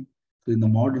God. అది so in the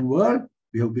modern world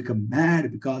we have become mad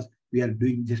because we are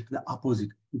doing just the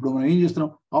opposite. ఇప్పుడు మనం ఏం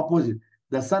చేస్తున్నాం? Opposite.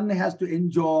 The sun has to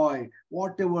enjoy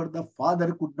what ever the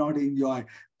father could not enjoy.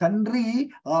 తండ్రి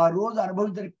ఆ రోజు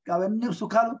అనుభవించిన అవన్నీ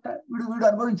సుఖాలు వీడు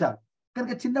అనుభవించాలి.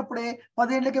 కనుక చిన్నప్పుడే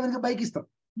 10 ఏళ్ళకే వెనక బైక్ ఇస్తాం.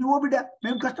 నువ్వు బిడ్డ,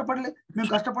 మేము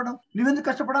కష్టపడడం, నువ్వెందుకు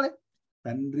కష్టపడాలి?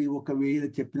 తండ్రి ఒకవేళ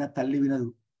చెప్పిన తల్లి వినదు.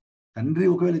 తండ్రి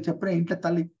ఒకవేళ చెప్పిన ఇంట్లో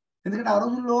తల్లి, ఎందుకంటే ఆ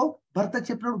రోజుల్లో భర్త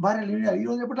చెప్పినప్పుడు భార్య వినాలి. ఈ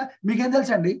రోజు చెప్పట్లా. మీకేం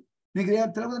తెలుసండి? మీకు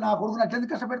తెలియదు, నా కొడుకుని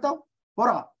అట్లెందుకు కష్టపెడతావు?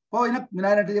 పోరా, మీ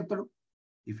నాయన అంటే చెప్తాడు.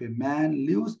 If a man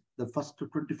lives the first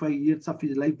 25 years of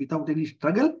his life without any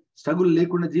struggle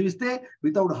లేకుండా జీవిస్తే,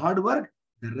 without hard work,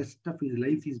 the rest of his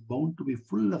life is bound to be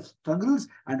full of struggles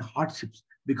and hardships,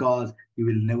 because he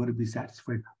will never be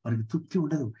satisfied. వారికి తృప్తి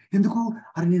ఉండదు. ఎందుకు?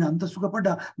 అరే నేను అంత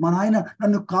సుఖపడ్డా, మా నాయన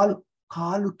నన్ను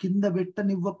కాలు కింద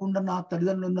పెట్టనివ్వకుండా నా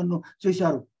తల్లిదండ్రులు నన్ను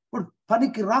చేశారు, ఇప్పుడు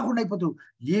పనికి రాకుండా అయిపోతాడు.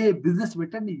 ఏ బిజినెస్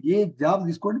పెట్టండి, ఏ జాబ్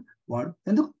తీసుకోండి, వాడు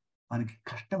ఎందుకు? మనకి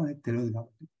కష్టం అనేది తెలియదు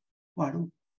కాబట్టి వాడు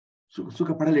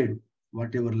సుఖపడలేడు.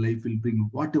 What ever life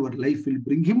will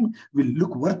bring him will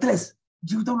look worthless.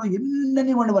 జీవితంలో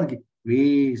ఎన్నని వాడి వారికి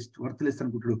వేస్ట్, వర్త్లెస్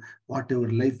అనుకుంటాడు. What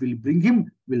ever life will bring him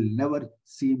will never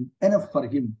seam enough for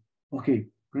him. Okay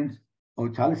friends,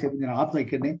 చాలాసేపు నేను ఆపుతా,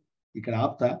 ఇక్కడ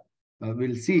ఆపుతా.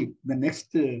 విల్ సీ ద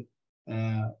నెక్స్ట్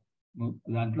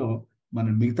దాంట్లో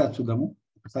మనం మిగతా చూద్దాము.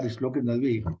 ఒకసారి శ్లోకం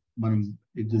చదివి మనం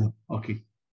ఇది చూద్దాం. ఓకే.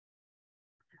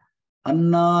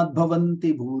 అన్నాద్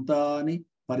భవంతి భూతాని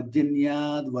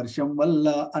పర్జన్యాద్ వర్షం వల్ల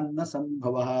అన్న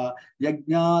సంభవ,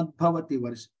 యజ్ఞాద్ భవతి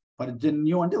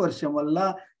పర్జన్యం అంటే వర్షం వల్ల,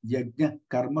 యజ్ఞ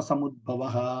కర్మ సముద్భవ.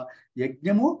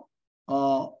 యజ్ఞము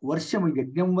వర్షము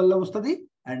యజ్ఞం వల్ల వస్తుంది,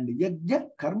 అండ్ యజ్ఞ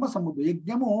కర్మ సముద్భవం,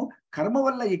 యజ్ఞము కర్మ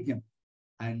వల్ల యజ్ఞం,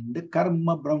 అండ్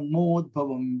కర్మ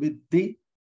బ్రహ్మోద్భవం విద్ధి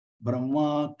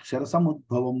బ్రహ్మాక్షర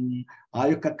సముద్భవం. ఆ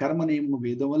యొక్క కర్మనేమో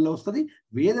వేదం వల్ల వస్తుంది,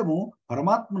 వేదము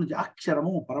పరమాత్మ నుంచి,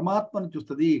 అక్షరము పరమాత్మ నుంచి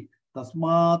వస్తుంది.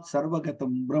 తస్మాత్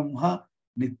సర్వగతం బ్రహ్మ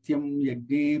నిత్యం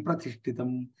యజ్ఞే ప్రతిష్ఠితం.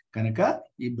 కనుక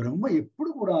ఈ బ్రహ్మ ఎప్పుడు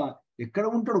కూడా ఎక్కడ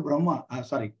ఉంటాడు? బ్రహ్మ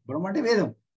అంటే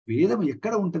వేదం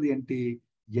ఎక్కడ ఉంటది అంటే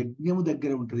యజ్ఞము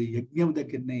దగ్గర ఉంటది. యజ్ఞము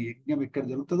దగ్గరనే, యజ్ఞం ఎక్కడ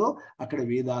జరుగుతుందో అక్కడ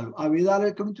వేదాలు. ఆ వేదాలు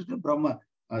ఎక్కడి నుంచి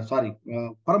వస్తాయి?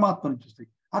 పరమాత్మ నుంచి వస్తాయి,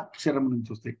 అక్షరం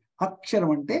నుంచి వస్తాయి.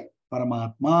 అక్షరం అంటే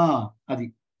పరమాత్మ, అది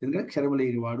ఎందుకంటే క్షరం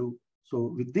లేని వాడు. So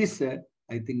with this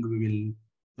I think we will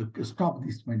stop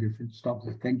this, my dear friends, stop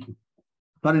this. Thank you.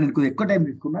 Sorry, నేను కొంచెం ఎక్కువ టైం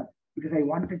తీసుకున్నా, because I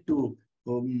wanted to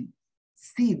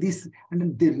see this and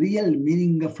the real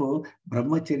meaning of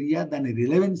బ్రహ్మచర్య, దాని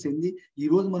రిలవెన్స్ ఏంది, ఈ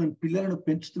రోజు మనం పిల్లలను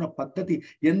పెంచుతున్న పద్ధతి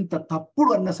ఎంత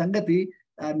తప్పుడు అన్న సంగతి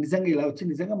నిజంగా ఇలా వచ్చి,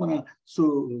 నిజంగా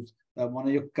మన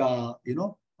యొక్క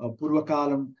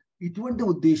పూర్వకాలం ఇటువంటి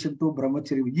ఉద్దేశంతో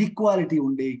బ్రహ్మచర్యం, ఈక్వాలిటీ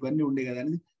ఉండే, ఇవన్నీ ఉండే కదా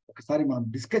అనేది ఒకసారి మనం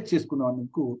డిస్కస్ చేసుకున్నాం.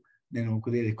 అందుకు నేను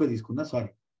కొద్దిగా ఎక్కువ తీసుకున్నా,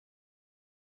 సారీ.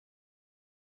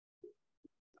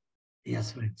 yes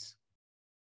friends.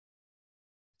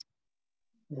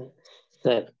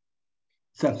 సార్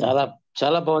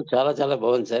చాలా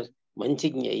బాగుంది సార్. మంచి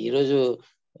ఈరోజు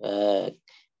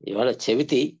ఇవాళ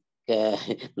చవితి,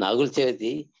 నాగుల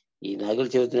చవితి. ఈ నాగుల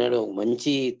చవితి నాడు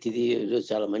మంచి తిథి, ఈరోజు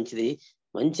చాలా మంచిది.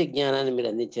 మంచి జ్ఞానాన్ని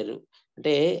మీరు అందించారు.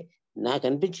 అంటే నాకు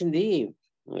అనిపించింది,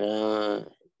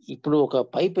 ఇప్పుడు ఒక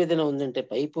పైప్ ఏదైనా ఉందంటే,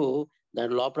 పైపు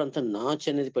దాని లోపలంతా నాచు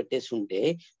అనేది పెట్టేసి ఉంటే,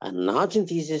 ఆ నాచుని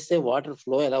తీసేస్తే వాటర్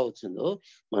ఫ్లో ఎలా అవుతుందో,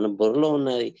 మన బుర్రలో ఉన్న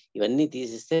ఇవన్నీ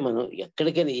తీసేస్తే మనం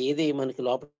ఎక్కడికైనా, ఏది మనకి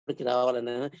లోపలికి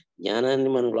రావాలన్నా జ్ఞానాన్ని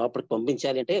మనం లోపలికి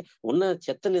పంపించాలి అంటే ఉన్న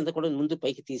చెత్తని ఎంత కూడా ముందు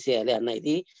పైకి తీసేయాలి అన్న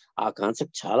ఇది, ఆ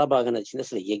కాన్సెప్ట్ చాలా బాగా నచ్చింది.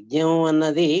 అసలు యజ్ఞం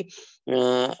అన్నది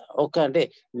అంటే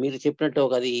మీరు చెప్పినట్టు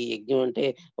అది యజ్ఞం అంటే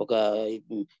ఒక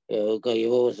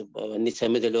ఏవో అన్ని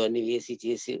సమిధలు అన్ని వేసి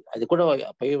చేసి అది కూడా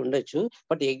పై ఉండొచ్చు.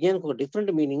 బట్ యజ్ఞానికి ఒక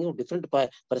డిఫరెంట్ మీనింగ్, డిఫరెంట్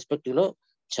పర్స్పెక్టివ్ లో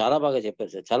చాలా బాగా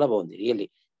చెప్పారు సార్. చాలా బాగుంది రియల్లీ.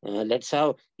 లెట్స్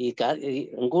హావ్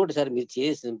ఇంకొకటి సార్, మీరు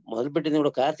చేసి మొదలుపెట్టింది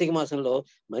కూడా కార్తీక మాసంలో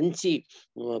మంచి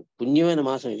పుణ్యమైన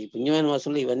మాసం. ఇది పుణ్యమైన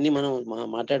మాసంలో ఇవన్నీ మనం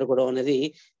మాట్లాడుకోవడం అనేది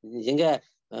నిజంగా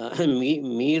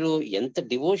మీరు ఎంత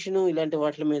డివోషన్ ఇలాంటి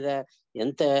వాటి మీద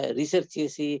ఎంత రీసెర్చ్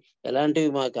చేసి ఎలాంటివి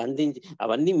మాకు అందించి,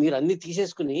 అవన్నీ మీరు అన్ని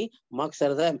తీసేసుకుని మాకు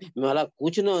సరదా మేము అలా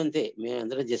కూర్చున్నాం అంతే. మేము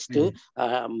అందరం జస్ట్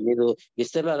మీరు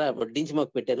విస్తరణ అలా వడ్డించి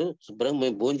మాకు పెట్టారు, శుభ్రంగా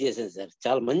మేము భోజనం చేసాం సార్.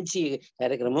 చాలా మంచి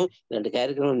కార్యక్రమం. ఇలాంటి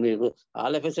కార్యక్రమం మీరు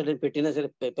ఆల్ ఆఫ్ ఎ సడన్ పెట్టినా సరే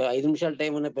 5 నిమిషాల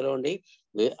టైం ఉన్నా పిలవండి,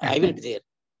 I will be there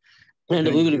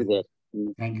and we will be there.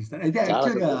 అయితే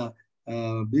యాక్చువల్గా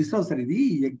బిస్రావు సార్, ఇది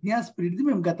యజ్ఞ స్పిరిట్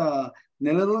మేము గత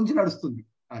నెల నుంచి నడుస్తుంది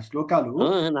ఆ శ్లోకాలు.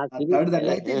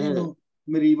 అయితే నేను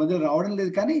మీరు ఈ మధ్య రావడం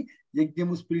లేదు, కానీ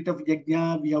యజ్ఞము స్పిరిట్ ఆఫ్ యజ్ఞ,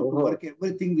 we have to work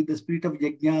everything with the spirit of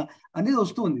యజ్ఞ అనేది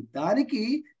వస్తుంది. దానికి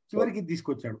చివరికి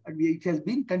తీసుకొచ్చాడు. It has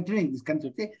been continuing this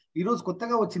concept. ఈ రోజు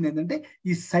కొత్తగా వచ్చింది ఏంటంటే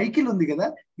ఈ సైకిల్ ఉంది కదా,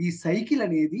 ఈ సైకిల్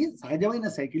అనేది సహజమైన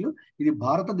సైకిల్. ఇది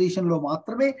భారతదేశంలో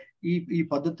మాత్రమే ఈ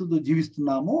పద్ధతితో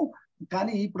జీవిస్తున్నాము,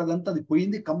 కానీ ఇప్పుడు అదంతా అది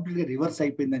పోయింది, కంప్లీట్ గా రివర్స్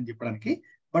అయిపోయింది అని చెప్పడానికి.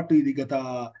 బట్ ఇది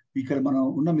ఇక్కడ మనం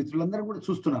ఉన్న మిత్రులందరూ కూడా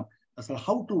చూస్తున్నాం అసలు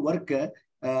how to work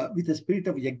with spirit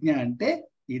of యజ్ఞ అంటే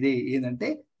ఇదే. ఏంటంటే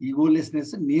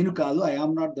ఈగోలెస్నెస్, నేను కాదు, I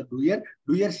am not the doer,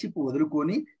 doership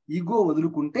వదులుకొని ego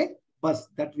వదులుకుంటే bus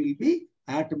that will be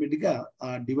automatic గా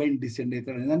డివైన్ డిసెండ్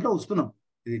అవుతాడు దాంట్లో వస్తున్నాం.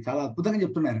 ఇది చాలా అద్భుతంగా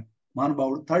చెప్తున్నారు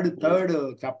మహానుభావుడు థర్డ్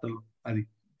చాప్టర్ లో. అది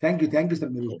థ్యాంక్ యూ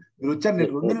సార్. మీరు వచ్చారు,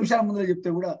 నేను 2 నిమిషాల ముందు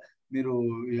చెప్తే కూడా మీరు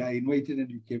ఇలా invited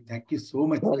and thank you so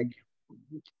much. Thank you.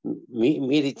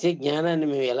 మీరు ఇచ్చే జ్ఞానాన్ని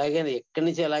మేము ఎలాగైనా ఎక్కడి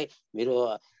నుంచి ఎలా మీరు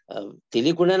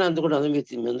తెలియకుండానే అందుకుంటాం.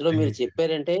 అందులో మీరు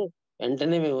చెప్పారంటే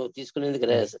వెంటనే మేము తీసుకునేందుకు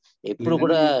ఎప్పుడు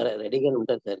కూడా రెడీగానే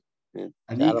ఉంటారు సార్.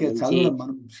 అది చదవడం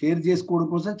మనం షేర్ చేసుకోవడం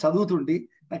కోసం చదువుతుంటే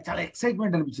నాకు చాలా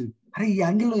ఎక్సైట్మెంట్ అనిపించింది. అరే ఈ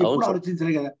యాంగిల్లో ఎప్పుడు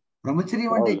ఆలోచించలే కదా.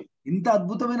 బ్రహ్మచర్యం అంటే ఇంత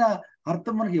అద్భుతమైన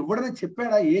అర్థం మనకి ఎవడైనా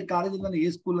చెప్పాడా? ఏ కాలేజీలో ఏ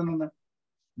స్కూల్లోనన్నా?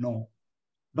 నో.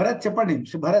 భరత్ చెప్పండి.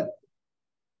 Bharat.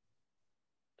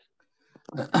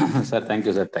 Sir thank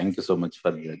you sir. Thank you so much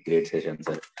for great session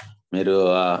sir.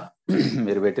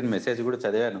 మీరు పెట్టిన మెసేజ్ కూడా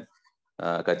చదివాను.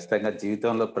 ఖచ్చితంగా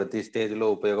జీవితంలో ప్రతి స్టేజ్ లో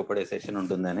ఉపయోగపడే సెషన్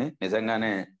ఉంటుందని.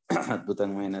 నిజంగానే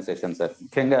అద్భుతమైన సెషన్ సార్.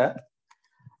 ముఖ్యంగా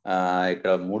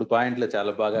ఇక్కడ 3 పాయింట్లు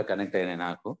చాలా బాగా కనెక్ట్ అయినాయి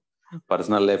నాకు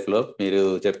పర్సనల్ లైఫ్ లో. మీరు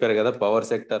చెప్పారు కదా పవర్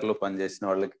సెక్టర్ లో పనిచేసిన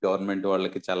వాళ్ళకి గవర్నమెంట్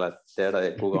వాళ్ళకి చాలా తేడా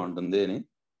ఎక్కువగా ఉంటుంది అని.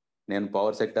 నేను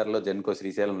పవర్ సెక్టర్ లో జెన్కో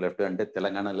శ్రీశైలం లెఫ్ట్ అంటే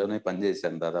తెలంగాణలోనే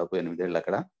పనిచేశాను దాదాపు 8 ఏళ్ళు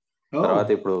అక్కడ. తర్వాత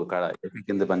ఇప్పుడు ఏపీ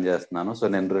కింద పనిచేస్తున్నాను. సో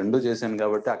నేను 2 చేశాను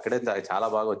కాబట్టి అక్కడే చాలా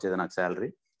బాగా వచ్చేది నాకు శాలరీ.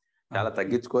 చాలా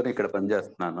తగ్గించుకొని ఇక్కడ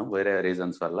పనిచేస్తున్నాను వేరే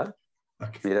రీజన్స్ వల్ల.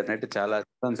 మీరు అన్నట్టు చాలా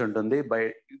డిఫరెన్స్ ఉంటుంది.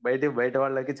 బయట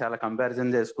వాళ్ళకి చాలా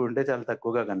కంపారిజన్ చేసుకుంటే చాలా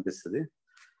తక్కువగా కనిపిస్తుంది.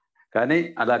 కానీ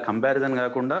అలా కంపారిజన్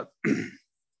కాకుండా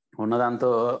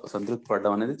ఉన్నదాంతో సంతృప్తి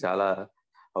పడడం అనేది చాలా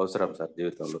అవసరం సార్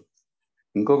జీవితంలో.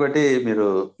 ఇంకొకటి మీరు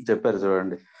చెప్పారు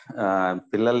చూడండి,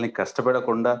 పిల్లల్ని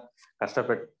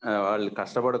వాళ్ళు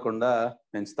కష్టపడకుండా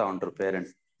పెంచుతా ఉంటారు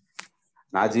పేరెంట్స్.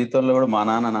 నా జీవితంలో కూడా మా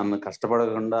నాన్న నన్ను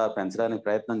కష్టపడకుండా పెంచడానికి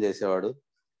ప్రయత్నం చేసేవాడు.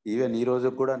 ఈవెన్ ఈ రోజు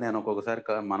కూడా నేను ఒక్కొక్కసారి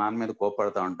మా నాన్న మీద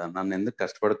కోపడుతూ ఉంటాను. నన్ను ఎందుకు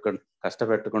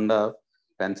కష్టపెట్టకుండా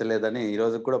పెంచలేదని ఈ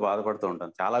రోజు కూడా బాధపడుతూ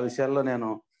ఉంటాను. చాలా విషయాల్లో నేను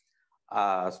ఆ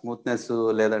స్మూత్నెస్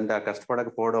లేదంటే ఆ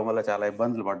కష్టపడకపోవడం వల్ల చాలా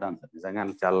ఇబ్బందులు పడ్డాను సార్ నిజంగా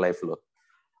చాలా లైఫ్ లో.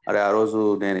 అరే ఆ రోజు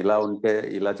నేను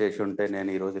ఇలా చేసి ఉంటే నేను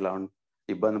ఈ రోజు ఇలా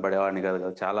ఇబ్బంది పడేవాడిని కదా.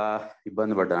 చాలా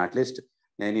ఇబ్బంది పడ్డాను. అట్లీస్ట్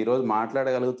నేను ఈ రోజు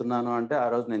మాట్లాడగలుగుతున్నాను అంటే ఆ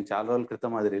రోజు నేను చాలా రోజుల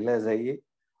క్రితం అది రిలైజ్ అయ్యి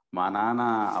మా నాన్న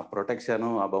ఆ ప్రొటెక్షన్,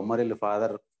 ఆ బొమ్మరిల్లు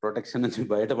ఫాదర్ ప్రొటెక్షన్ నుంచి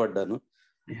బయటపడ్డాను.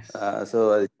 సో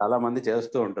అది చాలా మంది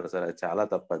చేస్తూ ఉంటారు సార్, అది చాలా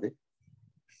తప్పది.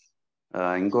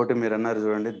 ఇంకోటి మీరు అన్నారు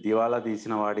చూడండి, దివాలా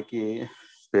తీసిన వాడికి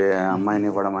అమ్మాయిని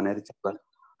ఇవ్వడం అనేది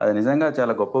అది నిజంగా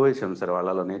చాలా గొప్ప విషయం సార్.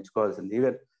 వాళ్ళలో నేర్చుకోవాల్సింది.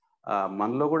 ఈవెన్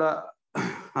మనలో కూడా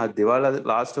ఆ దివాలా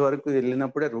లాస్ట్ వరకు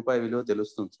వెళ్ళినప్పుడే రూపాయి విలువ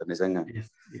తెలుస్తుంది సార్ నిజంగా.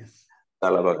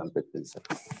 చాలా బాగా అనిపించింది sir.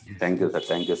 Thank you sir.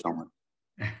 Thank you so much.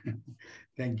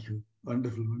 Thank you.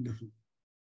 Wonderful wonderful.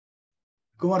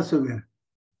 Kumar గారు.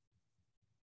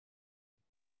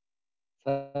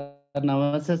 సార్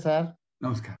నమస్తే సార్.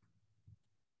 నమస్కారం.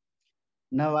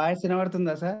 నా వాయిస్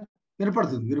వినబడుతుందా సార్?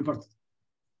 వినపడుతుంది.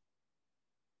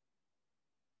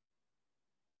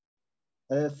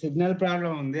 సిగ్నల్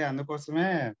ప్రాబ్లం ఉంది, అందుకోసమే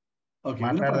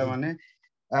మాట్లాడదామని.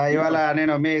 ఇవాళ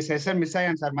నేను మీ సెషన్ మిస్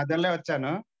అయ్యాను సార్, మధ్యలో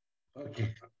వచ్చాను.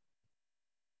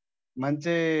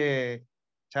 మంచి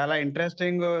చాలా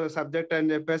ఇంట్రెస్టింగ్ సబ్జెక్ట్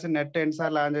అని చెప్పేసి నెట్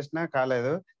ఎన్నిసార్లు ఆన్ చేసినా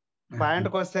కాలేదు.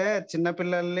 పాయింట్కి వస్తే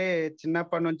చిన్నపిల్లల్ని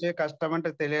చిన్నప్పటి నుంచి కష్టం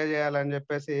అంటే తెలియజేయాలని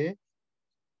చెప్పేసి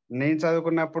నేను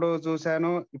చదువుకున్నప్పుడు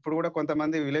చూశాను. ఇప్పుడు కూడా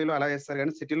కొంతమంది విలేజ్ లో అలా చేస్తారు,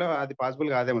 కానీ సిటీలో అది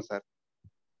పాసిబుల్ కాదేమో సార్.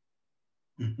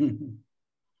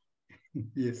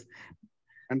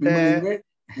 అంటే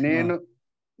నేను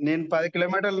 10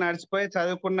 కిలోమీటర్లు నడిచిపోయి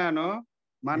చదువుకున్నాను.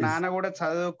 మా నాన్న కూడా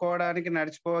చదువుకోవడానికి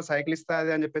సైకిల్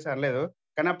ఇస్తుంది అని చెప్పేసి అనలేదు.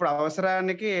 కానీ అప్పుడు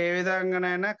అవసరానికి ఏ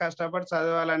విధంగానైనా కష్టపడి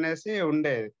చదవాలనేసి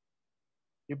ఉండేది.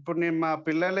 ఇప్పుడు నేను మా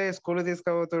పిల్లలు స్కూల్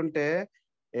తీసుకుపోతుంటే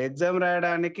ఎగ్జామ్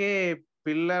రాయడానికి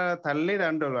పిల్లల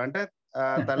తల్లిదండ్రులు అంటే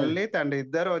తల్లి తండ్రి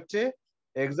ఇద్దరు వచ్చి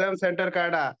ఎగ్జామ్ సెంటర్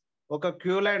కాడ ఒక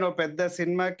క్యూ లైన్, ఒక పెద్ద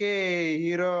సినిమాకి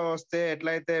హీరో వస్తే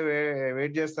ఎట్లయితే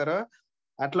వెయిట్ చేస్తారో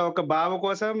అట్లా ఒక బాబు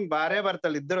కోసం భార్య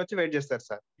భర్తలు ఇద్దరు వచ్చి వెయిట్ చేస్తారు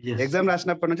సార్, ఎగ్జామ్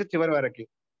రాసినప్పటి నుంచి చివరి వరకు.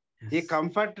 ఈ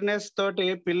కంఫర్ట్నెస్ తోటి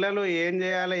పిల్లలు ఏం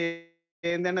చేయాలి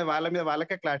ఏంటంటే వాళ్ళ మీద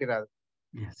వాళ్ళకే క్లారిటీ రాదు.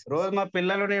 రోజు మా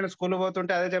పిల్లలు నేను స్కూల్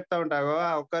పోతుంటే అదే చెప్తా ఉంటాగో,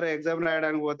 ఒక్కరు ఎగ్జామ్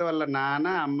రాయడానికి పోతే వాళ్ళ నాన్న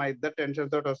అమ్మ ఇద్దరు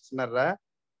టెన్షన్ తోటి వస్తున్నారా,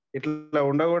 ఇట్లా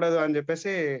ఉండకూడదు అని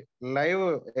చెప్పేసి లైవ్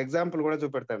ఎగ్జాంపుల్ కూడా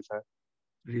చూపెడతాను సార్.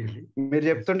 మీరు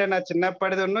చెప్తుంటే నా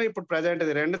చిన్నప్పటిది ఇప్పుడు ప్రజెంట్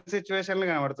 2 సిచ్యువేషన్లు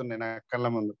కనబడుతున్నాయి నా కళ్ళ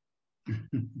ముందు.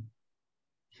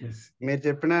 మీరు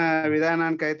చెప్పిన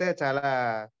విధానానికి అయితే చాలా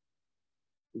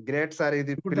గ్రేట్ సార్.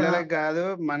 ఇది పిల్లలకి కాదు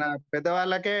మన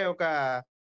పెద్దవాళ్ళకే ఒక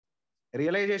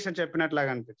రియలైజేషన్ చెప్పినట్లాగా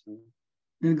అనిపించింది.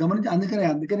 నేను గమనించి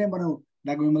అందుకనే మనం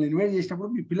నాకు మిమ్మల్ని ఇన్వైట్ చేసినప్పుడు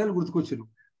మీ పిల్లలు గుర్తుకొచ్చారు.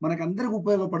 మనకు అందరికి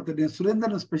ఉపయోగపడుతుంది. నేను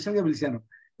సురేందర్ను స్పెషల్ గా పిలిచాను,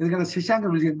 ఎందుకంటే శశాంక్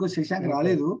పిలిచాను. ఇంకో శశాంక్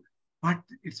రాలేదు. But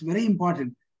it's very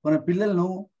important. మన పిల్లలను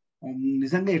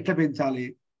నిజంగా ఎట్లా పెంచాలి,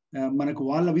 మనకు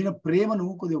వాళ్ళ మీద ప్రేమను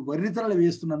కొద్దిగా వర్రితలలో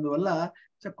వేస్తున్నందువల్ల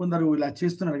కొందరు ఇలా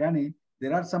చేస్తున్నారు. కానీ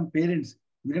దెర్ ఆర్ సమ్ పేరెంట్స్,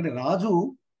 ఎందుకంటే రాజు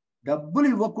డబ్బులు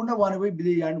ఇవ్వకుండా వాని పోయి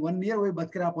 1 year పోయి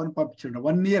బతికిరాపని పంపించాడు.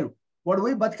 1 year వాడు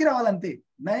పోయి బతికి రావాలంతే,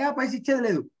 నయా పైస ఇచ్చేది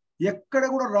లేదు. ఎక్కడ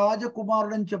కూడా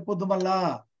రాజకుమారుడు అని చెప్పొద్దు, మళ్ళా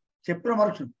చెప్పిన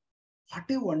మరక్షం.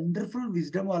 వాట్ ఏ వండర్ఫుల్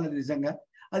విజ్డమ్ వాళ్ళది నిజంగా.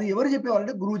 అది ఎవరు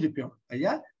చెప్పేవాళ్ళంటే గురువు చెప్పేవాడు.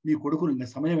 అయ్యా నీ కొడుకులు ఇంకా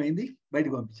సమయం అయింది,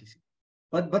 బయటకు పంపించేసి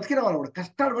బతికి రావాలి, కూడా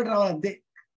కష్టాలు పడి రావాలి అంతే.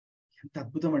 ఎంత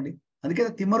అద్భుతం అండి. అందుకే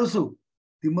తిమ్మరుసు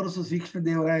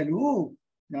శ్రీకృష్ణదేవరాయలు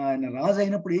ఆయన రాజు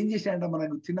అయినప్పుడు ఏం చేశాడంట,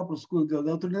 మనకు చిన్నప్పుడు స్కూల్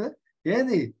చదువుతుండే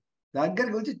ఏది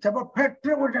దగ్గరికి వచ్చి పెట్ట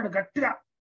కొట్టాడు గట్టిగా,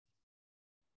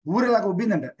 ఊరేలాగా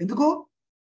ఉబ్బిందంట. ఎందుకు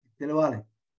తెలవాలి,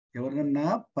 ఎవరినన్నా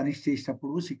పనిష్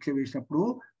చేసినప్పుడు, శిక్ష వేసినప్పుడు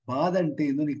బాధ అంటే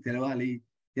ఏందో నీకు తెలవాలి.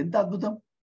 ఎంత అద్భుతం.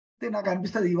 అంటే నాకు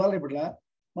అనిపిస్తుంది ఇవాళ ఇప్పట్లా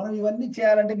మనం ఇవన్నీ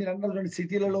చేయాలంటే, మీరు అన్నటువంటి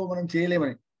సిటీలలో మనం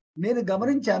చేయలేమని నేను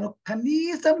గమనించాను.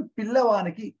 కనీసం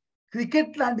పిల్లవానికి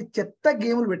క్రికెట్ లాంటి చెత్త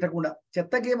గేములు పెట్టకుండా,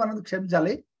 చెత్త గేమ్ అన్నది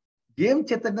క్షమించాలి, గేమ్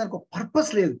చెత్త దానికి ఒక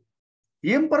పర్పస్ లేదు.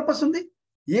 ఏం పర్పస్ ఉంది,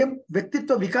 ఏం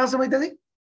వ్యక్తిత్వ వికాసం అవుతుంది?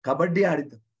 కబడ్డీ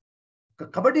ఆడిద్దాం.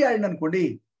 కబడ్డీ ఆడింది అనుకోండి,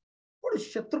 వాడు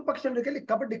శత్రుపక్షంలోకి వెళ్ళి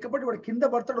కబడ్డీ వాడు కింద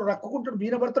పడతాడు, రక్కుకుంటాడు,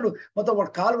 మీన పడతాడు, మొత్తం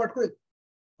వాడు కాలు పట్టుకుని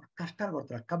కష్టాలు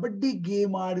పడతాడు. కబడ్డీ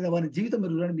గేమ్ ఆడిన వారి జీవితం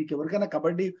మీరు చూడండి. మీకు ఎవరికైనా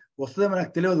కబడ్డీ వస్తుందేమో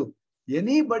నాకు తెలియదు.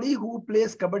 Anybody who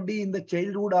place kabaddi in the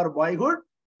childhood are boyhood,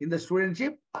 in the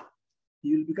studentship, he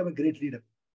will become a great leader.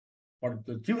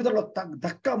 వాడు జీవితంలో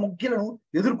దక్క ముఖ్యలను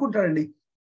ఎదుర్కొంటాడండి.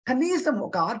 కనీసం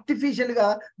ఒక ఆర్టిఫిషియల్ గా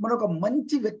మన ఒక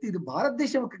మంచి వ్యక్తి, ఇది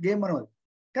భారతదేశం ఒక గేమ్ మనది,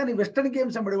 కానీ వెస్టర్న్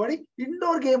గేమ్స్ అమ్మడి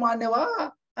ఇండోర్ గేమ్ ఆడినవా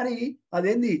అని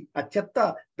అదేంది ఆ చెత్త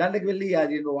దాంట్లోకి వెళ్ళి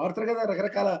అది వాడతారు కదా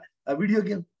రకరకాల వీడియో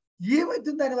గేమ్.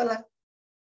 ఏమవుతుంది దానివల్ల?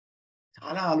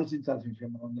 చాలా ఆలోచించాల్సిన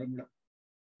విషయం మనం అందరం కూడా.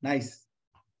 Nice.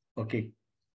 Okay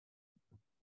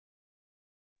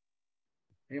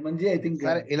Hemant G, I think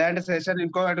ఇలాంటి సెషన్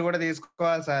ఇంకొకటి కూడా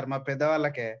తీసుకోవాలి సార్ మా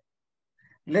పెద్దవాళ్ళకే.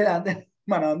 లేదా అంటే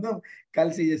మనం అందరం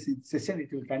కలిసి సెషన్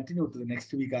ఇట్ విల్ కంటిన్యూ అవుతుంది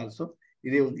నెక్స్ట్ వీక్ ఆల్సో.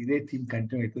 ఇదే థీమ్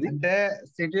కంటిన్యూ అవుతుంది. అంటే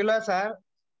సిటీలో సార్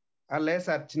లేదు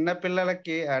సార్, చిన్న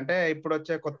పిల్లలకి అంటే ఇప్పుడు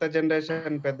వచ్చే కొత్త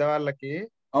జనరేషన్ పెద్దవాళ్ళకి,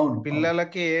 అవును,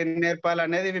 పిల్లలకి ఏం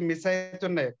నేర్పాలనేది ఇవి మిస్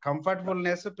అవుతున్నాయి.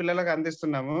 కంఫర్టబుల్నెస్ పిల్లలకు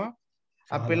అందిస్తున్నాము.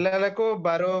 ఆ పిల్లలకు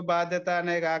బరువు బాధ్యత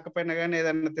అనే కాకపోయినా కానీ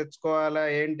ఏదన్నా తెచ్చుకోవాలా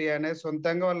ఏంటి అనేది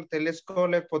సొంతంగా వాళ్ళు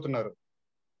తెలుసుకోలేకపోతున్నారు.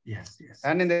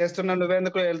 కానీ నేను తెస్తున్నా,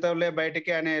 నువ్వెందుకు వెళ్తావులే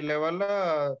బయటికి అనే లెవెల్లో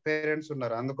పేరెంట్స్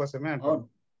ఉన్నారు. అందుకోసమే అంటారు.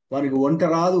 వారికి వంట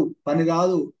రాదు, పని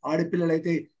రాదు. ఆడపిల్లలు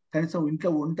అయితే కనీసం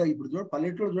ఇంట్లో వంట, ఇప్పుడు చూడండి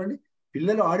పల్లెటూరు చూడండి,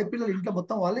 పిల్లలు ఆడపిల్లలు ఇంట్లో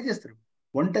మొత్తం వాళ్ళే చేస్తారు,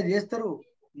 వంట చేస్తారు,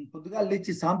 పొద్దుగా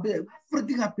లేచి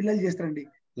ఎవ్రీథింగ్ ఆ పిల్లలు చేస్తారండి.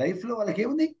 లైఫ్ లో వాళ్ళకి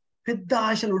ఏముంది, పెద్ద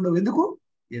ఆశలు ఉండవు. ఎందుకు?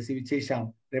 ఇవి చేశాం,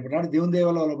 రేపటి నాడు దేవుని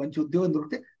దేవాల వాళ్ళ మంచి ఉద్యోగం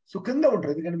దొరికితే సుఖంగా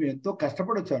ఉంటారు. ఎందుకంటే మేము ఎంతో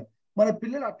కష్టపడి వచ్చాం. మన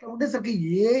పిల్లలు అట్లా ఉండేసరికి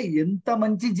ఎంత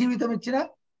మంచి జీవితం ఇచ్చినా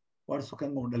వాడు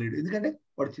సుఖంగా ఉండలేడు. ఎందుకంటే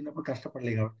వాడు చిన్నప్పుడు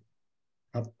కష్టపడలేదు కాబట్టి.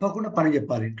 తప్పకుండా పని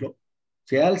చెప్పాలి, ఇంట్లో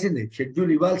చేయాల్సిందే,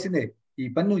 షెడ్యూల్ ఇవ్వాల్సిందే, ఈ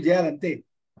పని నువ్వు చేయాలంతే.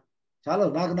 చాలా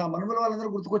నాకు నా మనవల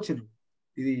వాళ్ళందరూ గుర్తుకొచ్చారు.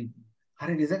 ఇది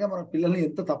అరే నిజంగా మన పిల్లల్ని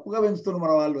ఎంత తప్పుగా పెంచుతున్నారు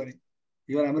మన వాళ్ళు అని.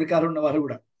 ఈవెన్ అమెరికాలో ఉన్న వాళ్ళు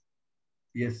కూడా.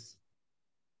 ఎస్,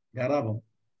 గారాబం,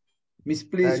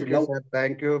 మిస్ప్లేస్డ్ లవ్.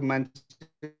 Thank you. మంచి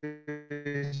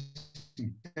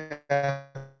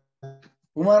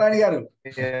కుమారాణి గారు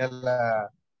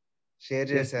షేర్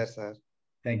చేశారు సార్.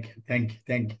 Thank you.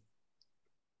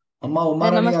 అమ్మా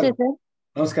ఉమారాణి గారు,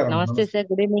 నమస్కారం. నమస్తే sir,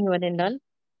 good evening one and all.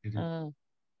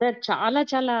 Sir చాలా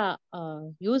చాలా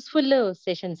యూస్ఫుల్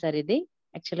సెషన్ సార్ ఇది.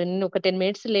 యాక్చువల్లీ నేను ఒక 10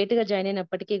 minutes లేట్ గా జాయిన్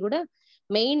అయినప్పటికీ కూడా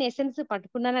మెయిన్ ఎసెన్స్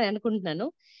పట్టుకున్నానని అనుకుంటున్నాను.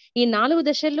 ఈ 4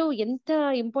 దశలు ఎంత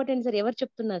ఇంపార్టెంట్ సార్, ఎవరు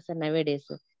చెప్తున్నారు సార్ నవే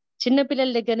డేస్? చిన్న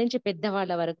పిల్లల దగ్గర నుంచి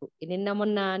పెద్దవాళ్ళ వరకు. నిన్న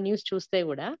మొన్న న్యూస్ చూస్తే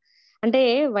కూడా అంటే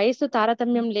వయసు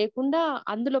తారతమ్యం లేకుండా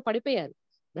అందులో పడిపోయారు.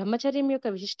 బ్రహ్మచర్యం యొక్క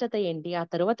విశిష్టత ఏంటి, ఆ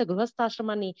తర్వాత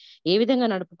గృహస్థాశ్రమాన్ని ఏ విధంగా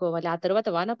నడుపుకోవాలి, ఆ తర్వాత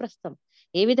వానప్రస్థం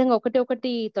ఏ విధంగా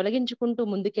ఒకటి తొలగించుకుంటూ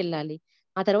ముందుకెళ్ళాలి,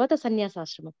 ఆ తర్వాత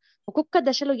సన్యాసాశ్రమం, ఒక్కొక్క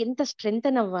దశలో ఎంత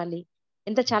స్ట్రెంగ్తన్ అవ్వాలి,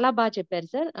 ఎంత చాలా బాగా చెప్పారు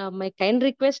సార్. మై కైండ్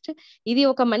రిక్వెస్ట్, ఇది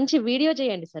ఒక మంచి వీడియో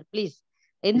చేయండి సార్ ప్లీజ్.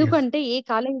 ఎందుకంటే ఏ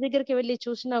కాలేజ్ దగ్గరికి వెళ్ళి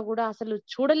చూసినా కూడా అసలు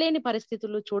చూడలేని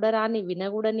పరిస్థితులు, చూడరాని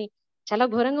వినకూడని చాలా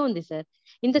ఘోరంగా ఉంది సార్.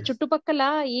 ఇంత చుట్టుపక్కల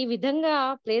ఈ విధంగా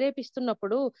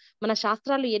ప్రేరేపిస్తున్నప్పుడు మన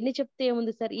శాస్త్రాలు ఎన్ని చెప్తే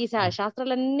ఏముంది సార్? ఈ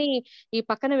శాస్త్రాలన్నీ ఈ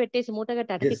పక్కన పెట్టేసి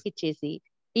మూటగట్టి అటకెక్కిచ్చేసి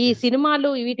ఈ సినిమాలు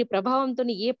వీటి ప్రభావంతో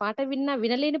ఏ పాట విన్నా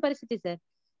వినలేని పరిస్థితి సార్.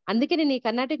 అందుకే నేను ఈ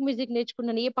కర్ణాటిక్ మ్యూజిక్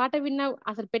నేర్చుకున్నాను. ఏ పాట విన్నా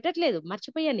అసలు పెట్టట్లేదు,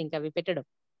 మర్చిపోయాను ఇంకా అవి పెట్టడం.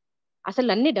 అసలు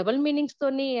అన్ని డబుల్ మీనింగ్స్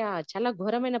తోని చాలా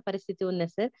ఘోరమైన పరిస్థితి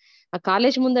ఉన్నది సార్. ఆ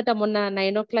కాలేజ్ ముందట మొన్న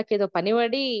 9 o'clock ఏదో పని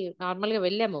పడి నార్మల్ గా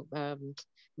వెళ్ళాము.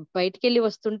 బయటికి వెళ్ళి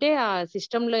వస్తుంటే ఆ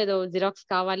సిస్టమ్ లో ఏదో జిరాక్స్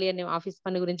కావాలి అని ఆఫీస్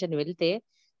పని గురించి అని వెళ్తే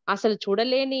అసలు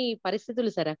చూడలేని పరిస్థితులు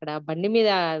సార్. అక్కడ బండి మీద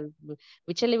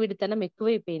విచ్చలవిడితనం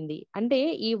ఎక్కువైపోయింది. అంటే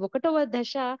ఈ 1వ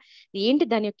దశ ఏంటి,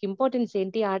 దాని యొక్క ఇంపార్టెన్స్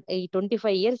ఏంటి, ఈ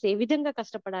 25 years ఏ విధంగా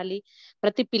కష్టపడాలి,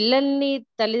 ప్రతి పిల్లల్ని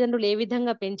తల్లిదండ్రులు ఏ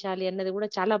విధంగా పెంచాలి అన్నది కూడా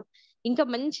చాలా ఇంకా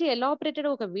మంచి ఎలాబరేటెడ్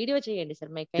ఒక వీడియో చేయండి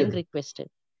sir, my kind request.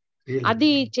 Really. అది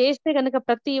చేస్తే కనుక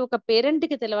ప్రతి ఒక్క పేరెంట్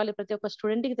కి తెలవాలి, ప్రతి ఒక్క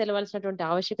స్టూడెంట్ కి తెలవాల్సినటువంటి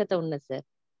ఆవశ్యకత ఉన్నది సార్.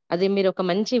 అది మీరు ఒక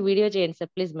మంచి వీడియో చేయండి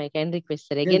sir, please, my kind request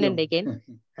sir, again and again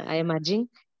I'm urging.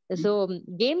 So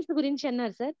games గురించి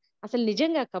అన్నారు సార్, అసలు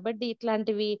నిజంగా కబడ్డీ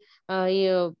ఇట్లాంటివి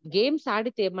గేమ్స్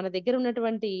ఆడితే, మన దగ్గర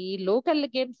ఉన్నటువంటి ఈ లోకల్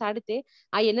గేమ్స్ ఆడితే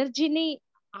ఆ ఎనర్జీని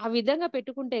ఆ విధంగా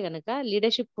పెట్టుకుంటే గనక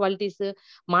లీడర్షిప్ క్వాలిటీస్,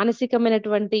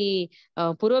 మానసికమైనటువంటి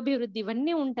పురోభివృద్ధి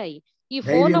ఇవన్నీ ఉంటాయి. ఈ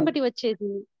ఫోన్ ధైర్యం ఒకటి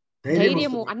వచ్చేసి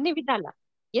ధైర్యము వస్తుంది. అన్ని విధాల.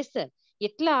 Yes sir.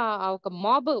 ఎట్లా ఆ ఒక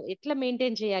మాబ్ ఎట్లా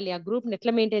మెయింటైన్ చేయాలి, ఆ గ్రూప్ ని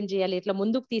ఎట్లా మెయింటైన్ చేయాలి, ఎట్లా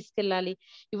ముందుకు తీసుకెళ్ళాలి,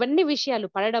 ఇవన్నీ విషయాలు,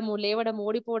 పడడము, లేవడం,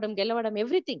 ఓడిపోవడం, గెలవడం,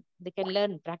 everything they can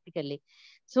learn practically.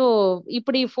 So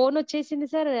ఇప్పుడు ఈ ఫోన్ వచ్చేసింది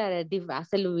సార్,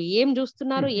 అసలు ఏం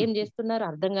చూస్తున్నారు, ఏం చేస్తున్నారు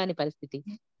అర్థం కాని పరిస్థితి.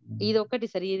 ఇది ఒకటి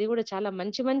సార్, ఇది కూడా చాలా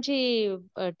మంచి మంచి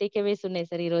టేక్ అవేస్ ఉన్నాయి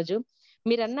సార్ ఈ రోజు.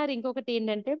 మీరు అన్నారు ఇంకొకటి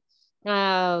ఏంటంటే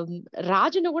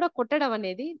రాజును కూడా కొట్టడం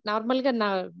అనేది నార్మల్ గా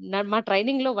మా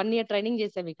ట్రైనింగ్ లో 1 year ట్రైనింగ్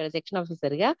చేసాం ఇక్కడ సెక్షన్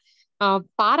ఆఫీసర్ గా.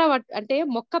 అంటే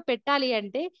మొక్క పెట్టాలి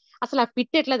అంటే అసలు ఆ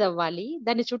పిట్ ఎట్లా తవ్వాలి,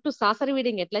 దాని చుట్టూ సాసరి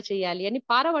వీడింగ్ ఎట్లా చేయాలి అని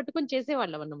పార పట్టుకొని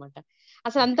చేసేవాళ్ళం అన్నమాట.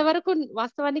 అసలు అంతవరకు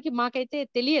వాస్తవానికి మాకైతే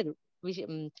తెలియదు విషయం.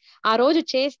 ఆ రోజు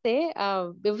చేస్తే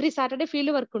ఎవ్రీ సాటర్డే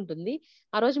ఫీల్డ్ వర్క్ ఉంటుంది.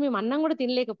 ఆ రోజు మేము అన్నం కూడా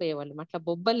తినలేకపోయేవాళ్ళం, అట్లా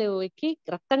బొబ్బలు ఎక్కి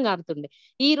రక్తం కారుతుండే.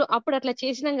 అప్పుడు అట్లా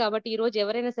చేసినాం కాబట్టి ఈ రోజు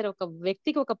ఎవరైనా సరే ఒక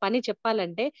వ్యక్తికి ఒక పని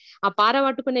చెప్పాలంటే ఆ పార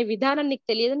పట్టుకునే విధానం నీకు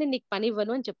తెలియదని నీకు పని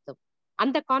ఇవ్వను అని చెప్తాం,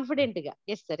 అంత కాన్ఫిడెంట్ గా.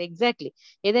 Yes sir, exactly.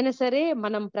 ఏదైనా సరే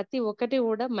మనం ప్రతి ఒక్కటి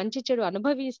కూడా మంచి చెడు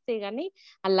అనుభవిస్తే గానీ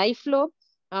ఆ లైఫ్ లో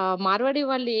మార్వాడి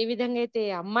వాళ్ళు ఏ విధంగా అయితే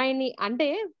అమ్మాయిని అంటే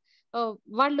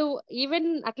వాళ్ళు ఈవెన్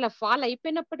అట్లా ఫాల్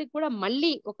అయిపోయినప్పటికి కూడా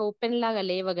మళ్ళీ ఒక ఉప్పెన్ లాగా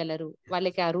లేవగలరు,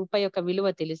 వాళ్ళకి ఆ రూపాయి యొక్క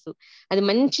విలువ తెలుసు. అది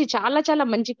మంచి, చాలా చాలా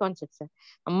మంచి కాన్సెప్ట్ సార్.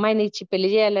 అమ్మాయిని ఇచ్చి పెళ్లి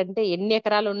చేయాలంటే ఎన్ని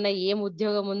ఎకరాలు ఉన్నాయి, ఏం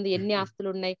ఉద్యోగం ఉంది, ఎన్ని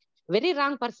ఆస్తులు ఉన్నాయి, వెరీ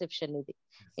రాంగ్ పర్సెప్షన్ ఇది.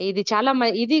 ఇది చాలా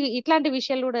ఇది ఇట్లాంటి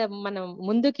విషయాలు కూడా మనం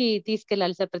ముందుకి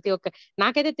తీసుకెళ్లాలి సార్. ప్రతి ఒక్క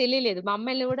నాకైతే తెలియలేదు, మా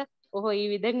అమ్మాయిలు కూడా ఓహో ఈ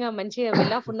విధంగా మంచిగా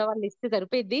వెల్ ఆఫ్ ఉన్న వాళ్ళని ఇస్తే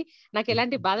సరిపోయింది, నాకు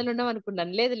ఎలాంటి బాధలు ఉండవు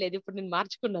అనుకున్నాను. లేదు లేదు, ఇప్పుడు నేను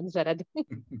మార్చుకున్నాను సార్ అది.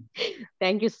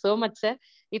 Thank you so much sir.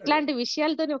 ఇట్లాంటి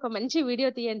విషయాలతో ఒక మంచి వీడియో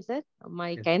తీయండి sir,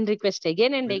 my kind request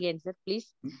again and again sir, please.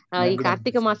 ఈ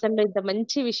కార్తీక మాసంలో ఇంత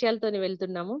మంచి విషయాలతో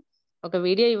వెళ్తున్నాము, ఒక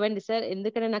వీడియో ఇవ్వండి సార్.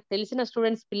 ఎందుకంటే నాకు తెలిసిన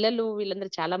స్టూడెంట్స్ పిల్లలు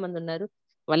వీళ్ళందరూ చాలా మంది ఉన్నారు,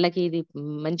 వాళ్ళకి ఇది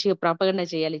మంచిగా ప్రాపగండా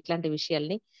చేయాలి ఇట్లాంటి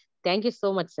విషయాల్ని. Thank you so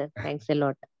much sir, thanks a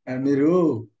lot. మీరు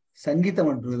సంగీతం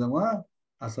అంటారు కదమ్మా,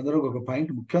 ఆ సందర్భంలో ఒక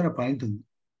పాయింట్, ముఖ్యమైన పాయింట్ ఉంది.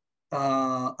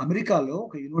 అమెరికాలో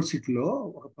ఒక యూనివర్సిటీలో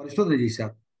ఒక పరిశోధన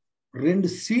చేశారు. 2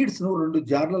 seeds ను 2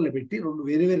 జార్లలో పెట్టి, 2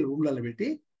 వేరే వేరే రూమ్లలో పెట్టి,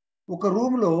 ఒక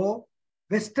రూమ్ లో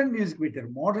వెస్టర్న్ మ్యూజిక్ పెట్టారు,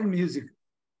 మోడర్న్ మ్యూజిక్,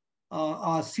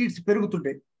 ఆ సీడ్స్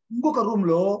పెరుగుతుంటాయి. ఇంకొక రూమ్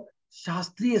లో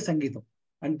శాస్త్రీయ సంగీతం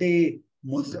అంటే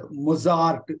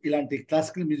మొజార్ట్ ఇలాంటి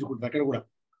క్లాసికల్ మ్యూజిక్ ఉంటుంది అక్కడ కూడా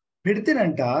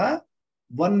పెడితేనంట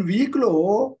 1 week లో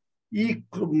ఈ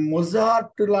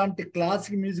మొజార్ట్ లాంటి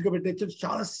క్లాసిక్ మ్యూజిక్ పెట్టే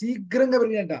చాలా శీఘ్రంగా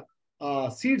పెరిగినాయంట. ఆ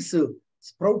సీడ్స్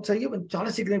స్ప్రౌట్స్ అయ్యి చాలా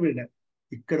శీఘ్రంగా పెరిగినాయి.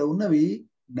 ఇక్కడ ఉన్నవి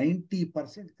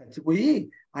 90% చచ్చిపోయి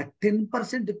ఆ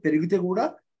 10% పెరిగితే కూడా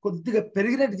కొద్దిగా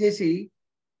పెరిగినట్టు చేసి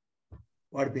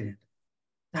వాడిపోయినట్టు.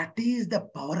 That is the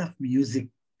power of music.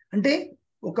 అంటే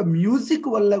ఒక మ్యూజిక్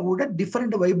వల్ల కూడా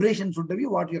డిఫరెంట్ వైబ్రేషన్స్ ఉంటాయి,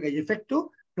 వాటి యొక్క ఎఫెక్ట్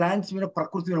ప్లాంట్స్ మీద,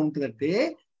 ప్రకృతి మీద ఉంటుందంటే,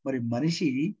 మరి మనిషి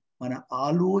మన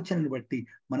ఆలోచనని బట్టి,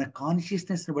 మన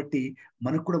కాన్షియస్నెస్ ని బట్టి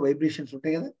మనకు కూడా వైబ్రేషన్స్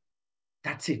ఉంటాయి కదా.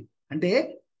 That's it. అంటే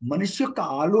మనిషి యొక్క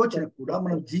ఆలోచన కూడా,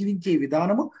 మనం జీవించే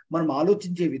విధానము, మనం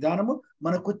ఆలోచించే విధానము,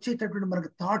 మనకు వచ్చేటటువంటి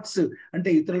మనకు థాట్స్, అంటే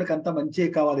ఇతరులకు అంతా మంచే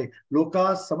కావాలి, లోకా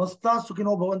సమస్త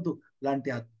సుఖినో భవంతు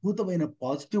లాంటి అద్భుతమైన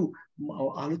పాజిటివ్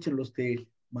ఆలోచనలు వస్తే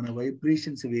మన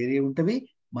వైబ్రేషన్స్ వేరే ఉంటవి,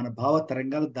 మన భావ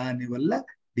తరంగాలు, దాని వల్ల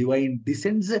డివైన్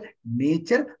డిసెండ్స్,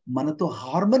 నేచర్ మనతో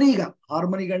హార్మనీగా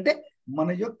అంటే మన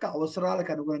యొక్క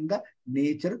అవసరాలకు అనుగుణంగా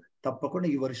నేచర్ తప్పకుండా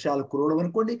ఈ వర్షాలు కురవడం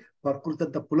అనుకోండి, ప్రకృతి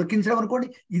అంతా పులకించడం అనుకోండి,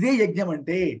 ఇదే యజ్ఞం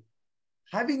అంటే.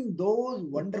 Having those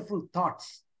wonderful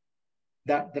thoughts,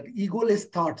 that egoless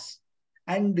thoughts,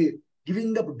 and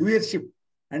giving up doership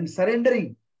and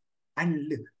surrendering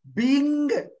and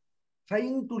being,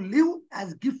 trying to live as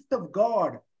gift of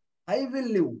God. I will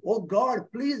live. Oh God,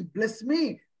 please bless me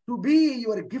to be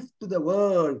your gift to the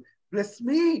world. Bless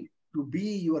me to be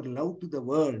your love to the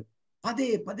world. పదే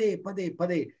పదే పదే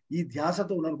పదే ఈ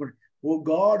ధ్యాసతో ఉన్నాను. ఓ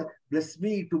God bless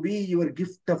me to be your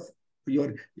gift of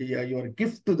your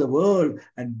gift to the world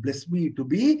and bless me to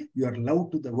be your love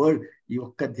to the world. ఈ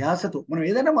ఒక్క ధ్యాసతో మనం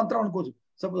ఏదైనా మంత్రం అనుకోవచ్చు.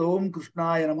 సపోజ్ ఓం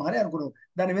కృష్ణాయ నమః అని అనుకున్నాం,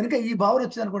 దాని వెనుక ఈ భావన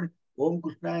వచ్చింది అనుకోండి, ఓం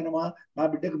కృష్ణాయ నమః, నా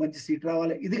బిడ్డకు మంచి సీట్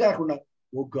రావాలి. ఇది కాకుండా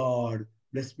ఓ God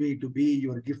bless me to be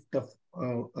your gift of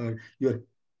your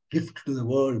gift to the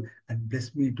world and bless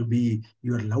me to be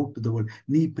your love to the world.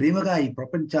 నీ ప్రేమగా ఈ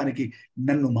ప్రపంచానికి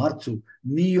నన్ను మార్చు,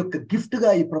 నీ యొక్క gift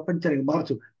గా ఈ ప్రపంచానికి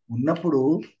మార్చు ఉన్నప్పుడు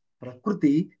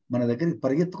ప్రకృతి మన దగ్గరికి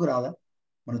పరిగెత్తుకు రాదా?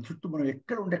 మన చుట్టూ మనం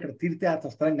ఎక్కడ ఉంటే అక్కడ తీర్థయాత్ర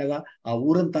స్థలం కదా, ఆ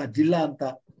ఊరంతా, ఆ జిల్లా అంతా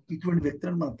ఇటువంటి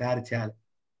వ్యక్తులను మనం తయారు చేయాలి.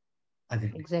 అదే.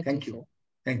 Thank you.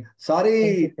 Sorry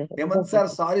Hemant sir,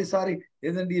 sorry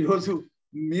ఏంటంటే ఈరోజు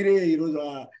మీరే ఈరోజు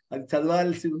అది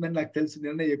చదవాల్సి ఉందని నాకు తెలుసు,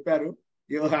 నిన్న చెప్పారు,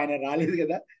 ఆయన రాలేదు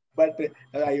కదా, but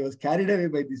I was carried away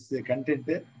by this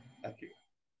content.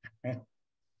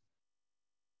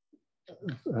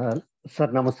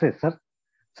 Sir నమస్తే sir.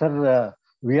 Sir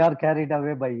we are carried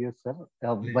away by you, sir,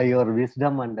 by your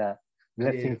wisdom and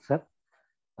blessings, sir.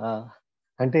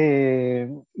 అంటే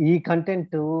ఈ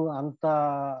కంటెంట్ అంతా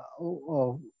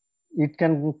it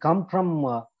can come from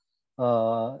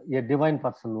A divine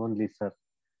person only, sir.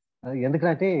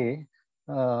 ఎందుకంటే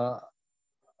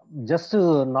just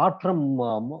not from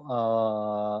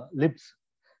lips,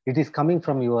 it is coming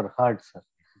from your heart, sir.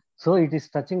 So it is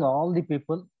touching all the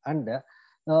people. And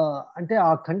అంటే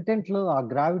ఆ content లో ఆ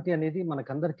gravity అనేది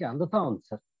మనకందరికి అందుతా ఉంది,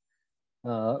 sir.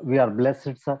 We are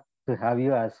blessed, sir, to have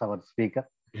you as our speaker.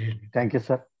 Thank you,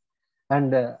 sir.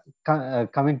 And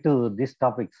coming to this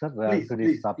topic, sir,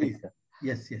 today's topic, sir.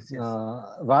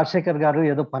 Rajasekhar గారు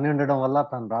ఏదో పని ఉండడం వల్ల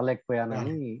తను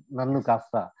రాలేకపోయానని నన్ను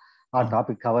కాస్త ఆ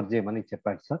టాపిక్ కవర్ చేయమని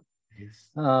చెప్పాడు, సార్.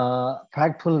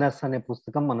 ఫ్యాక్ట్ఫుల్నెస్ అనే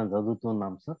పుస్తకం మనం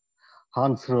చదువుతున్నాం, సార్.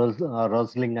 హాన్స్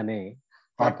రోజ్లింగ్ అనే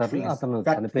ఆథర్, అతను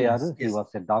చనిపోయారు. He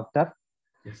was a doctor.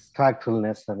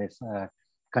 ఫ్యాక్ట్ఫుల్నెస్ అనే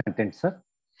కంటెంట్, సార్.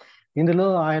 ఇందులో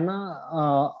ఆయన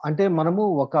అంటే మనము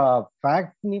ఒక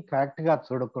ఫ్యాక్ట్ ని ఫ్యాక్ట్ గా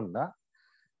చూడకుండా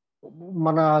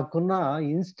మనకున్న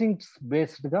ఇన్స్టింక్ట్స్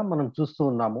బేస్డ్ గా మనం చూస్తూ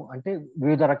ఉన్నాము. అంటే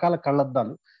వివిధ రకాల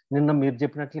కళ్ళద్దాలు, నిన్న మీరు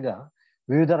చెప్పినట్లుగా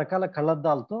వివిధ రకాల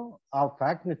కళ్ళద్దాలతో ఆ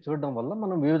ఫ్యాక్ట్ ని చూడడం వల్ల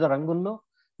మనం వివిధ రంగుల్లో,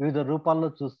 వివిధ రూపాల్లో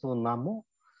చూస్తూ ఉన్నాము.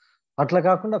 అట్లా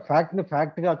కాకుండా ఫ్యాక్ట్ ని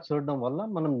ఫ్యాక్ట్ గా చూడడం వల్ల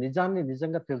మనం నిజాన్ని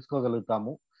నిజంగా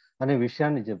తెలుసుకోగలుగుతాము అనే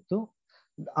విషయాన్ని చెప్తూ,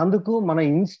 అందుకు మన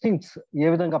ఇన్స్టింక్ట్స్ ఏ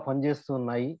విధంగా పనిచేస్తూ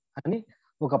ఉన్నాయి అని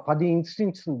ఒక 10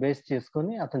 ఇన్స్టింక్ట్స్ బేస్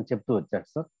చేసుకొని అతను చెప్తూ వచ్చాడు,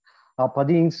 సార్. ఆ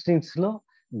 10 ఇన్స్టింక్ట్స్ లో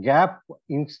గ్యాప్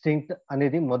ఇన్స్టింక్ట్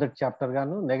అనేది మొదటి చాప్టర్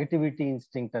గాను, నెగటివిటీ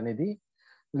ఇన్స్టింక్ట్ అనేది,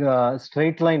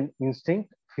 straight line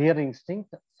instinct, fear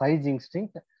instinct, size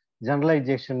instinct,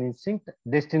 generalisation instinct,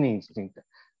 destiny instinct,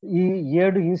 ఈ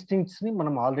 7 ఇన్స్టింక్ట్స్ ని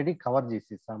మనం ఆల్రెడీ కవర్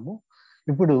చేసేసాము.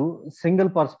 ఇప్పుడు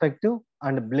single perspective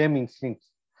and blame instincts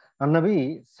అన్నవి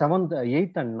 7th,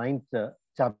 8th and 9th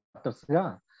chapters గా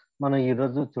మనం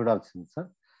ఈరోజు చూడాల్సింది, సార్.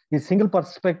 ఈ సింగిల్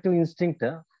పర్స్పెక్టివ్ ఇన్స్టింక్ట్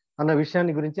అన్న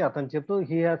విషయాన్ని గురించి అతను చెప్తూ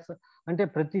అంటే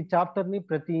ప్రతి చాప్టర్ ని,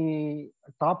 ప్రతి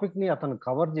టాపిక్ ని అతను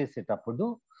కవర్ చేసేటప్పుడు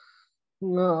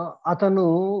అతను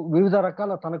వివిధ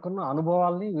రకాల తనకున్న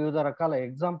అనుభవాల్ని, వివిధ రకాల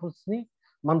ఎగ్జాంపుల్స్ ని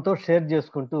మనతో షేర్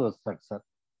చేసుకుంటూ వస్తాడు, sir.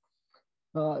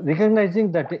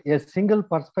 Recognising that a single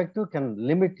perspective can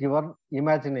limit your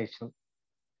imagination.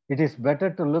 It is better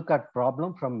to look at problem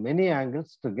from many angles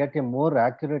to get a more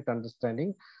accurate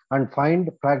understanding and find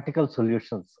practical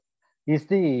solutions. Is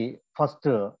the first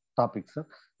topic, sir.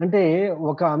 అంటే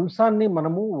ఒక అంశాన్ని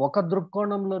మనము ఒక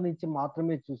దృక్కోణంలో నుంచి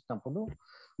మాత్రమే చూసినప్పుడు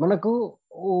మనకు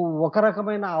ఒక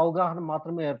రకమైన అవగాహన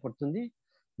మాత్రమే ఏర్పడుతుంది.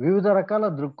 వివిధ రకాల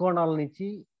దృక్కోణాల నుంచి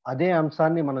అదే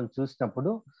అంశాన్ని మనం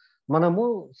చూసినప్పుడు మనము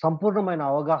సంపూర్ణమైన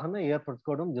అవగాహన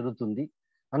ఏర్పరచుకోవడం జరుగుతుంది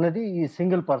అన్నది ఈ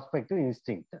సింగిల్ పర్స్పెక్టివ్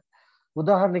ఇన్స్టింక్ట్.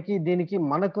 ఉదాహరణకి దీనికి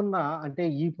మనకున్న, అంటే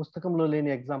ఈ పుస్తకంలో లేని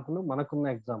ఎగ్జాంపుల్, మనకున్న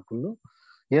ఎగ్జాంపుల్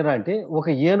ఏరా అంటే, ఒక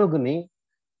ఏనుగుని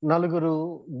 4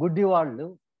 గుడ్డి వాళ్ళు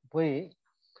పోయి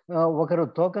ఒకరు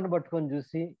తోకను పట్టుకొని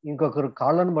చూసి, ఇంకొకరు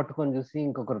కాళ్ళను పట్టుకొని చూసి,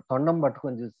 ఇంకొకరు తొండం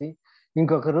పట్టుకొని చూసి,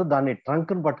 ఇంకొకరు దాన్ని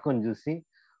ట్రంక్ను పట్టుకొని చూసి,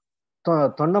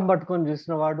 తొండం పట్టుకొని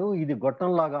చూసిన వాడు ఇది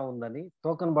గొట్టంలాగా ఉందని,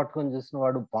 తోకను పట్టుకొని చూసిన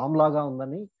వాడు పాములాగా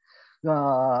ఉందని,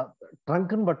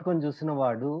 ట్రంక్ను పట్టుకొని చూసిన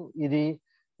వాడు ఇది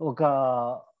ఒక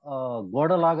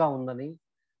గోడలాగా ఉందని,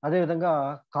 అదేవిధంగా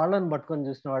కాళ్ళను పట్టుకొని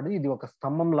చూసిన వాడు ఇది ఒక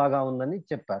స్తంభం లాగా ఉందని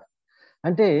చెప్పారు.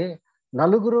 అంటే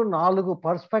 4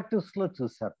 పర్స్పెక్టివ్స్ లో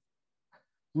చూశారు.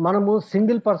 మనము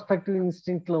సింగిల్ పర్స్పెక్టివ్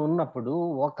ఇన్స్టింక్ట్ లో ఉన్నప్పుడు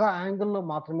ఒక యాంగిల్లో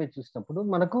మాత్రమే చూసినప్పుడు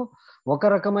మనకు ఒక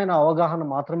రకమైన అవగాహన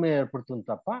మాత్రమే ఏర్పడుతుంది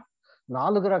తప్ప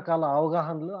 4 రకాల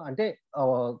అవగాహనలు, అంటే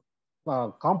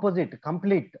కాంపోజిట్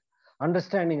కంప్లీట్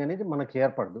అండర్స్టాండింగ్ అనేది మనకి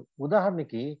ఏర్పడదు.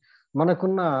 ఉదాహరణకి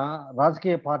మనకున్న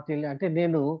రాజకీయ పార్టీలు, అంటే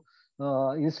నేను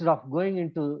instead of going in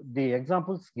to the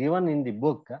examples given in the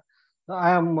book,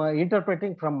 I'm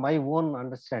interpreting from my own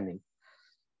understanding.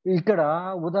 ఇక్కడ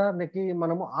ఉదాహరణకి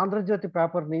మనము ఆంధ్రజ్యోతి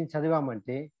పేపర్ని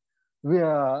చదివామంటే,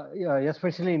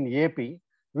 especially in AP,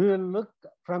 we will look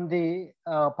from the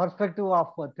perspective of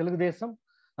Telugudesam,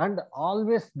 and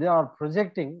always they are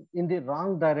projecting in the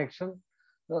wrong direction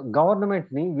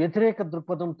గవర్నమెంట్ని వ్యతిరేక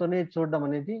దృక్పథంతోనే చూడడం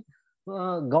అనేది,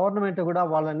 government కూడా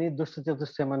వాళ్ళని దుష్ట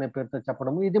చతుష్టయం అనే పేరుతో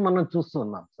చెప్పడం, ఇది మనం చూస్తూ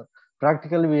ఉన్నాం sir.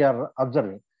 Practical we are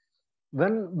observing.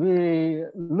 When we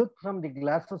look from the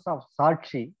glasses of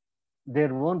Sakshi,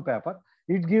 their own paper,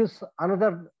 it gives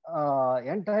another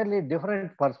entirely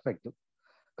different perspective.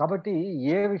 కాబట్టి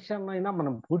ఏ విషయమైనా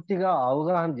మనం పూర్తిగా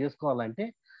అవగాహన చేసుకోవాలంటే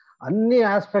అన్ని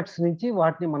ఆస్పెక్ట్స్ నుంచి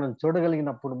వాటిని మనం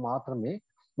చూడగలిగినప్పుడు మాత్రమే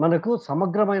మనకు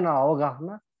సమగ్రమైన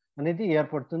అవగాహన అనేది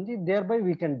ఏర్పడుతుంది. There by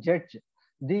we can judge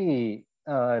the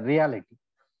reality.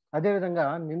 అదేవిధంగా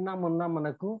నిన్న మొన్న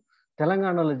మనకు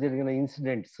తెలంగాణలో జరిగిన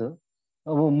ఇన్సిడెంట్స్,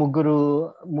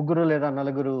 ముగ్గురు లేదా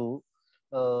నలుగురు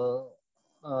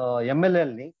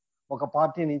ఎమ్మెల్యేలని ఒక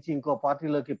పార్టీ నుంచి ఇంకో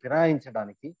పార్టీలోకి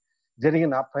ఫిరాయించడానికి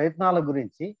జరిగిన ప్రయత్నాల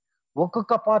గురించి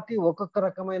ఒక్కొక్క పార్టీ ఒక్కొక్క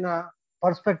రకమైన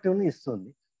పర్స్పెక్టివ్ని ఇస్తుంది.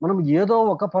 మనం ఏదో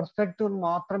ఒక పర్స్పెక్టివ్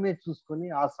మాత్రమే చూసుకొని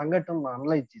ఆ సంఘటనను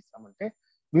అనలైజ్ చేసామంటే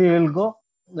we will go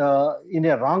in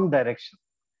a wrong direction.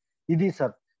 ఇది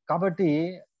సార్. కాబట్టి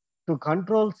to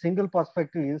control single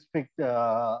perspective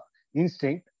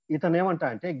instinct, ఇతను ఏమంటా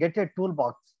అంటే get a tool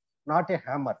box not a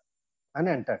hammer అని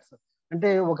అంటాడు సార్. అంటే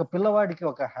ఒక పిల్లవాడికి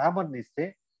ఒక హ్యామర్ని ఇస్తే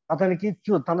అతనికి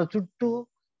తన చుట్టూ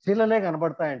శిలలే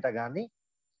కనబడతాయంట, కానీ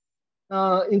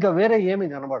ఇంకా వేరే ఏమి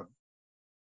కనబడదు.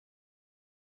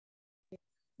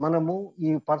 మనము ఈ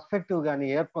పర్స్పెక్టివ్ కానీ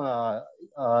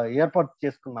ఏర్పాటు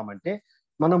చేసుకున్నామంటే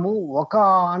మనము ఒక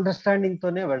అండర్స్టాండింగ్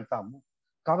తోనే వెళ్తాము.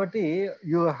 కాబట్టి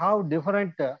యూ హ్యావ్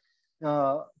డిఫరెంట్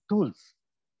టూల్స్,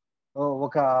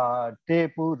 ఒక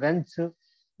tape, wrench,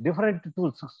 different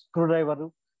tools, screw driver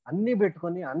అన్ని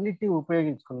పెట్టుకొని అన్నిటినీ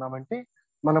ఉపయోగించుకున్నామంటే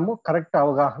మనము కరెక్ట్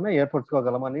అవగాహన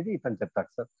ఏర్పరచుకోగలం అనేది ఇతను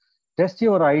చెప్తాడు sir. Test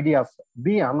your ideas,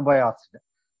 be unbiased,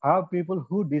 have people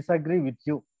who disagree with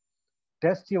you,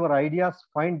 test your ideas,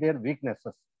 find there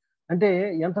weaknesses. అంటే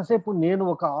ఎంతసేపు నేను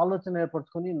ఒక ఆలోచన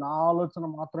ఏర్పరచుకొని నా ఆలోచన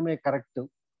మాత్రమే కరెక్ట్,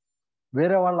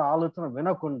 వేరే వాళ్ళ ఆలోచన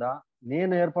వినకుండా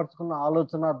నేను ఏర్పరచుకున్న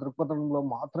ఆలోచన దృక్పథంలో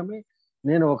మాత్రమే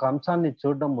నేను ఒక అంశాన్ని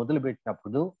చూడడం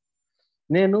మొదలుపెట్టినప్పుడు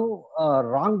నేను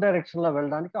రాంగ్ డైరెక్షన్లో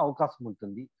వెళ్ళడానికి అవకాశం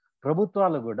ఉంటుంది.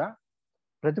 ప్రభుత్వాలు కూడా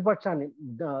ప్రతిపక్షాన్ని,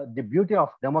 ది బ్యూటీ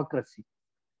ఆఫ్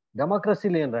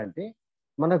డెమోక్రసీలు ఏంటంటే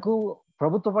మనకు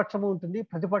ప్రభుత్వ పక్షము ఉంటుంది,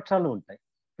 ప్రతిపక్షాలు ఉంటాయి.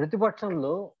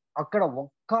 ప్రతిపక్షంలో అక్కడ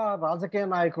ఒక్క రాజకీయ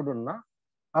నాయకుడు ఉన్నా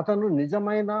అతను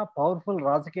నిజమైన పవర్ఫుల్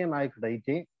రాజకీయ నాయకుడు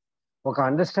అయితే, ఒక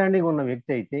అండర్స్టాండింగ్ ఉన్న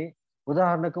వ్యక్తి అయితే,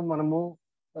 ఉదాహరణకు మనము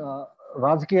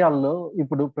రాజకీయాల్లో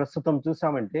ఇప్పుడు ప్రస్తుతం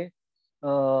చూసామంటే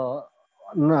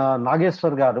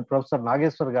నాగేశ్వర్ గారు, ప్రొఫెసర్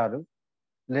నాగేశ్వర్ గారు,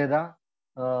 లేదా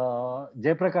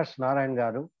జయప్రకాష్ నారాయణ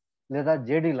గారు, లేదా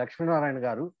జేడి లక్ష్మీనారాయణ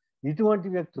గారు, ఇటువంటి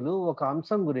వ్యక్తులు ఒక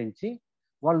అంశం గురించి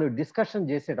వాళ్ళు డిస్కషన్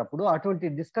చేసేటప్పుడు అటువంటి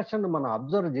డిస్కషన్ మనం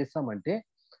అబ్జర్వ్ చేసామంటే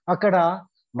అక్కడ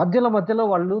మధ్యలో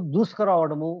వాళ్ళు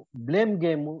దూసుకురావడము, బ్లేమ్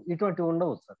గేమ్ ఇటువంటివి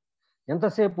ఉండవు సార్.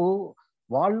 ఎంతసేపు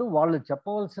వాళ్ళు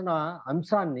చెప్పవలసిన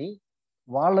అంశాన్ని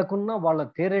వాళ్ళ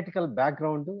థియరిటికల్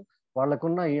బ్యాక్గ్రౌండ్,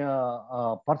 వాళ్ళకున్న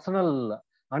పర్సనల్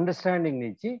అండర్స్టాండింగ్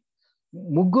నుంచి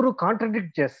ముగ్గురు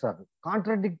కాంట్రడిక్ట్ చేస్తారు.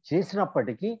 కాంట్రడిక్ట్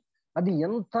చేసినప్పటికీ అది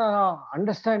ఎంత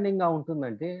అండర్స్టాండింగ్ గా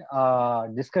ఉంటుందంటే ఆ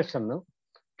డిస్కషన్,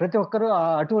 ప్రతి ఒక్కరూ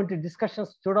అటువంటి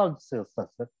డిస్కషన్స్ చూడాల్సి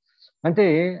వస్తారు సార్. అంటే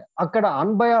అక్కడ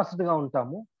అన్బయాస్డ్ గా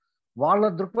ఉంటాము. వాళ్ళ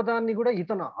దృక్పథాన్ని కూడా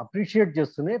ఇతను అప్రిషియేట్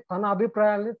చేస్తూనే తన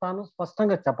అభిప్రాయాల్ని తాను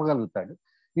స్పష్టంగా చెప్పగలుగుతాడు.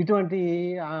 ఇటువంటి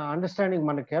అండర్స్టాండింగ్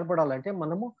మనకు ఏర్పడాలంటే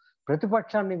మనము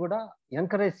ప్రతిపక్షాన్ని కూడా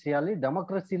ఎంకరేజ్ చేయాలి.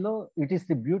 డెమోక్రసీలో it is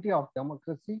the beauty of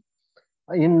democracy.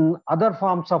 In other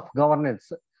forms of governance,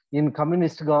 in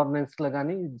communist governance లో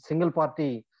కానీ, సింగిల్ పార్టీ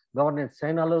గవర్నెన్స్,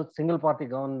 చైనాలో సింగిల్ పార్టీ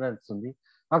గవర్నెన్స్ ఉంది,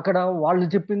 అక్కడ వాళ్ళు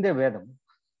చెప్పిందే వేదం.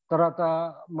 తర్వాత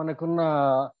మనకున్న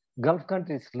గల్ఫ్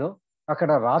కంట్రీస్ లో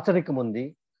అక్కడ రాచరికం ఉంది,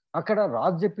 అక్కడ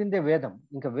రాజు చెప్పిందే వేదం,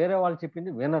 ఇంకా వేరే వాళ్ళు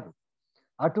చెప్పింది వినరు.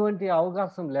 అటువంటి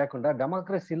అవకాశం లేకుండా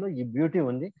డెమోక్రసీలో ఈ బ్యూటీ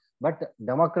ఉంది. But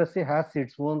democracy has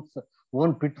its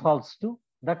own pitfalls to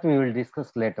that we will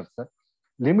discuss later sir.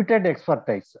 Limited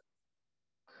expertise,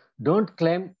 don't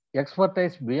claim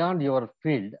expertise beyond your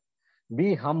field, be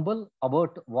humble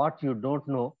about what you don't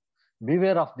know,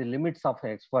 beware of the limits of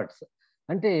experts.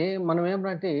 అంటే మనం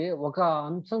ఏమంటే ఒక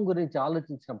అంశం గురించి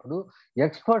ఆలోచించినప్పుడు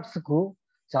experts కు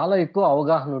చాలా ఎక్కువ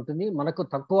అవగాహన ఉంటుంది, మనకు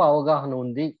తక్కువ అవగాహన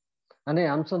ఉంది అనే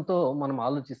అంశంతో మనం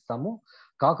ఆలోచిస్తాము.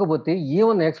 కాకపోతే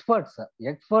even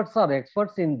experts are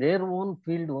experts in their own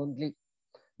field only,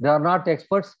 they are not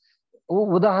experts.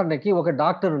 ఉదాహరణకి ఒక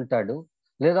డాక్టర్ ఉంటాడు,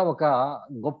 లేదా ఒక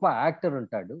గొప్ప యాక్టర్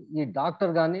ఉంటాడు. ఈ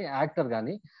డాక్టర్ కానీ యాక్టర్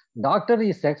కానీ, doctor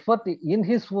is expert in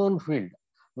his own field,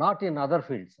 not in other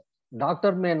fields. Doctor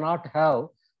may not have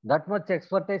that much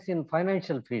expertise in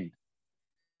financial field.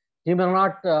 He may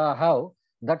not have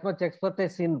that much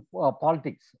expertise in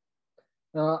politics.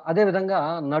 అదే విధంగా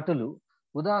నటులు,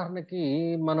 ఉదాహరణకి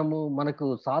మనకు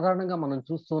సాధారణంగా మనం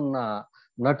చూస్తున్న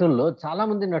నటుల్లో చాలా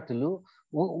మంది నటులు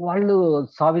వాళ్ళు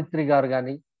సావిత్రి గారు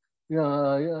కానీ,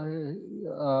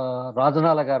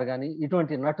 రాజనాల గారు కానీ,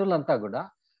 ఇటువంటి నటులంతా కూడా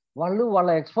వాళ్ళ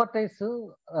ఎక్స్పర్టైజ్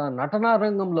నటనా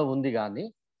రంగంలో ఉంది, కానీ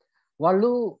వాళ్ళు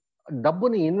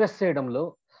డబ్బుని ఇన్వెస్ట్ చేయడంలో,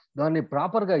 దాన్ని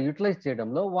ప్రాపర్గా యూటిలైజ్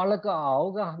చేయడంలో వాళ్ళకు ఆ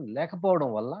అవగాహన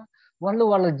లేకపోవడం వల్ల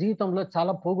వాళ్ళ జీవితంలో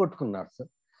చాలా పోగొట్టుకున్నారు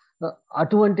సార్.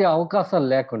 అటువంటి అవకాశాలు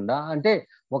లేకుండా, అంటే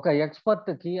ఒక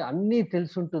ఎక్స్పర్ట్కి అన్నీ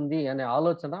తెలుసుంటుంది అనే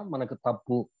ఆలోచన మనకు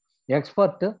తప్పు.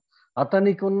 ఎక్స్పర్ట్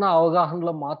అతనికి ఉన్న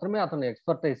అవగాహనలో మాత్రమే అతను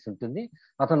ఎక్స్పర్టైజ్ ఉంటుంది,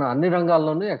 అతను అన్ని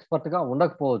రంగాల్లోనూ ఎక్స్పర్ట్గా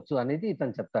ఉండకపోవచ్చు అనేది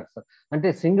ఇతను చెప్తాడు సార్. అంటే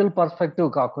సింగిల్ పర్స్పెక్టివ్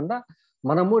కాకుండా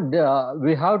మనము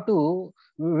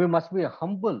we must be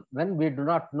humble when we do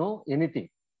not know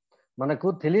anything. మనకు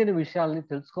తెలియని విషయాల్ని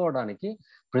తెలుసుకోవడానికి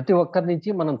ప్రతి ఒక్కరి నుంచి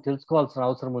మనం తెలుసుకోవాల్సిన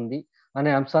అవసరం ఉంది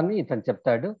అనే అంశాన్ని ఇతను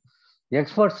చెప్తాడు.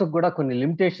 ఎక్స్పర్ట్స్ కూడా కొన్ని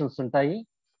లిమిటేషన్స్ ఉంటాయి,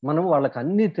 మనం వాళ్ళకి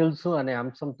అన్నీ తెలుసు అనే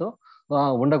అంశంతో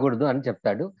ఉండకూడదు అని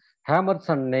చెప్తాడు. హ్యామర్స్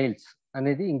అండ్ నెయిల్స్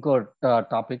అనేది ఇంకో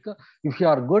topic. If you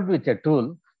are good with a tool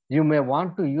you may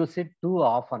want to use it two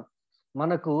often.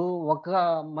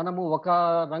 మనము ఒక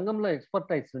రంగంలో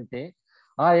ఎక్స్పర్టైజ్ ఉంటే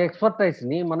ఆ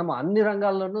ఎక్స్పర్టైజ్ని మనం అన్ని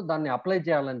రంగాల్లోనూ దాన్ని అప్లై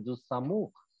చేయాలని చూస్తాము,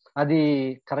 అది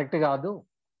కరెక్ట్ కాదు.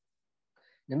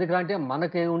 ఎందుకంటే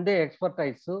మనకి ఉండే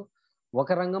ఎక్స్పర్టైజ్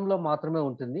ఒక రంగంలో మాత్రమే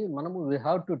ఉంటుంది. మనము we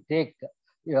have to take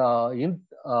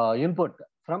input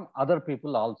from other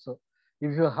people also.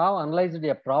 If you have analysed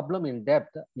a problem in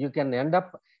depth you can end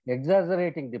up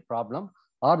exaggerating the problem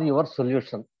or your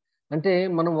solution. అంటే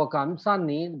మనం ఒక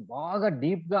అంశాన్ని బాగా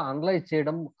డీప్గా అనలైజ్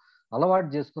చేయడం అలవాటు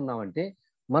చేసుకున్నామంటే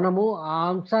మనము ఆ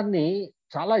అంశాన్ని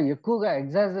చాలా ఎక్కువగా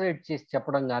ఎగ్జాజరేట్ చేసి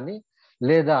చెప్పడం కానీ,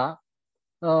 లేదా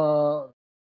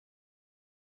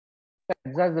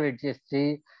ఎగ్జాజరేట్ చేసి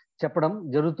చెప్పడం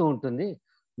జరుగుతూ ఉంటుంది.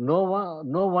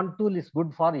 No one tool is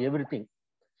good for everything.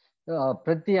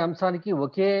 ప్రతి అంశానికి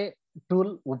ఒకే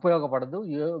టూల్ ఉపయోగపడదు.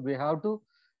 We have to,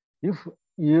 if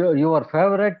your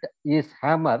favourite is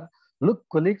hammer, look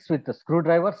colleagues with screw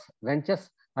drivers, రెంచెస్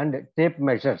and tape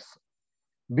measures.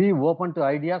 Be open to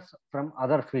ideas from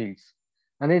other fields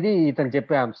అనేది ఇతను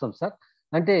చెప్పే అంశం sir.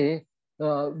 అంటే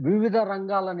వివిధ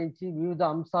రంగాల నుంచి, వివిధ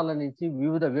అంశాల నుంచి,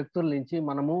 వివిధ వ్యక్తుల నుంచి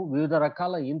మనము వివిధ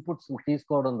రకాల ఇన్పుట్స్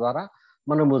తీసుకోవడం ద్వారా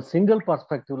మనము సింగిల్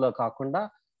పర్స్పెక్టివ్లో కాకుండా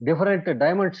డిఫరెంట్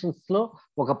డైమెన్షన్స్లో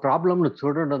ఒక ప్రాబ్లంను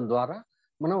చూడడం ద్వారా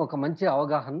మనం ఒక మంచి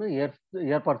అవగాహనను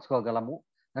ఏర్పరచుకోగలము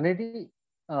అనేది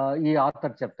ఈ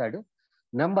ఆథర్ చెప్తాడు.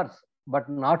 Numbers, but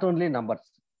not only numbers.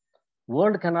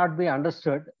 World cannot be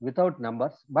understood without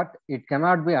numbers, but it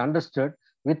cannot be understood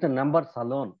with numbers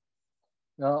alone.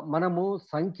 మనము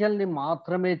సంఖ్యల్ని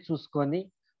మాత్రమే చూసుకొని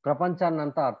ప్రపంచాన్ని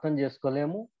అంతా అర్థం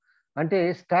చేసుకోలేము. అంటే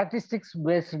స్టాటిస్టిక్స్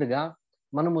బేస్డ్గా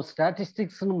మనము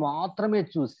స్టాటిస్టిక్స్ను మాత్రమే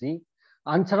చూసి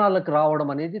అంచనాలకు రావడం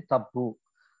అనేది తప్పు.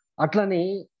 అట్లని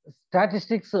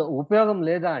స్టాటిస్టిక్స్ ఉపయోగం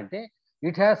లేదా అంటే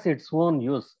it has its own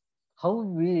use. How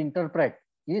we interpret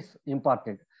is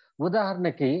important.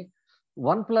 ఉదాహరణకి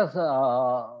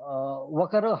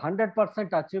ఒకరు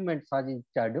 100% అచీవ్మెంట్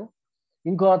సాధించాడు,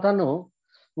 ఇంకో అతను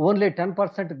ఓన్లీ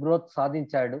 10% గ్రోత్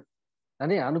సాధించాడు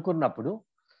అని అనుకున్నప్పుడు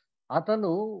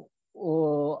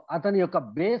అతని యొక్క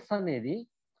బేస్ అనేది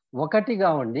ఒకటిగా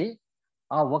ఉండి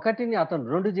ఆ ఒకటిని అతను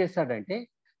 2 చేశాడంటే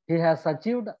he has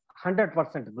achieved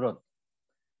 100% growth.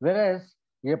 Whereas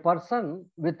a person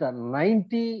with a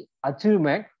 90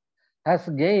 achievement has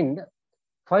gained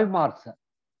 5 marks.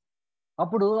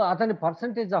 అప్పుడు అతని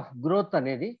పర్సంటేజ్ ఆఫ్ గ్రోత్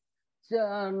అనేది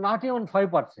నాట్ ఈవెన్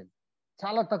 5%,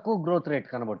 చాలా తక్కువ గ్రోత్ రేట్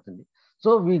కనబడుతుంది. So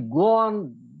we go on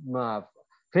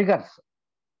figures,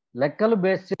 లెక్కలు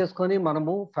బేస్ చేసుకొని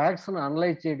మనము ఫ్యాక్ట్స్ను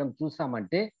అనలైజ్ చేయడం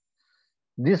చూసామంటే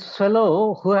this fellow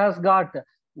who has got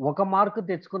 1 mark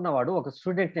తెచ్చుకున్నవాడు, ఒక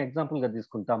స్టూడెంట్ని ఎగ్జాంపుల్గా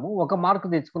తీసుకుంటాము, 1 మార్కు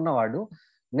తెచ్చుకున్నవాడు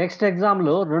నెక్స్ట్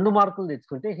ఎగ్జామ్లో 2 మార్కులు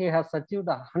తెచ్చుకుంటే హీ హ్యాస్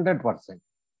అచీవ్డ్ 100%.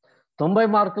 90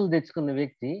 మార్కులు తెచ్చుకున్న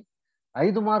వ్యక్తి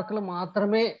 5 మార్కులు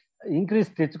మాత్రమే ఇంక్రీజ్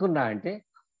తెచ్చుకున్నా అంటే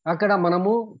అక్కడ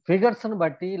మనము ఫిగర్స్ను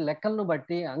బట్టి, లెక్కలను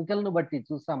బట్టి, అంకెలను బట్టి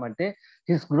చూసామంటే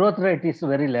his growth rate is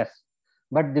very less,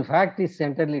 but the fact is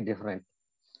entirely different.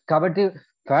 కాబట్టి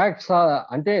ఫ్యాక్ట్స్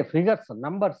అంటే ఫిగర్స్,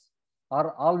 నంబర్స్ ఆర్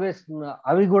ఆల్వేస్,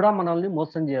 అవి కూడా మనల్ని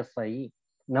మోసం చేస్తాయి.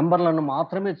 నెంబర్లను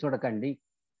మాత్రమే చూడకండి,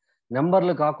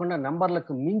 నెంబర్లు కాకుండా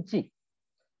నెంబర్లకు మించి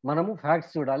మనము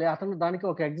ఫ్యాక్ట్స్ చూడాలి. అతను దానికి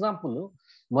ఒక ఎగ్జాంపుల్,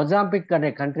 మొజాంబిక్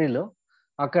అనే కంట్రీలో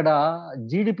అక్కడ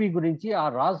జీడిపి గురించి ఆ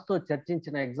రాజుతో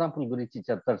చర్చించిన ఎగ్జాంపుల్ గురించి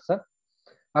చెప్తారు సార్.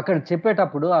 అక్కడ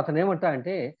చెప్పేటప్పుడు అతను ఏమంటా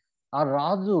అంటే ఆ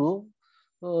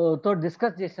రాజుతో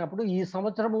డిస్కస్ చేసినప్పుడు ఈ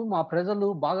సంవత్సరము మా ప్రజలు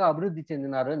బాగా అభివృద్ధి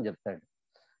చెందినారు అని చెప్తాడు.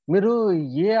 మీరు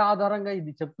ఏ ఆధారంగా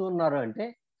ఇది చెప్తూ ఉన్నారు అంటే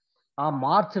ఆ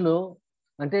మార్చిలో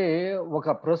అంటే ఒక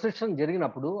ప్రొసెషన్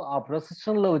జరిగినప్పుడు ఆ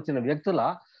ప్రొసెషన్ లో వచ్చిన వ్యక్తుల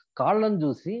కాళ్ళను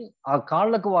చూసి ఆ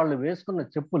కాళ్ళకు వాళ్ళు వేసుకున్న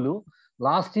చెప్పులు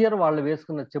లాస్ట్ ఇయర్ వాళ్ళు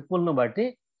వేసుకున్న చెప్పులను బట్టి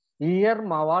ఈ ఇయర్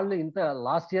మా వాళ్ళు ఇంత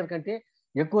లాస్ట్ ఇయర్ కంటే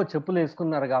ఎక్కువ చెప్పులు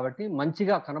వేసుకున్నారు కాబట్టి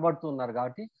మంచిగా కనబడుతున్నారు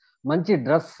కాబట్టి మంచి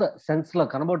డ్రెస్ సెన్స్ లో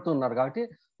కనబడుతున్నారు కాబట్టి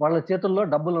వాళ్ళ చేతుల్లో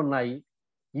డబ్బులు ఉన్నాయి,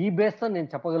 ఈ బేస్తో నేను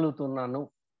చెప్పగలుగుతున్నాను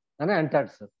అని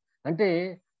అంటాడు సార్. అంటే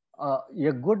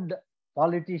a good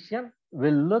politician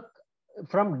will look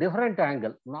from different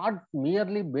angle, not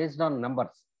merely based on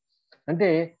numbers. అంటే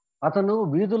అతను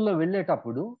వీధుల్లో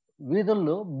వెళ్ళేటప్పుడు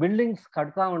వీధుల్లో బిల్డింగ్స్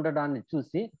కడతా ఉండడాన్ని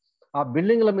చూసి ఆ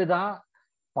బిల్డింగ్ల మీద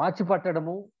పాచి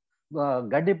పట్టడము,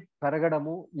 గడ్డి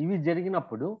పెరగడము ఇవి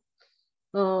జరిగినప్పుడు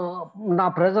నా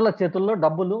ప్రజల చేతుల్లో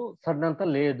డబ్బులు సరినంత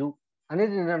లేదు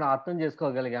అనేది నేను అర్థం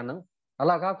చేసుకోగలిగాను.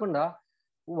 అలా కాకుండా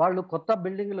వాళ్ళు కొత్త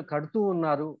బిల్డింగ్లు కడుతూ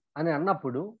ఉన్నారు అని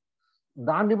అన్నప్పుడు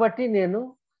దాన్ని బట్టి నేను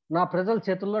నా ప్రజల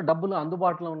చేతుల్లో డబ్బులు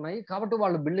అందుబాటులో ఉన్నాయి కాబట్టి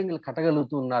వాళ్ళు బిల్డింగ్లు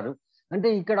కట్టగలుగుతున్నారు అంటే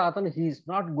ఇక్కడ అతను he's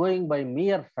not going by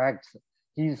mere facts,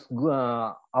 he's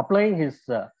applying his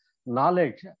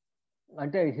knowledge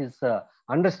అంటే his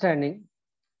understanding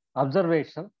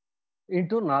observation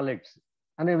into knowledge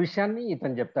అనే విషయాన్ని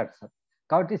ఇతను చెప్తాడు సార్.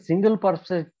 కాబట్టి సింగిల్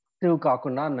పర్స్పెక్టివ్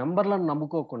కాకుండా నెంబర్లను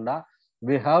నమ్ముకోకుండా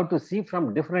we have to see from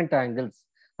different angles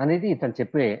అనేది ఇతను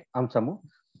చెప్పే అంశము.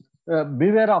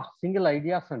 Beware of single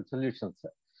ideas and solutions.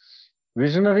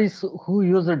 Visionaries who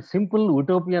used simple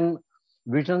utopian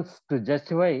visions to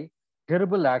justify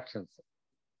terrible actions.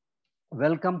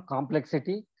 Welcome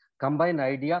complexity, combine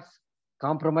ideas,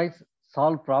 compromise,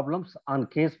 solve problems on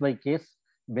case by case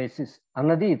basis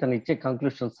అన్నది ఇతను ఇచ్చే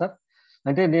conclusion sir.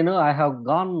 అంటే నేను I have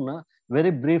gone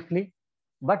very briefly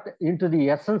but in to the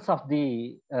essence of the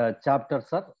chapter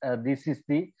sir. This is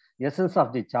the essence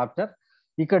of the chapter.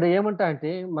 ఇక్కడ ఏమంటా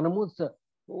అంటే మనము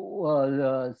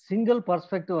single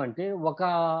perspective అంటే ఒక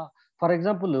ఫర్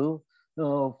ఎగ్జాంపుల్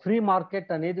ఫ్రీ మార్కెట్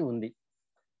అనేది ఉంది,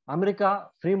 అమెరికా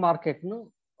ఫ్రీ మార్కెట్ను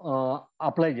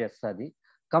అప్లై చేస్తుంది.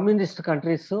 కమ్యూనిస్ట్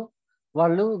కంట్రీస్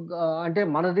వాళ్ళు అంటే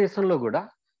మన దేశంలో కూడా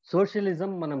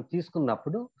సోషలిజం మనం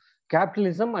తీసుకున్నప్పుడు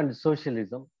క్యాపిటలిజం అండ్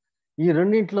సోషలిజం ఈ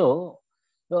రెండింటిలో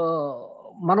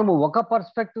మనము ఒక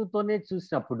పర్స్పెక్టివ్తోనే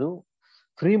చూసినప్పుడు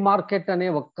ఫ్రీ మార్కెట్ అనే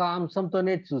ఒక్క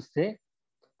అంశంతోనే చూస్తే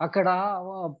అక్కడ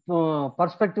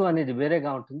పర్స్పెక్టివ్ అనేది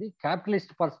వేరేగా ఉంటుంది,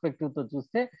 క్యాపిటలిస్ట్ పర్స్పెక్టివ్తో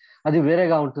చూస్తే అది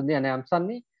వేరేగా ఉంటుంది అనే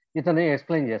అంశాన్ని ఇతనే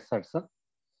ఎక్స్ప్లెయిన్ చేస్తాడు sir.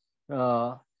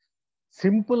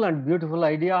 Simple and beautiful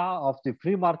idea of the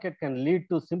free market can lead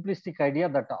to simplistic idea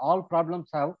that all problems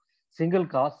have single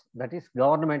cause, that is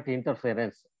government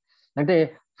interference. అంటే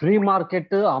ఫ్రీ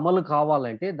మార్కెట్ అమలు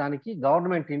కావాలంటే దానికి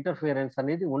గవర్నమెంట్ ఇంటర్ఫియరెన్స్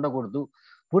అనేది ఉండకూడదు,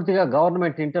 పూర్తిగా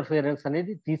గవర్నమెంట్ ఇంటర్ఫియరెన్స్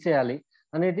అనేది తీసేయాలి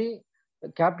అనేది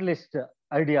capitalist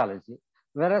ideology.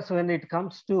 వెరస్ when it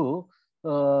comes to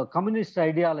communist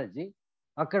ideology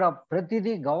అక్కడ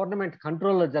ప్రతిదీ గవర్నమెంట్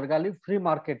కంట్రోల్లో జరగాలి, ఫ్రీ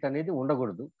మార్కెట్ అనేది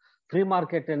ఉండకూడదు. ఫ్రీ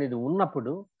మార్కెట్ అనేది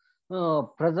ఉన్నప్పుడు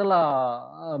ప్రజల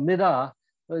మీద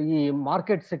ఈ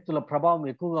మార్కెట్ శక్తుల ప్రభావం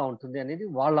ఎక్కువగా ఉంటుంది అనేది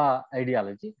వాళ్ళ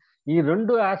ఐడియాలజీ. ఈ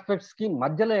రెండు ఆస్పెక్ట్స్ కి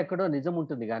మధ్యలో ఎక్కడో నిజం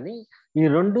ఉంటుంది కానీ ఈ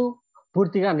రెండు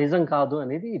పూర్తిగా నిజం కాదు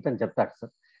అనేది ఇతను చెప్తాడు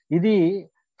సార్. ఇది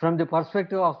from the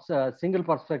perspective of single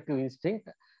perspective instinct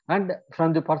and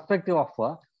from the perspective of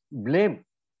blame.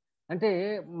 అంటే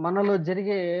మనలో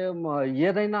జరిగే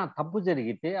ఏదైనా తప్పు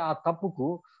జరిగితే ఆ తప్పుకు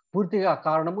పూర్తిగా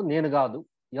కారణము నేను కాదు,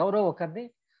 ఎవరో ఒకరిని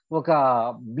ఒక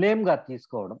బ్లేమ్గా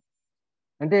తీసుకోవడం.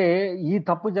 అంటే ఈ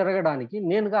తప్పు జరగడానికి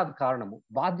నేను కాదు కారణము,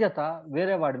 బాధ్యత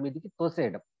వేరే వాడి మీదకి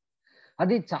తోసేయడం.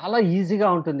 అది చాలా ఈజీగా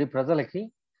ఉంటుంది ప్రజలకి.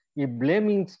 ఈ బ్లేమ్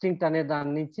ఇన్స్టింక్ట్ అనే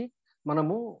దాని నుంచి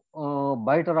మనము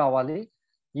బయట రావాలి.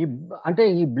 అంటే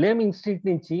ఈ బ్లేమ్ ఇన్స్టింక్ట్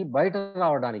నుంచి బయట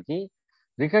రావడానికి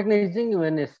recognising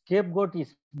when a scape goat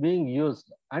is being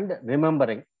used and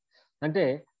remembering. అంటే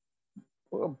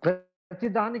ప్రతి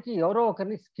దానికి ఎవరో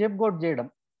ఒకరిని స్కేప్ గోట్ చేయడం.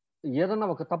 ఏదన్నా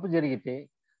ఒక తప్పు జరిగితే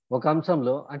ఒక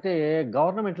అంశంలో అంటే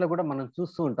గవర్నమెంట్లో కూడా మనం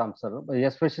చూస్తూ ఉంటాం సార్,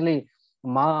 ఎస్పెషలీ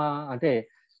మా అంటే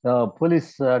పోలీస్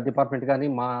డిపార్ట్మెంట్ కానీ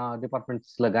మా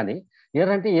డిపార్ట్మెంట్స్లో కానీ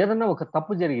ఏంటంటే ఏదన్నా ఒక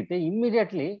తప్పు జరిగితే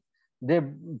immediately they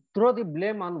throw the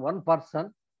blame on one person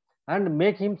and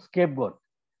make him scape goat.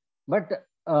 But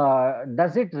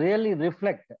does it really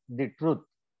reflect the truth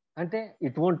అంటే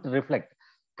ఇట్ వోంట్ రిఫ్లెక్ట్.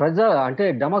 అంటే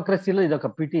డెమోక్రసీలో ఇది ఒక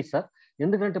పిటీ సార్.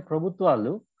 ఎందుకంటే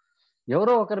ప్రభుత్వాలు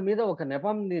ఎవరో ఒకరి మీద ఒక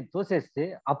నెపంని తోసేస్తే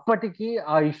అప్పటికి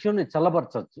ఆ ఇష్యూని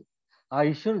చల్లబరచవచ్చు. ఆ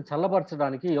ఇష్యూని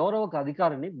చల్లబరచడానికి ఎవరో ఒక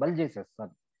అధికారిని బలి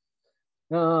చేసేస్తారు.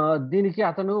 దీనికి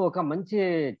అతను ఒక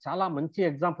చాలా మంచి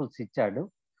ఎగ్జాంపుల్స్ ఇచ్చాడు.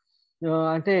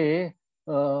 అంటే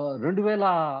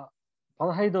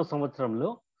 2015 సంవత్సరంలో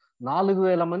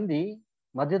 4000 మంది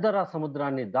మధ్యధరా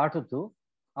సముద్రాన్ని దాటుతూ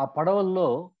ఆ పడవల్లో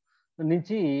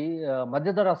నుంచి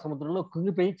మధ్యధరా సముద్రంలో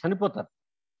కుంగిపోయి చనిపోతారు.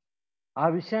 ఆ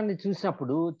విషయాన్ని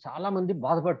చూసినప్పుడు చాలా మంది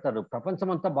బాధపడతారు, ప్రపంచం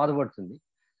అంతా బాధపడుతుంది.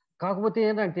 కాకపోతే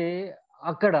ఏంటంటే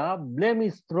అక్కడ blame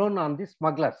is throne on the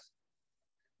smugglers.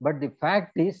 But the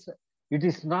fact is it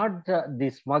is not the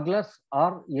smugglers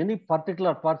or any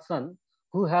particular person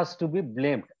who has to be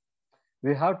blamed.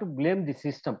 We have to blame the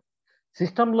system.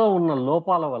 సిస్టంలో ఉన్న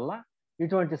లోపాల వల్ల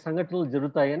ఇటువంటి సంఘటనలు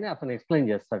జరుగుతాయని అతను ఎక్స్ప్లెయిన్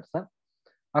చేస్తాడు sir.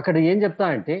 అక్కడ ఏం చెప్తా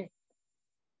అంటే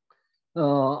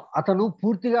అతను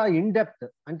పూర్తిగా ఇన్ డెప్త్,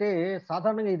 అంటే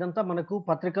సాధారణంగా ఇదంతా మనకు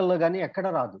పత్రికల్లో కానీ ఎక్కడ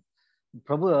రాదు.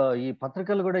 ఈ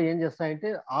పత్రికలు కూడా ఏం చేస్తాయంటే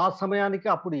ఆ సమయానికి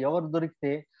అప్పుడు ఎవరు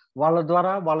దొరికితే వాళ్ళ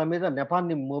ద్వారా వాళ్ళ మీద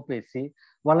నెపాన్ని మోపేసి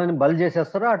వాళ్ళని బలి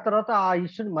చేసేస్తారు. ఆ తర్వాత ఆ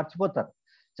ఇష్యూని మర్చిపోతారు.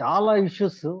 చాలా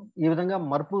ఇష్యూస్ ఈ విధంగా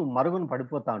మరుగున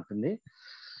పడిపోతా ఉంటుంది.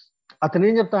 అతను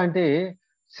ఏం చెప్తా అంటే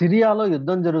సిరియాలో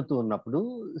యుద్ధం జరుగుతూ ఉన్నప్పుడు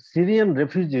సిరియన్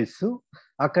రెఫ్యూజీస్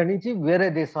అక్కడి నుంచి వేరే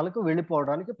దేశాలకు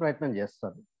వెళ్ళిపోవడానికి ప్రయత్నం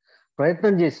చేస్తారు.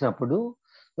 ప్రయత్నం చేసినప్పుడు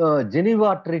జెనీవా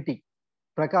ట్రీటీ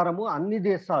ప్రకారము అన్ని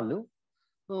దేశాలు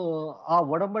ఆ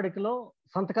ఒడంబడికలో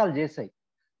సంతకాలు చేశాయి.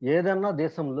 ఏదన్నా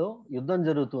దేశంలో యుద్ధం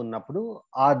జరుగుతున్నప్పుడు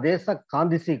ఆ దేశ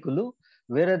కాందిసీకులు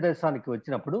వేరే దేశానికి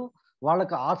వచ్చినప్పుడు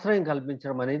వాళ్ళకు ఆశ్రయం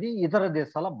కల్పించడం అనేది ఇతర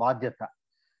దేశాల బాధ్యత.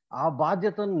 ఆ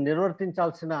బాధ్యతను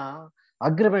నిర్వర్తించాల్సిన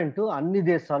అగ్రిమెంట్ అన్ని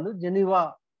దేశాలు జెనీవా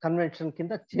కన్వెన్షన్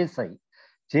కింద చేశాయి.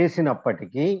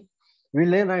 చేసినప్పటికీ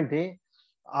వీళ్ళేంటంటే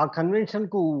ఆ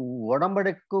కన్వెన్షన్కు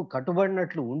ఒడంబడికు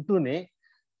కట్టుబడినట్లు ఉంటూనే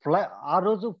ఆ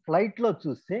రోజు ఫ్లైట్లో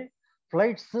చూస్తే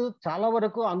ఫ్లైట్స్ చాలా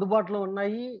వరకు అందుబాటులో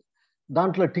ఉన్నాయి,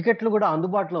 దాంట్లో టికెట్లు కూడా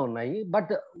అందుబాటులో ఉన్నాయి.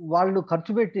 బట్ వాళ్ళు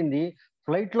ఖర్చు పెట్టింది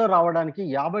ఫ్లైట్లో రావడానికి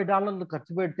 $50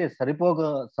 ఖర్చు పెడితే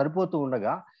సరిపోతూ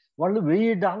ఉండగా వాళ్ళు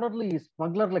 $1000 ఈ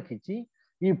స్మగ్లర్లకు ఇచ్చి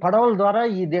ఈ పడవల ద్వారా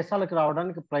ఈ దేశాలకు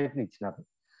రావడానికి ప్రయత్నించినారు.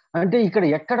 అంటే ఇక్కడ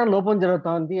ఎక్కడ లోపం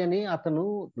జరుగుతుంది అని అతను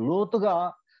లోతుగా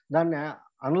దాన్ని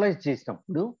అనలైజ్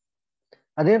చేసినప్పుడు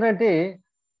అదేంటంటే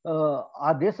ఆ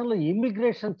దేశంలో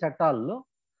ఇమ్మిగ్రేషన్ చట్టాల్లో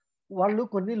వాళ్ళు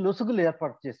కొన్ని లొసుగులు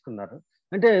ఏర్పాటు చేసుకున్నారు.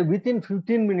 అంటే with in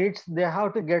 15 minutes they have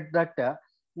to get that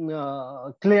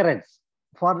clearance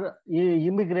for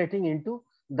ఇమిగ్రేటింగ్ in to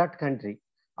that country.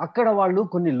 అక్కడ వాళ్ళు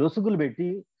కొన్ని లొసుగులు పెట్టి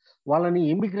వాళ్ళని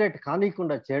ఇమిగ్రేట్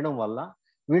కానీయకుండా చేయడం వల్ల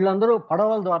వీళ్ళందరూ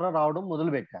పడవల ద్వారా రావడం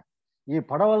మొదలుపెట్టారు. ఈ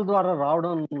పడవల ద్వారా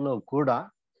రావడంలో కూడా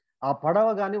ఆ పడవ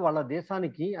కానీ వాళ్ళ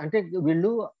దేశానికి, అంటే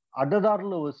వీళ్ళు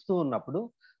అడ్డదారులు వస్తూ ఉన్నప్పుడు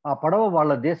ఆ పడవ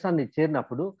వాళ్ళ దేశాన్ని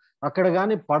చేరినప్పుడు అక్కడ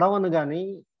కానీ పడవను కానీ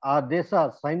ఆ దేశ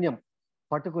సైన్యం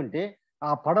పట్టుకుంటే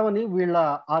ఆ పడవని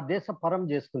ఆ దేశ పరం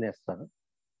చేసుకునేస్తారు.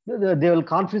 They will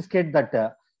confiscate that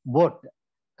boat.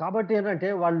 కాబట్టి ఏంటంటే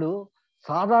వాళ్ళు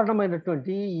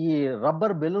సాధారణమైనటువంటి ఈ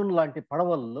రబ్బర్ బెలూన్ లాంటి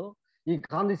పడవల్లో ఈ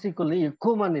కాందిసీకుల్ని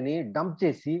ఎక్కువ మందిని డంప్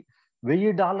చేసి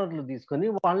 $1000 తీసుకొని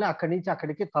వాళ్ళని అక్కడి నుంచి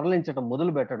అక్కడికి తరలించడం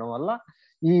మొదలు పెట్టడం వల్ల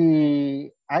ఈ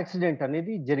యాక్సిడెంట్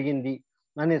అనేది జరిగింది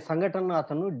అనే సంఘటన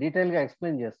అతను డీటెయిల్గా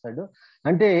ఎక్స్ప్లెయిన్ చేస్తాడు.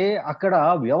 అంటే అక్కడ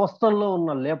వ్యవస్థల్లో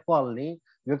ఉన్న లోపాలని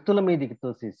వ్యక్తుల మీదకి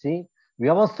తోసేసి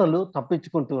వ్యవస్థలు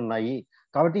తప్పించుకుంటూ ఉన్నాయి.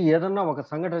 కాబట్టి ఏదన్నా ఒక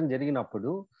సంఘటన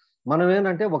జరిగినప్పుడు మనం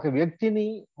ఏంటంటే ఒక వ్యక్తిని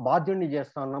బాధ్యుడిని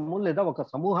చేస్తా ఉన్నాము, లేదా ఒక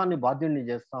సమూహాన్ని బాధ్యుడిని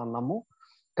చేస్తా ఉన్నాము.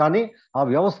 కానీ ఆ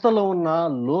వ్యవస్థలో ఉన్న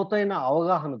లోతైన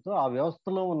అవగాహనతో ఆ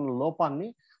వ్యవస్థలో ఉన్న లోపాన్ని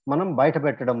మనం బయట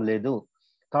పెట్టడం లేదు.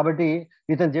 కాబట్టి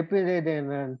ఇతను చెప్పేది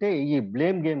ఏంటంటే ఈ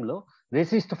బ్లేమ్ గేమ్లో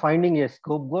resist finding A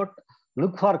scope goat,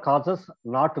 look for causes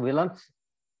not villains.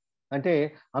 అంటే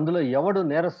అందులో ఎవడు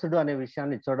నేరస్తుడు అనే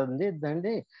విషయాన్ని చూడండి.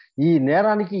 అంటే ఈ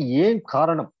నేరానికి ఏం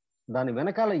కారణం, దాని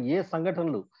వెనకాల ఏ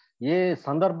సంఘటనలు, ఏ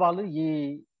సందర్భాలు ఈ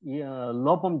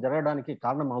లోపం జరగడానికి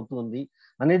కారణం అవుతుంది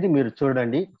అనేది మీరు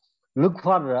చూడండి. Look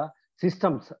for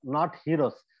systems not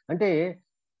heroes. అంటే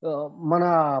మన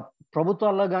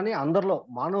ప్రభుత్వాల్లో కానీ అందరిలో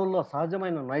మానవుల్లో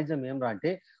సహజమైన నైజం ఏమిరా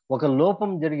అంటే ఒక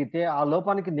లోపం జరిగితే ఆ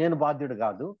లోపానికి నేను బాధ్యుడు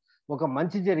కాదు, ఒక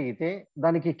మంచి జరిగితే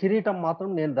దానికి కిరీటం మాత్రం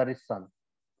నేను ధరిస్తాను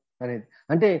అనేది.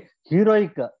 అంటే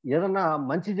హీరోయిక్ ఏదన్నా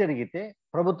మంచి జరిగితే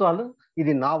ప్రభుత్వాలు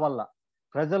ఇది నా వల్ల,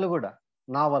 ప్రజలు కూడా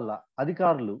నా వల్ల,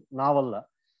 అధికారులు నా వల్ల,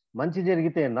 మంచి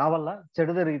జరిగితే నా వల్ల,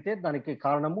 చెడు జరిగితే దానికి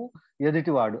కారణము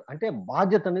ఎదుటివాడు. అంటే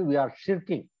బాధ్యతని we are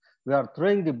షిర్కింగ్, we are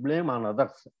throwing the blame on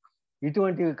others.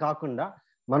 ఇటువంటివి కాకుండా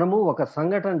మనము ఒక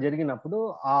సంఘటన జరిగినప్పుడు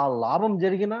ఆ లాభం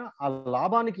జరిగినా ఆ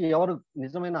లాభానికి ఎవరు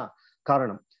నిజమైన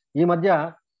కారణం. ఈ మధ్య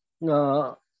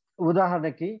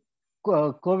ఉదాహరణకి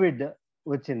కోవిడ్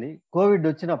వచ్చింది. కోవిడ్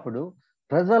వచ్చినప్పుడు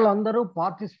ప్రజలందరూ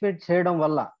పార్టిసిపేట్ చేయడం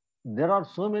వల్ల there are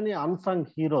so many unsung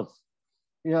heroes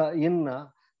in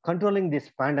controlling this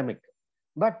pandemic,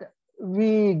 but we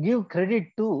give credit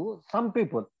to some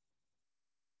people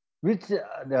which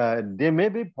they may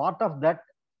be part of that,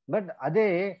 but అదే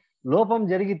లోపం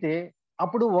జరిగితే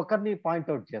అప్పుడు ఒకరిని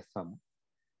పాయింట్అవుట్ చేస్తాము.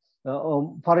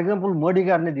 ఫర్ ఎగ్జాంపుల్ మోడీ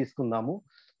గారిని తీసుకుందాము.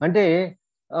 అంటే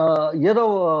ఏదో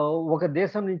ఒక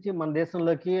దేశం నుంచి మన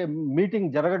దేశంలోకి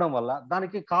మీటింగ్ జరగడం వల్ల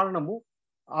దానికి కారణము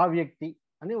ఆ వ్యక్తి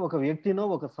అని ఒక వ్యక్తినో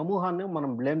ఒక సమూహాన్ని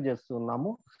మనం బ్లేమ్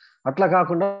చేస్తున్నాము. అట్లా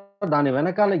కాకుండా దాని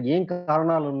వెనకాల ఏం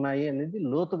కారణాలు ఉన్నాయి అనేది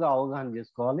లోతుగా అవగాహన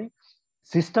చేసుకోవాలి.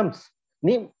 సిస్టమ్స్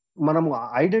ని మనము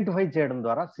ఐడెంటిఫై చేయడం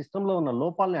ద్వారా, సిస్టంలో ఉన్న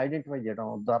లోపాలని ఐడెంటిఫై చేయడం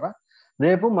ద్వారా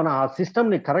రేపు మన ఆ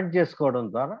సిస్టమ్ని కరెక్ట్ చేసుకోవడం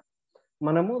ద్వారా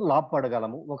మనము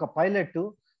లాభపడగలము. ఒక పైలట్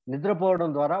నిద్రపోవడం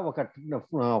ద్వారా ఒక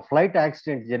ఫ్లైట్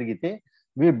యాక్సిడెంట్ జరిగితే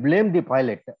వి బ్లేమ్ ది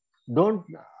పైలట్.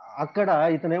 అక్కడ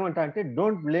ఇతను ఏమంటా అంటే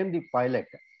డోంట్ బ్లేమ్ ది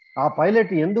పైలట్. ఆ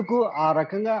పైలట్ ఎందుకు ఆ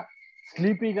రకంగా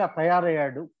స్లీపీగా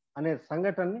తయారయ్యాడు అనే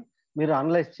సంఘటనని మీరు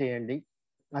అనలైజ్ చేయండి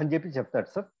అని చెప్పి చెప్తాడు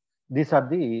sir. These are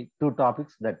the 2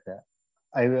 topics that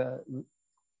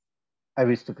I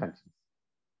wish to continue.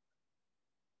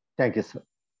 Thank you, sir.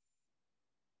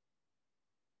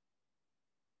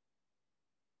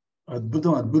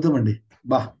 అద్భుతం అండి.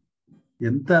 బా,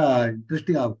 ఎంత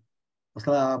ఇంట్రెస్టింగ్.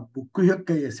 అసలు ఆ బుక్ యొక్క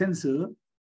ఎసెన్స్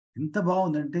ఎంత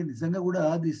బాగుందంటే నిజంగా కూడా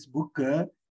this book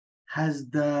has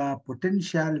the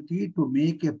potentiality to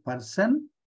make a person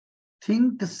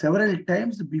think several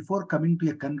times before coming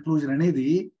to a conclusion అనేది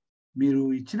మీరు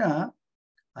ఇచ్చిన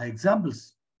ఆ examples,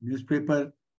 news paper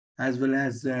as well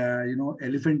as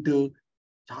elephant,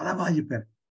 చాలా బాగా చెప్పారు.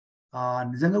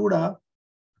 నిజంగా కూడా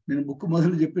నేను బుక్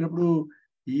మొదలు చెప్పినప్పుడు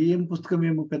ఏం పుస్తకం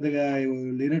ఏమో పెద్దగా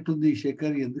లేనట్టుంది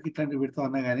శేఖర్, ఎందుకు ఇట్లాంటివి పెడతావు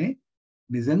అన్నా కానీ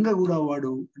నిజంగా కూడా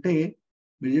వాడు అంటే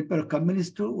మీరు చెప్పారు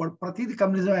కమ్యూనిస్టు, వాడు ప్రతిదీ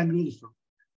కమ్యూనిజం యాంగిల్ చూస్తాడు.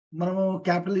 మనము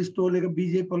క్యాపిటలిస్టో లేక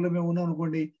బీజేపీలో మేము ఉన్నాం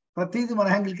అనుకోండి, ప్రతిదీ మన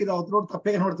యాంగిల్ కింద అవతల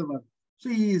తప్పే కనబడుతున్నారు. సో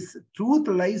ఈ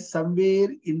truth lies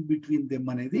somewhere in between them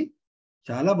అనేది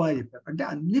చాలా బాగా చెప్పారు. అంటే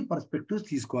అన్ని పర్స్పెక్టివ్స్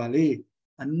తీసుకోవాలి,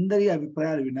 అందరి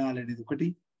అభిప్రాయాలు వినాలి అనేది ఒకటి.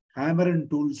 హ్యామర్ అండ్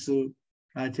టూల్స్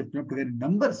చెప్పినప్పుడు కానీ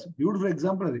నంబర్స్ బ్యూటిఫుల్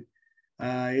ఎగ్జాంపుల్ అది.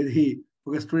 ఇది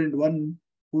ఒక student 1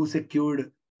 who secured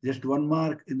just 1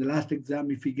 mark in the last exam,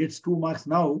 if he gets 2 marks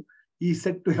now, he is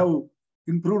said to have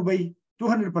improved by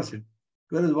 200%.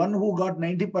 Whereas one who got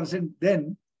 90% then,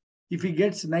 if he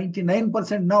gets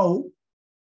 99% now,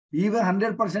 even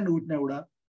 100% ఉట్టినా కూడా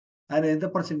ఆయన ఎంత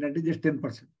percent అంటే just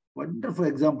 10%. Wonderful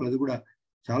example అది కూడా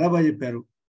చాలా బాగా చెప్పారు.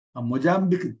 ఆ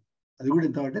మొజాంబిక్ అది కూడా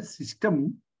ఎంత అంటే సిస్టమ్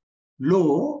లో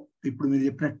ఇప్పుడు మీరు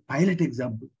చెప్పిన పైలట్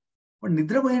ఎగ్జాంపుల్, వాడు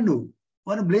నిద్రపోయిండు,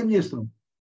 వాడిని బ్లేమ్ చేస్తున్నాం.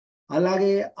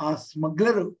 అలాగే ఆ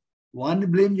స్మగ్లర్ వాడిని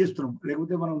బ్లేమ్ చేస్తున్నాం.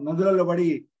 లేకపోతే మనం నదులలో పడి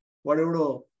వాడెవడో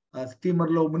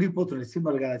స్టీమర్లో మునిగిపోతున్నాడు,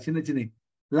 స్టీమర్ కదా చిన్న చిన్న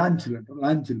లాంచ్లు అంటారు,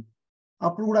 లాంచ్లు.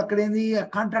 అప్పుడు కూడా అక్కడ ఏంది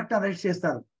కాంట్రాక్ట్ అరెస్ట్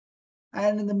చేస్తారు.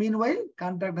 And in the mean while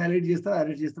contract arrest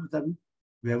చేస్తారు.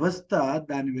 వ్యవస్థ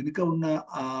దాని వెనుక ఉన్న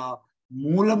ఆ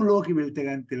మూలంలోకి వెళ్తే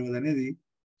కానీ తెలియదు అనేది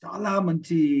చాలా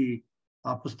మంచి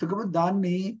ఆ పుస్తకము.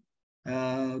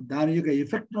 దాని యొక్క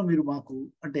ఎఫెక్ట్ మీరు మాకు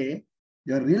అంటే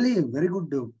you're really very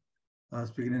good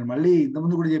speaker. నేను మళ్ళీ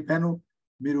ఇంతకుముందు కూడా చెప్పాను,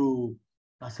 మీరు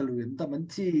అసలు ఎంత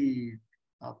మంచి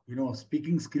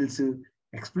స్పీకింగ్ స్కిల్స్,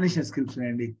 ఎక్స్ప్లెనేషన్ స్కిల్స్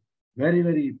ఉన్నాయండి. వెరీ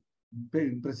వెరీ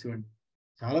ఇంప్రెసివ్ అండి,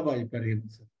 చాలా బాగా చెప్పారు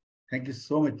sir. Thank you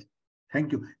so much.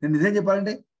 Thank you. నేను నిజం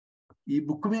చెప్పాలంటే ఈ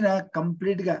బుక్ మీద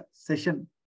కంప్లీట్ గా సెషన్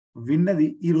విన్నది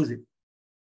ఈ రోజే.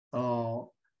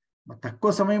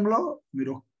 తక్కువ సమయంలో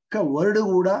మీరు ఒక్క వర్డ్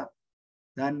కూడా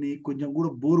దాన్ని కొంచెం కూడా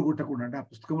బోరు కొట్టకుండా, అంటే ఆ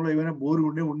పుస్తకంలో ఏమైనా బోరు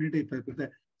ఉండింటే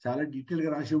చాలా డీటెయిల్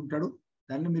గా రాసి ఉంటాడు,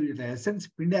 దాన్ని మీరు ఇట్లా ఎసెన్స్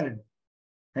పిండారండి.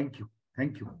 Thank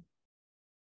you.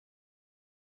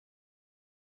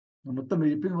 మొత్తం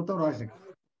మీరు చెప్పింది మొత్తం రాసి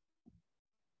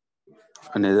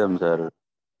నిజం సార్.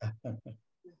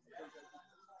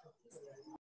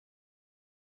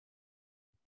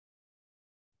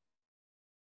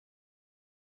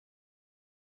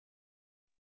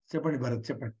 చెప్పండి భరత్,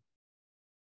 చెప్పండి.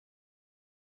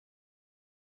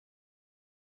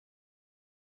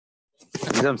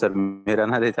 నిజం సార్, మీరు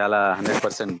అన్నది చాలా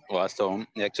 100% వాస్తవం.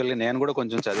 యాక్చువల్లీ నేను కూడా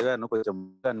కొంచెం చదివాను, కొంచెం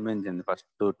అనిపించింది. ఫస్ట్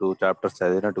 2 చాప్టర్స్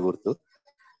చదివినట్టు గుర్తు.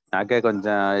 నాకే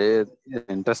కొంచెం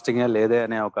ఇంట్రెస్టింగ్ లేదే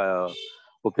అనే ఒక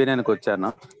ఒపీనియన్కి వచ్చాను.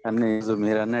 కానీ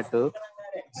మీరు అన్నట్టు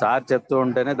సార్ చెప్తూ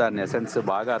ఉంటేనే దాని ఎసెన్స్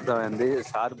బాగా అర్థమైంది.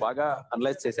 సార్ బాగా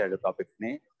అనలైజ్ చేశాడు టాపిక్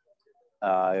ని.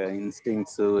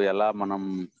 ఇన్స్టింక్ట్స్ ఎలా మనం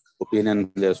ఒపీనియన్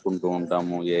చేసుకుంటూ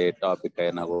ఉంటాము ఏ టాపిక్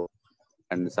అయినా.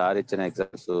 అండ్ సార్ ఇచ్చిన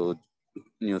exams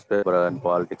news paper and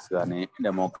politics కానీ,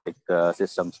 డెమోక్రటిక్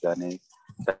సిస్టమ్స్ కానీ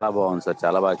చాలా బాగుంది సార్,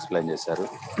 చాలా బాగా ఎక్స్ప్లెయిన్ చేశారు.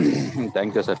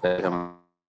 Thank you sir.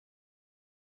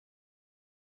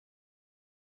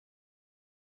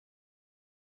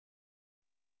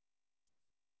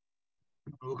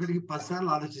 ఒకటికి 10 సార్లు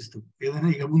ఆలోచిస్తూ ఏదైనా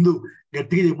ఇక ముందు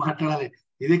గట్టిగా మాట్లాడాలి,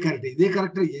 ఇదే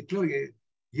కరెక్ట్ ఎట్లా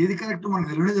ఏది కరెక్ట్ మనకు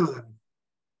తెలియనే తెలియదు.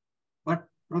 బట్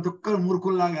ప్రతి ఒక్కరు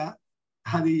మూర్ఖుల్లాగా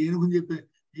అది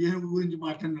ఏనుగు గురించి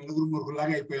మాట్లాడిన 4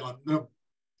 మూర్ఖుల్లాగా అయిపోయాం అందరం.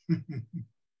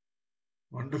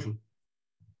 వండర్ఫుల్.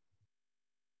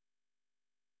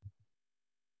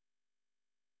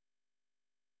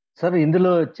 సార్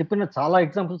ఇందులో చెప్పిన చాలా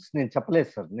ఎగ్జాంపుల్స్ నేను చెప్పలేదు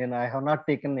సార్. నేను ఐ హావ్ నాట్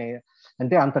టేకెన్,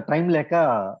 అంటే అంత టైం లేక,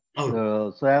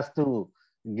 so as to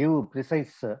give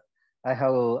precise, I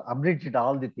have అబ్రిడ్జ్డ్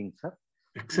all the things sir.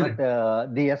 But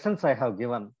the essence I have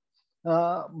given.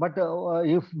 But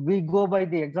if we go by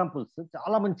the examples,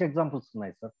 చాలా మంచి examples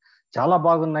ఉన్నాయి sir, చాలా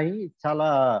బాగున్నాయి, చాలా.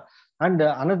 And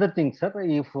another thing sir,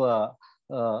 if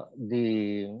the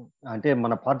అంటే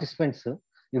మన participants,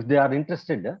 if they are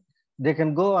interested, they can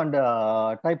go and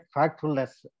type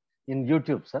factfulness in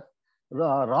YouTube, sir.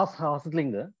 Ross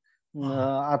Hosling,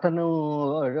 atanu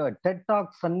TED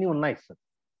talks anni unnai, sir.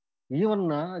 Even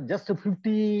just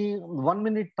 51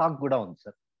 minute talk kuda undi,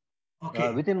 sir.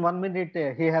 Within 1 minute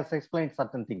he has explained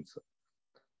certain things.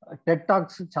 TED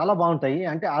talks chala baaguntayi,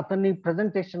 ante atani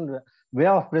presentation, way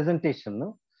of presentation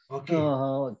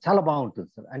chala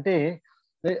baaguntundi, sir. Ante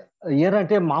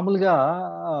ఏంటంటే మామూలుగా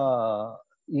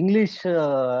English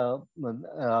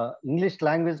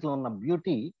language లో ఉన్న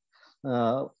beauty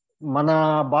మన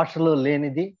భాషలో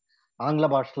లేనిది ఆంగ్ల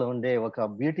భాషలో ఉండే ఒక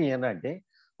బ్యూటీ ఏంటంటే,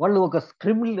 వాళ్ళు ఒక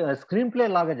స్క్రీన్ ప్లే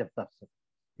లాగా చెప్తారు సార్.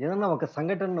 ఏదన్నా ఒక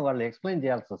సంఘటనను వాళ్ళు ఎక్స్ప్లెయిన్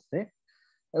చేయాల్సి వస్తే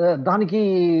దానికి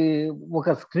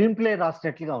ఒక స్క్రీన్ ప్లే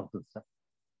రాసినట్లుగా ఉంటుంది సార్.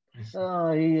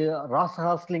 ఈ రాస్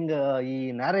హాస్లింగ్ ఈ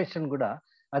నేరేషన్ కూడా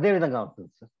అదే విధంగా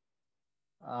ఉంటుంది సార్.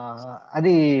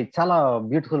 అది చాలా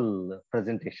బ్యూటిఫుల్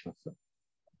ప్రెజెంటేషన్ సార్.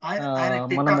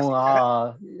 మనము ఆ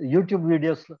యూట్యూబ్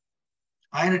వీడియోస్ లో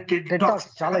ఆయన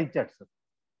చాలా ఇచ్చాడు సార్.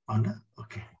 అవునా?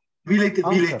 ఓకే.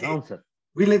 అవును సార్.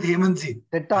 వీలైతే హేమంత్ జీ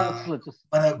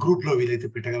మన గ్రూప్ లో వీలైతే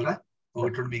పెట్టగలరా?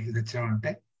 ఒకటి మీకు నచ్చిన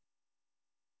ఉంటే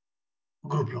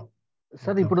గ్రూప్ లో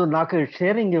సార్. ఇప్పుడు నాకు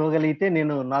షేరింగ్ ఇవ్వగలిగితే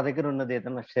నేను నా దగ్గర ఉన్నది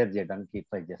ఏదైనా షేర్ చేయడానికి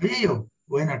ట్రై చేస్తాను. అయ్యో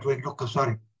పోయినట్టు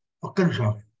ఒక్క నిమిషం.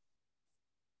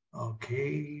 ఓకే,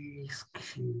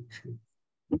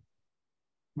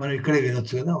 మనం ఇక్కడే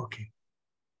వినొచ్చు కదా? Okay.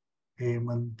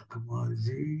 Hemant Kumar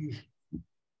G,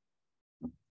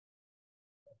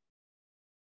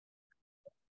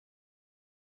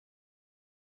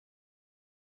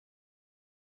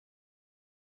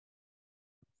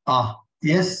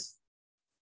 yes,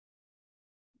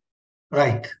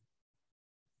 right.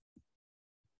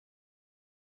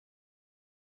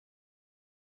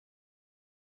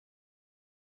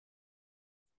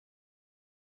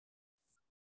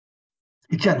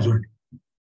 ఇచ్చాను చూడండి.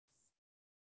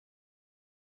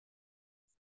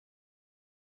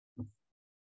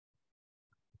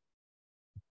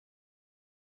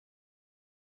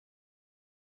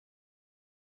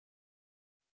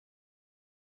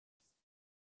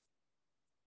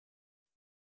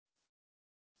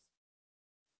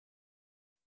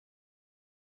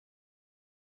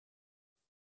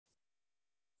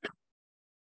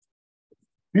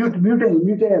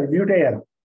 మ్యూట్ అయ్యారు.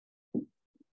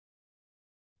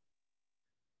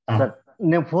 సార్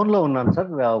నేను ఫోన్ లో ఉన్నాను సార్,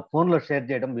 ఫోన్ లో షేర్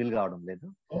చేయడం వీలు కావడం లేదు.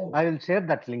 I will share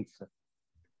that link sir.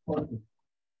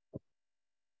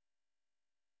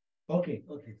 Okay.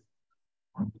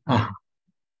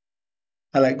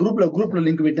 అలా గ్రూప్ లో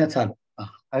లింక్ పెట్టినా చాలు.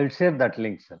 I will share that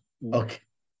link sir. Okay,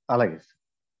 అలాగే sir.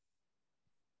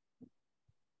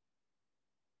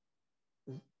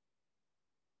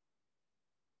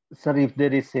 Sir, if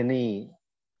there is any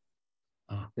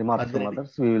remarks from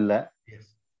others, we will.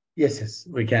 Yes,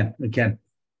 we can.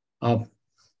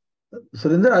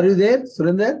 Surinder, are you there?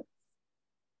 Surinder?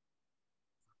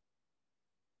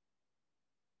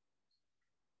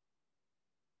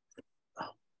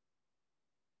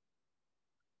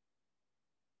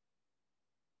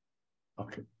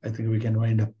 Okay, I think we can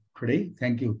wind up today.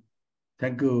 Thank you,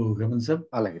 Hemanth sir.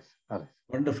 Alage.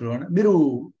 Wonderful. మీరు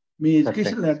మీ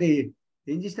education అంటే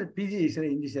ఏం చేశారు? PG చేశారా?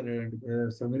 ఏం చేశారు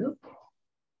sir మీరు?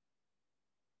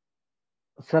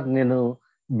 Sir నేను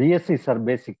BSc sir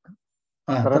basic,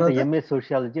 తర్వాత MA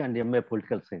sociology and MA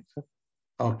political science sir.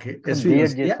 Okay.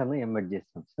 BEd చేశాను, ఎంఎడ్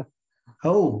చేశాను sir.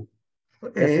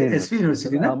 SV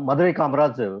university Madurai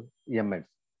Kamaraj MEd.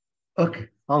 Okay,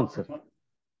 అవును సార్.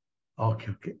 ఓకే.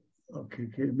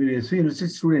 మీరు SV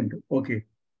university student. Okay.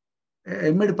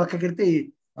 MEd పక్కకి వెళ్తే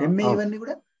ఎంఏ ఇవన్నీ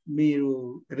కూడా మీరు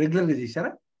రెగ్యులర్ గా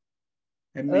చేశారా?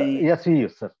 SVU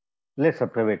sir. లేదు సార్,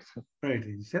 ప్రైవేట్ సార్. ప్రైవేట్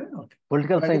చేశారా? Okay.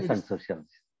 Political science and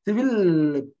sociology. Civil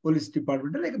police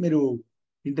department లేక మీరు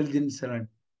ఇంటెలిజెన్స్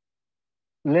అలాంటి?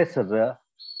 లేదు సార్,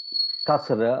 కాదు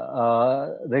సార్.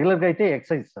 రెగ్యులర్ గా అయితే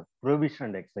excise sir, prohibition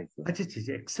and excise.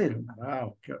 Excise ఉన్నారా?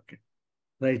 ఓకే.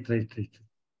 రైట్.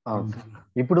 అవును సార్.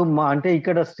 ఇప్పుడు అంటే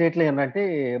ఇక్కడ స్టేట్ లో ఏంటంటే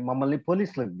మమ్మల్ని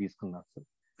పోలీసులకు తీసుకున్నారు సార్.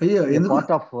 అయ్యో,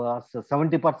 part of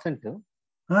 70%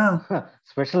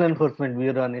 special enforcement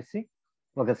bureau అనేసి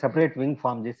ఒక సెపరేట్ వింగ్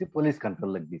ఫామ్ చేసి పోలీస్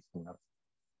కంట్రోల్ లోకి తీసుకున్నారు.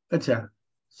 అచ్చా.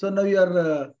 So now you are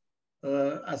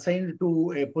assigned to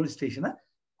A police station?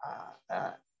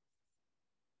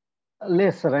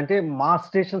 లేదు సార్, అంటే మా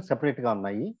స్టేషన్ సెపరేట్ గా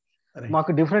ఉన్నాయి,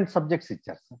 మాకు డిఫరెంట్ సబ్జెక్ట్స్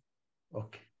ఇచ్చారు సార్.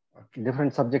 ఓకే,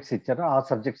 డిఫరెంట్ సబ్జెక్ట్స్ ఇచ్చారు, ఆ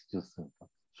సబ్జెక్ట్స్ చూస్తుంటాం.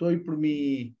 సో ఇప్పుడు మీ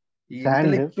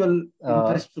ఇంటెలెక్చువల్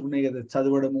ఇంట్రెస్ట్ ఉన్నాయి కదా,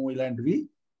 చదవడము ఇలాంటివి,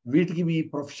 వీటికి మీ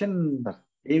ప్రొఫెషన్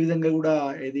ఏ విధంగా కూడా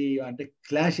ఏది అంటే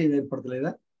క్లాష్ ఏమి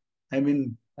ఏర్పడతలేదా? ఐ మీన్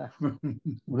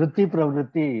వృత్తి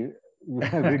ప్రవృత్తి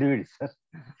విడివిడి సార్.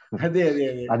 అదే అదే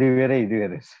అదే అది వేరే ఇది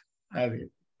వేరే సార్. అదే,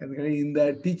 ఎందుకంటే ఇన్ ద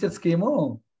టీచర్స్కి ఏమో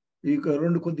ఈ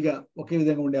రెండు కొద్దిగా ఒకే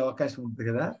విధంగా ఉండే అవకాశం ఉంటుంది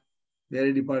కదా, వేరే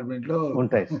డిపార్ట్మెంట్ లో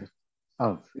ఉంటాయి సార్.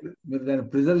 అవును, మీరు దాన్ని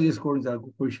ప్రిజర్వ్ చేసుకోవడం చాలా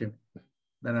గొప్ప విషయం,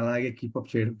 దాన్ని అలాగే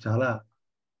కీపప్ చేయడం చాలా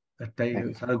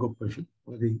చాలా గొప్ప విషయం,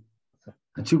 అది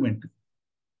అచీవ్మెంట్.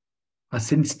 ఆ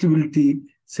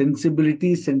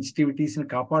సెన్సిటివిటీస్ ని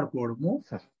కాపాడుకోవడము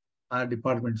ఆ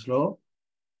డిపార్ట్మెంట్స్ లో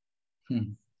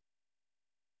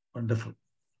వండర్ఫుల్.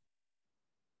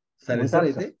 సరే సార్,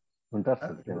 అయితే ఉంటారు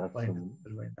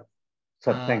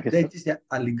సార్. దయచేసి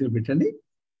ఆ లింక్ పెట్టండి.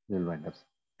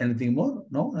 Anything more?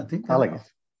 No, nothing. అలాగే.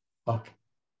 Okay,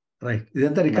 right.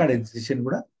 ఇదంతా రికార్డ్ అయింది సెషన్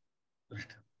కూడా.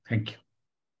 Thank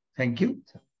you.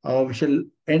 We shall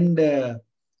end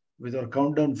with our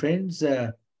countdown, friends.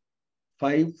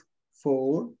 5, 4,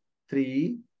 3,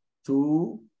 2,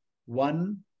 1,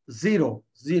 0.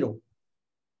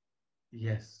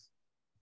 Yes.